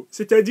du Congo.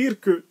 C'est-à-dire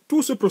que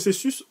tout ce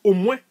processus, au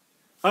moins,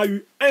 a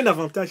eu un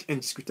avantage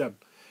indiscutable.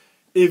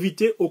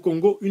 Éviter au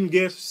Congo une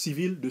guerre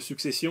civile de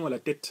succession à la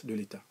tête de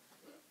l'État.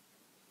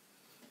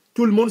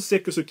 Tout le monde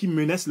sait que ce qui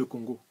menace le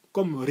Congo,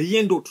 comme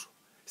rien d'autre,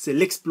 c'est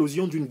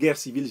l'explosion d'une guerre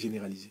civile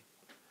généralisée.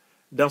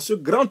 Dans ce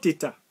grand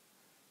État,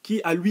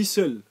 qui à lui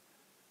seul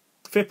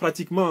fait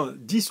pratiquement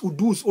 10 ou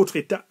 12 autres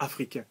États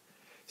africains,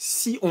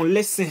 si on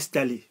laisse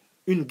s'installer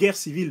une guerre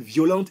civile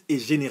violente et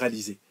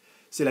généralisée,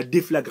 c'est la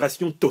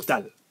déflagration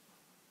totale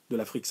de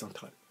l'Afrique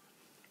centrale.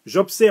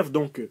 J'observe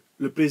donc que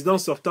le président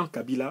sortant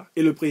Kabila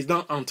et le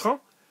président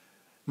entrant,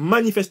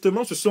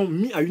 manifestement, se sont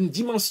mis à une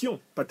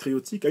dimension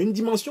patriotique, à une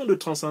dimension de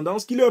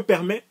transcendance qui leur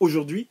permet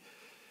aujourd'hui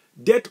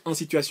d'être en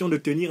situation de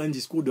tenir un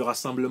discours de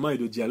rassemblement et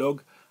de dialogue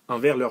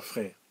envers leurs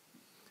frères.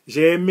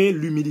 J'ai aimé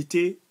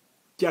l'humilité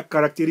qui a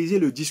caractérisé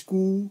le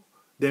discours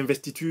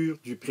d'investiture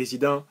du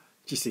président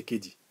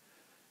Tshisekedi.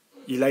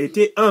 Il a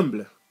été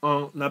humble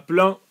en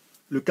appelant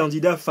le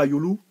candidat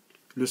Fayoulou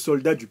le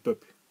soldat du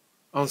peuple,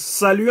 en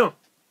saluant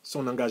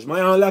son engagement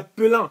et en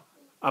l'appelant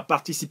à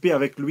participer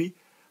avec lui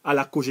à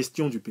la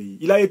cogestion du pays.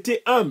 Il a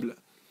été humble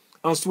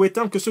en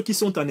souhaitant que ceux qui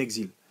sont en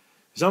exil,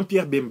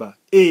 Jean-Pierre Bemba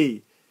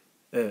et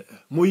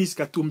Moïse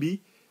Katumbi,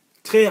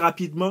 très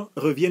rapidement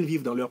reviennent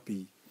vivre dans leur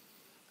pays.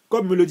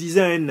 Comme me le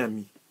disait un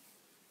ami,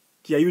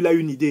 qui a eu là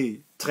une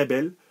idée très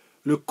belle,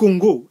 le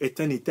Congo est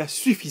un État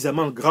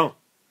suffisamment grand,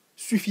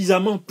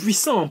 suffisamment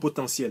puissant en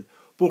potentiel,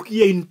 pour qu'il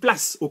y ait une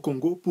place au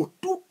Congo pour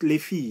toutes les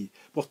filles,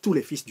 pour tous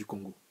les fils du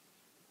Congo.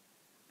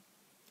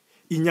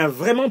 Il n'y a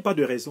vraiment pas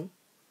de raison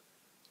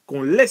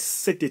qu'on laisse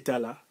cet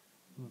État-là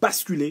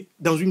basculer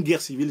dans une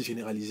guerre civile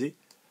généralisée,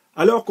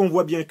 alors qu'on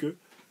voit bien que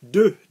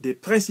deux des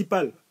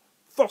principales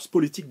forces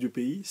politiques du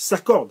pays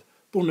s'accordent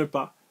pour ne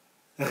pas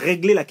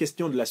régler la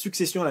question de la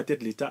succession à la tête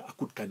de l'État à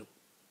coups de canon.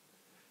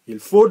 Il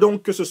faut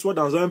donc que ce soit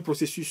dans un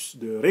processus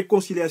de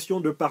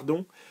réconciliation, de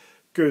pardon,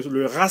 que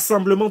le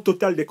rassemblement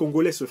total des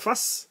Congolais se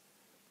fasse.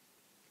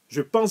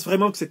 Je pense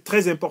vraiment que c'est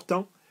très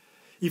important.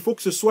 Il faut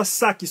que ce soit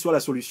ça qui soit la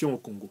solution au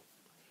Congo.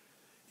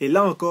 Et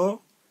là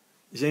encore,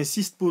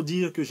 j'insiste pour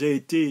dire que j'ai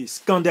été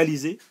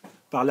scandalisé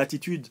par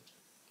l'attitude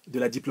de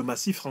la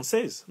diplomatie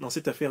française dans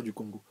cette affaire du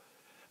Congo.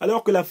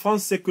 Alors que la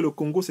France sait que le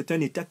Congo, c'est un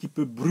État qui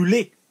peut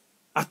brûler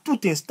à tout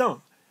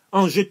instant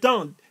en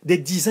jetant des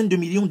dizaines de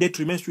millions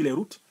d'êtres humains sur les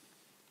routes.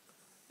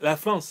 La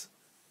France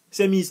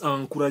s'est mise à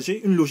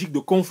encourager une logique de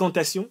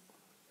confrontation,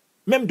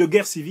 même de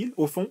guerre civile,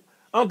 au fond,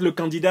 entre le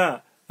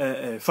candidat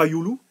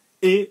Fayoulou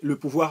et le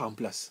pouvoir en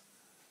place,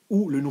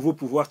 ou le nouveau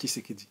pouvoir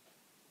Tshisekedi.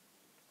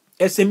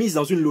 Elle s'est mise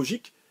dans une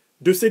logique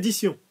de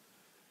sédition.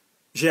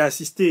 J'ai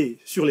assisté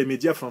sur les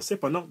médias français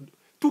pendant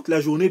toute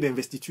la journée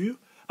d'investiture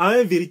à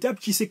un véritable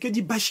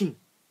Tshisekedi bashing.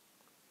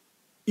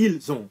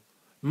 Ils ont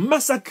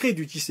massacré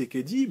du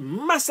Tshisekedi,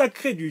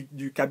 massacré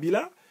du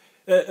Kabila,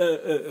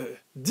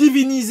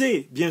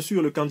 divinisé bien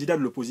sûr le candidat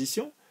de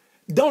l'opposition,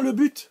 dans le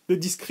but de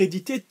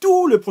discréditer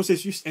tout le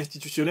processus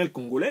institutionnel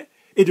congolais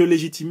et de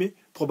légitimer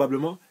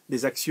probablement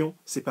des actions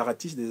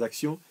séparatistes, des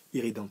actions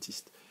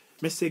irrédentistes.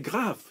 Mais c'est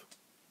grave.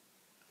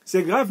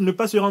 C'est grave de ne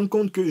pas se rendre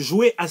compte que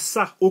jouer à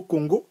ça au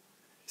Congo,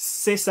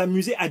 c'est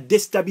s'amuser à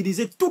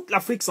déstabiliser toute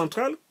l'Afrique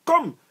centrale,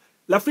 comme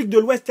l'Afrique de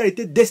l'Ouest a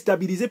été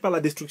déstabilisée par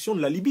la destruction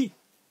de la Libye.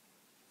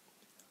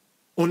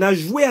 On a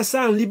joué à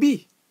ça en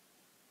Libye,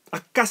 à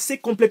casser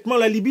complètement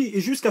la Libye.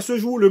 Et jusqu'à ce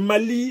jour, le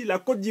Mali, la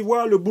Côte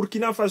d'Ivoire, le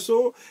Burkina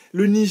Faso,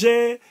 le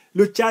Niger,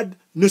 le Tchad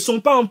ne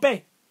sont pas en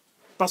paix.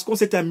 Parce qu'on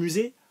s'est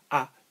amusé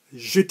à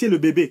jeter le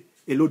bébé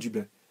et l'eau du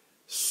bain.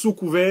 Sous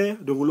couvert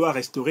de vouloir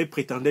restaurer,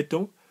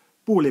 prétendait-on,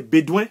 pour les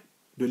Bédouins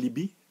de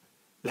Libye,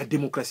 la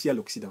démocratie à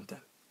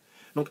l'occidentale.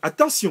 Donc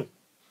attention,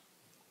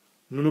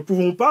 nous ne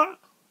pouvons pas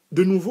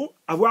de nouveau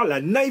avoir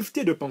la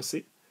naïveté de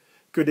penser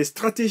que des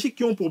stratégies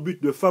qui ont pour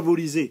but de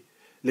favoriser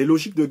les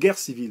logiques de guerre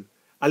civile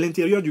à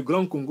l'intérieur du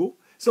Grand Congo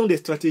sont des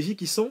stratégies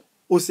qui sont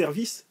au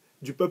service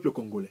du peuple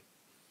congolais.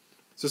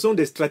 Ce sont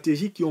des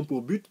stratégies qui ont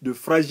pour but de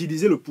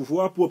fragiliser le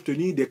pouvoir pour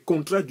obtenir des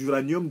contrats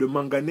d'uranium, de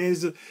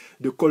manganèse,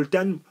 de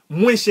coltan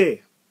moins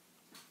chers.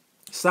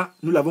 Ça,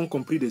 nous l'avons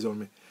compris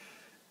désormais.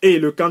 Et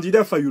le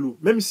candidat Fayoulou,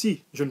 même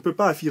si je ne peux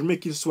pas affirmer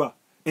qu'il soit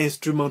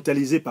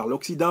instrumentalisé par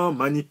l'Occident,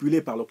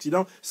 manipulé par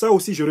l'Occident, ça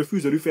aussi je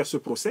refuse de lui faire ce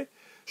procès.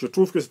 Je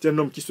trouve que c'est un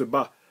homme qui se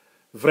bat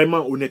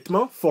vraiment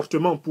honnêtement,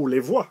 fortement pour les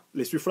voix,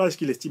 les suffrages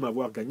qu'il estime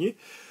avoir gagnés.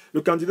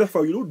 Le candidat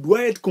Fayoulou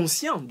doit être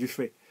conscient du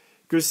fait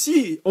que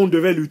si on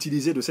devait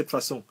l'utiliser de cette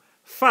façon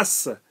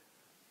face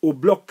au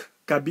bloc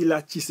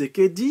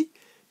Kabila-Tshisekedi,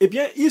 eh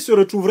bien il se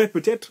retrouverait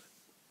peut-être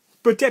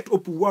au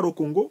pouvoir au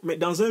Congo, mais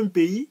dans un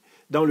pays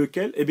dans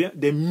lequel eh bien,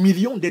 des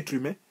millions d'êtres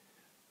humains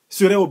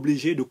seraient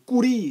obligés de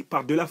courir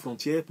par-delà la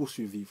frontière pour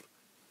survivre.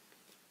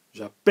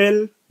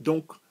 J'appelle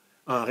donc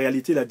en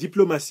réalité la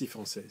diplomatie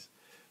française,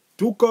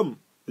 tout comme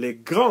les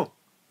grands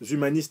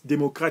humanistes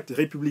démocrates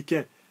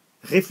républicains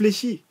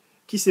réfléchis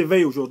qui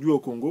s'éveillent aujourd'hui au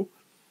Congo,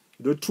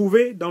 de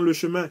trouver dans le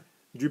chemin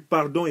du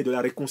pardon et de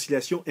la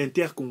réconciliation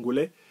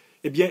intercongolais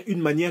eh bien, une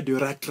manière de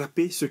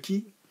rattraper ce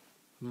qui,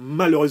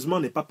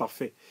 malheureusement, n'est pas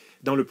parfait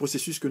dans le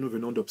processus que nous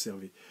venons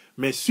d'observer.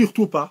 Mais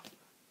surtout pas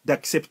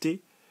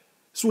d'accepter,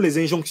 sous les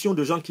injonctions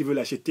de gens qui veulent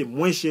acheter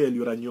moins cher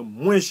l'uranium,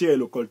 moins cher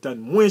le coltan,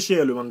 moins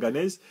cher le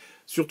manganèse,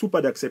 surtout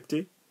pas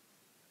d'accepter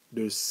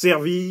de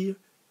servir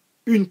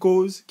une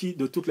cause qui,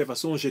 de toutes les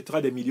façons,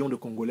 jettera des millions de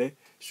Congolais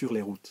sur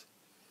les routes.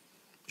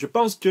 Je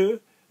pense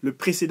que le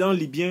précédent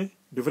libyen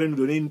devrait nous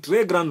donner une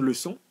très grande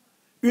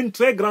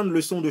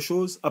leçon de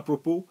choses à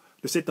propos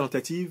de cette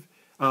tentative,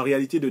 en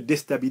réalité, de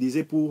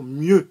déstabiliser pour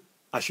mieux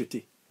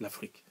acheter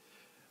l'Afrique.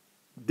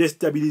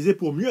 Déstabiliser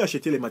pour mieux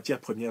acheter les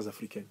matières premières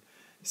africaines.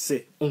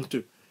 C'est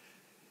honteux.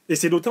 Et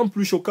c'est d'autant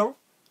plus choquant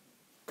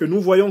que nous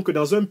voyons que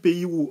dans un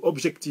pays où,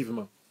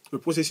 objectivement, le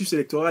processus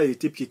électoral a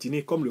été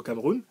piétiné comme le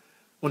Cameroun,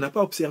 on n'a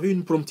pas observé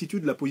une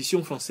promptitude de la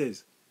position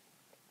française.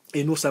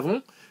 Et nous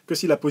savons que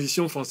si la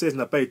position française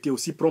n'a pas été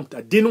aussi prompte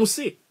à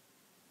dénoncer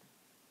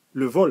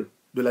le vol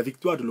de la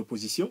victoire de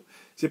l'opposition,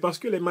 c'est parce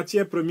que les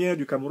matières premières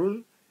du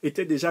Cameroun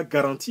étaient déjà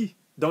garanties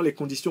dans les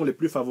conditions les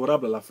plus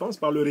favorables à la France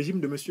par le régime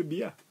de M.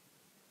 Biya.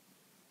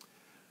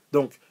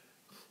 Donc,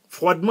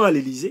 froidement à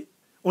l'Élysée,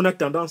 on a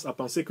tendance à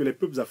penser que les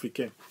peuples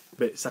africains,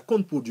 ça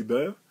compte pour du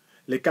beurre.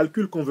 Les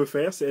calculs qu'on veut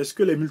faire, c'est est-ce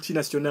que les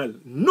multinationales,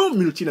 non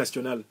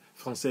multinationales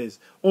françaises,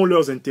 ont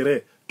leurs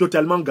intérêts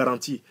totalement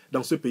garantis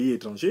dans ce pays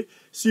étranger?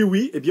 Si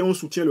oui, eh bien on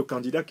soutient le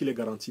candidat qui les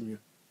garantit mieux.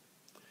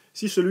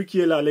 Si celui qui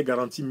est là les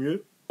garantit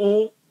mieux,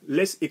 on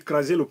laisse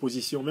écraser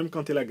l'opposition, même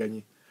quand elle a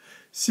gagné.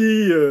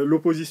 Si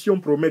l'opposition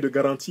promet de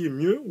garantir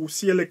mieux, ou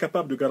si elle est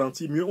capable de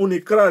garantir mieux, on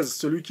écrase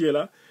celui qui est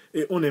là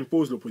et on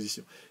impose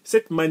l'opposition.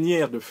 Cette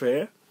manière de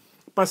faire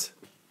passe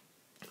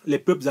les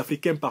peuples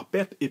africains par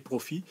perte et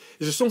profit.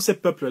 Et ce sont ces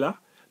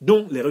peuples-là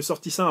dont les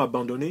ressortissants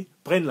abandonnés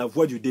prennent la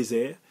voie du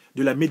désert,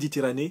 de la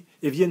Méditerranée,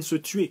 et viennent se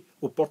tuer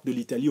aux portes de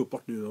l'Italie, aux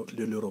portes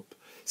de l'Europe.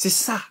 C'est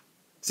ça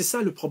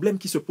le problème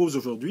qui se pose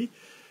aujourd'hui.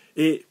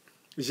 Et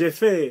j'ai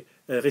fait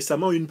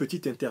récemment une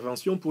petite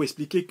intervention pour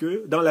expliquer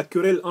que dans la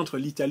querelle entre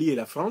l'Italie et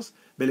la France,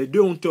 ben, les deux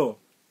ont tort.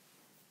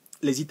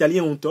 Les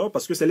Italiens ont tort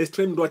parce que c'est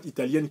l'extrême droite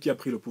italienne qui a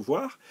pris le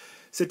pouvoir.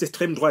 Cette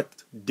extrême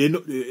droite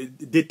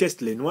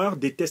déteste les Noirs,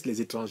 déteste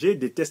les étrangers,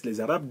 déteste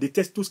les Arabes,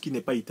 déteste tout ce qui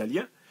n'est pas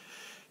italien.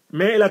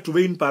 Mais elle a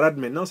trouvé une parade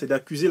maintenant, c'est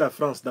d'accuser la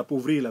France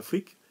d'appauvrir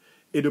l'Afrique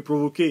et de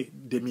provoquer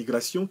des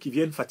migrations qui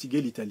viennent fatiguer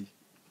l'Italie.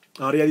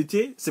 En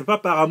réalité, ce n'est pas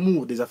par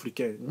amour des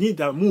Africains, ni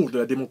d'amour de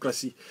la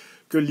démocratie,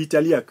 que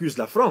l'Italie accuse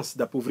la France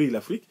d'appauvrir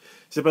l'Afrique,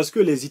 c'est parce que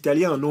les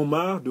Italiens en ont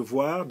marre de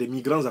voir des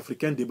migrants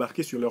africains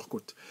débarquer sur leurs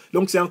côtes.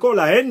 Donc c'est encore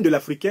la haine de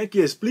l'Africain qui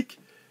explique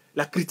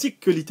la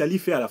critique que l'Italie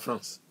fait à la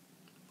France.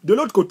 De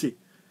l'autre côté,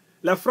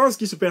 la France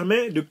qui se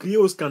permet de crier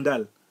au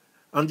scandale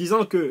en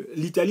disant que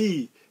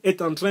l'Italie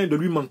est en train de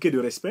lui manquer de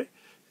respect,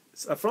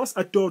 la France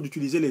a tort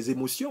d'utiliser les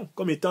émotions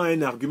comme étant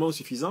un argument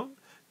suffisant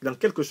dans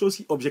quelque chose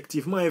qui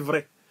objectivement est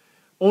vrai.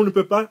 On ne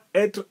peut pas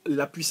être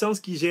la puissance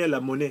qui gère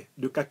la monnaie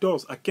de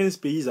 14 à 15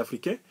 pays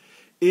africains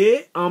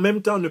et en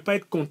même temps ne pas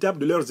être comptable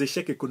de leurs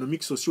échecs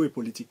économiques, sociaux et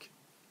politiques.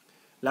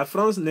 La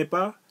France n'est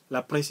pas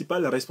la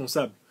principale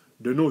responsable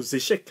de nos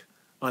échecs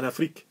en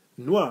Afrique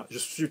noire. Je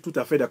suis tout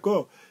à fait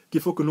d'accord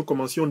qu'il faut que nous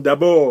commencions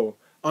d'abord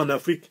en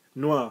Afrique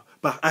noire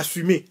par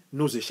assumer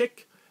nos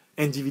échecs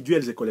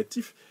individuels et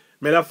collectifs,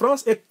 mais la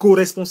France est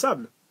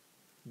co-responsable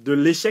de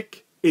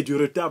l'échec et du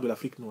retard de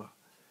l'Afrique noire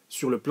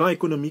sur le plan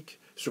économique,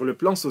 sur le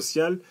plan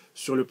social,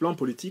 sur le plan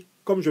politique,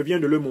 comme je viens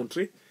de le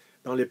montrer,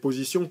 dans les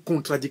positions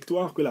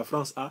contradictoires que la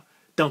France a,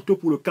 tantôt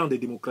pour le camp des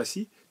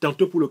démocraties,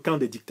 tantôt pour le camp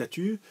des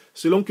dictatures,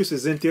 selon que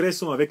ses intérêts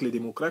sont avec les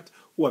démocrates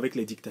ou avec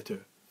les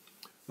dictateurs.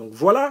 Donc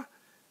voilà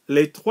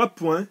les 3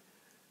 points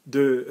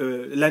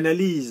de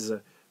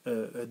l'analyse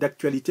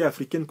d'actualité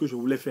africaine que je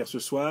voulais faire ce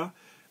soir.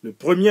 Le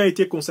premier a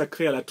été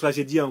consacré à la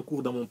tragédie en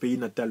cours dans mon pays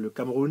natal, le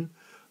Cameroun.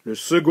 Le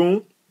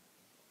second,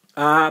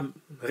 à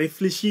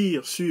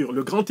réfléchir sur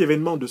le grand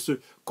événement de ce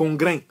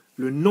congrès,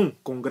 le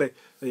non-congrès,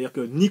 c'est-à-dire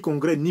que ni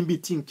congrès ni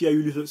meeting qui a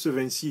eu lieu ce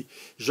 26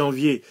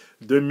 janvier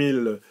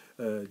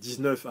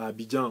 2019 à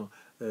Abidjan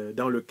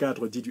dans le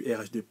cadre dit du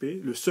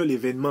RHDP. Le seul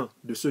événement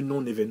de ce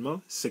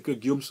non-événement, c'est que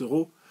Guillaume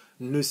Soro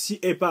ne s'y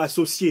est pas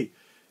associé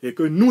et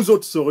que nous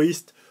autres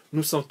soroïstes,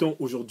 nous sentons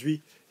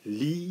aujourd'hui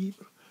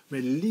libres,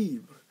 mais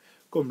libres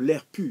comme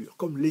l'air pur,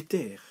 comme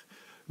l'éther.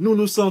 Nous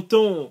nous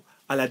sentons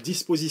à la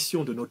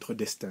disposition de notre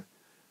destin.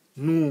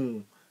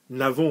 Nous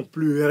n'avons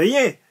plus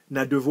rien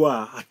à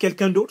devoir à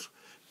quelqu'un d'autre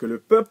que le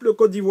peuple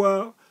Côte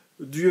d'Ivoire,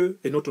 Dieu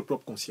et notre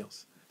propre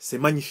conscience. C'est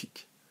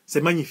magnifique,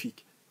 c'est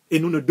magnifique. Et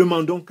nous ne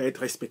demandons qu'à être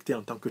respectés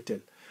en tant que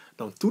tels,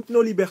 dans toutes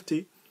nos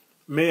libertés.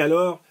 Mais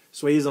alors,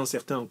 soyez-en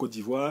certains en Côte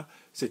d'Ivoire,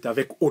 c'est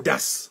avec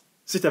audace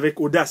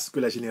que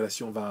la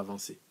génération va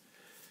avancer.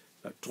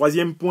 Le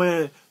 3e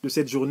point de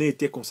cette journée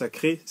était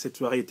consacré, cette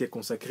soirée était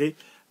consacrée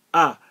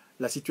à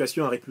la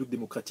situation en République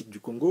démocratique du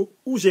Congo,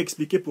 où j'ai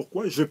expliqué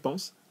pourquoi je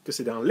pense que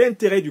c'est dans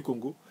l'intérêt du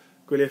Congo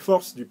que les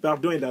forces du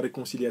pardon et de la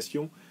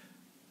réconciliation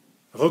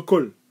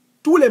recollent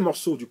tous les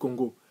morceaux du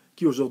Congo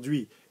qui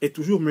aujourd'hui est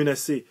toujours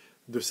menacé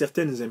de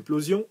certaines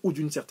implosions ou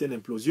d'une certaine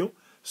implosion,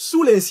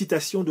 sous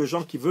l'incitation de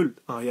gens qui veulent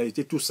en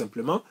réalité tout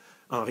simplement,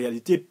 en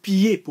réalité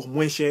piller pour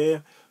moins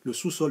cher le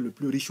sous-sol le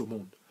plus riche au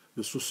monde,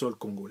 le sous-sol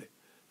congolais.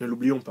 Ne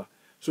l'oublions pas.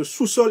 Ce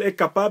sous-sol est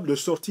capable de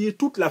sortir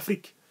toute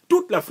l'Afrique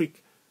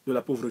de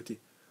la pauvreté.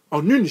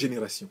 En une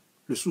génération,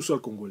 le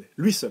sous-sol congolais,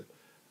 lui seul,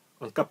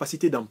 en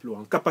capacité d'emploi,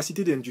 en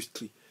capacité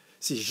d'industrie.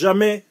 Si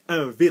jamais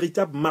un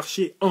véritable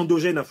marché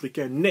endogène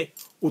africain naît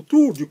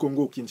autour du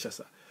Congo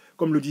Kinshasa,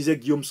 comme le disait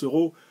Guillaume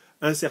Soro,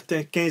 un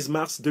certain 15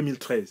 mars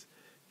 2013,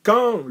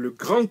 quand le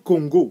grand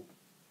Congo,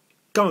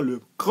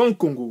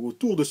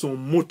 autour de son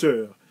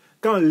moteur,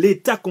 quand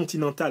l'État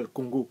continental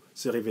Congo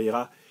se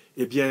réveillera,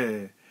 eh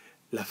bien,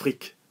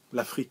 l'Afrique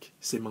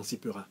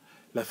s'émancipera,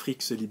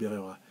 l'Afrique se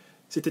libérera.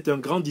 C'était un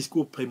grand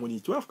discours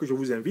prémonitoire que je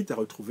vous invite à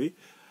retrouver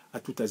à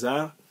tout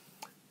hasard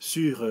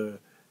sur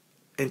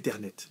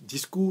Internet.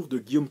 Discours de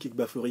Guillaume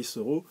Kigbafori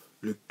Soro,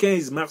 le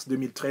 15 mars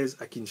 2013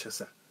 à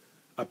Kinshasa,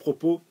 à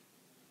propos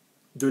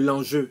de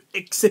l'enjeu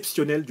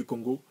exceptionnel du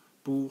Congo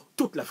pour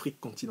toute l'Afrique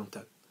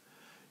continentale.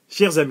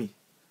 Chers amis,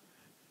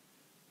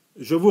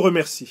 je vous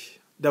remercie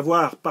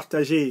d'avoir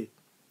partagé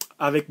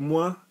avec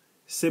moi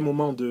ces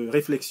moments de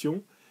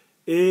réflexion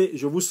et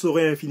je vous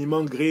saurai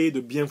infiniment gré de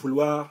bien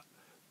vouloir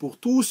pour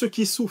tous ceux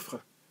qui souffrent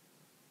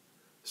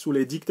sous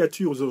les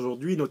dictatures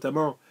aujourd'hui,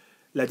 notamment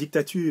la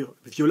dictature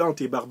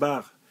violente et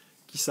barbare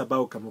qui s'abat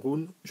au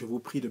Cameroun. Je vous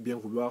prie de bien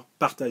vouloir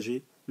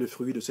partager le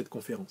fruit de cette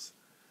conférence.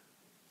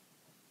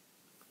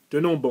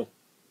 Tenons bon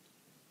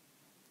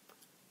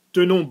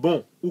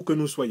où que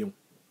nous soyons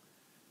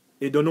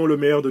et donnons le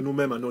meilleur de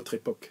nous-mêmes à notre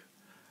époque,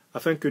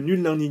 afin que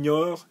nul n'en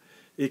ignore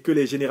et que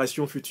les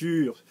générations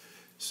futures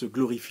se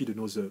glorifient de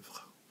nos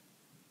œuvres.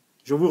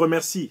 Je vous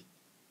remercie.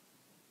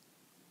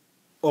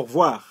 Au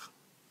revoir.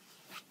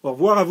 Au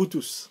revoir à vous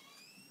tous.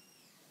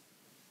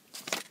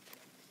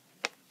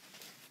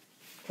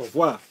 Au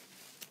revoir.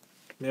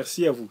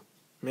 Merci à vous.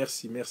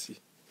 Merci, merci.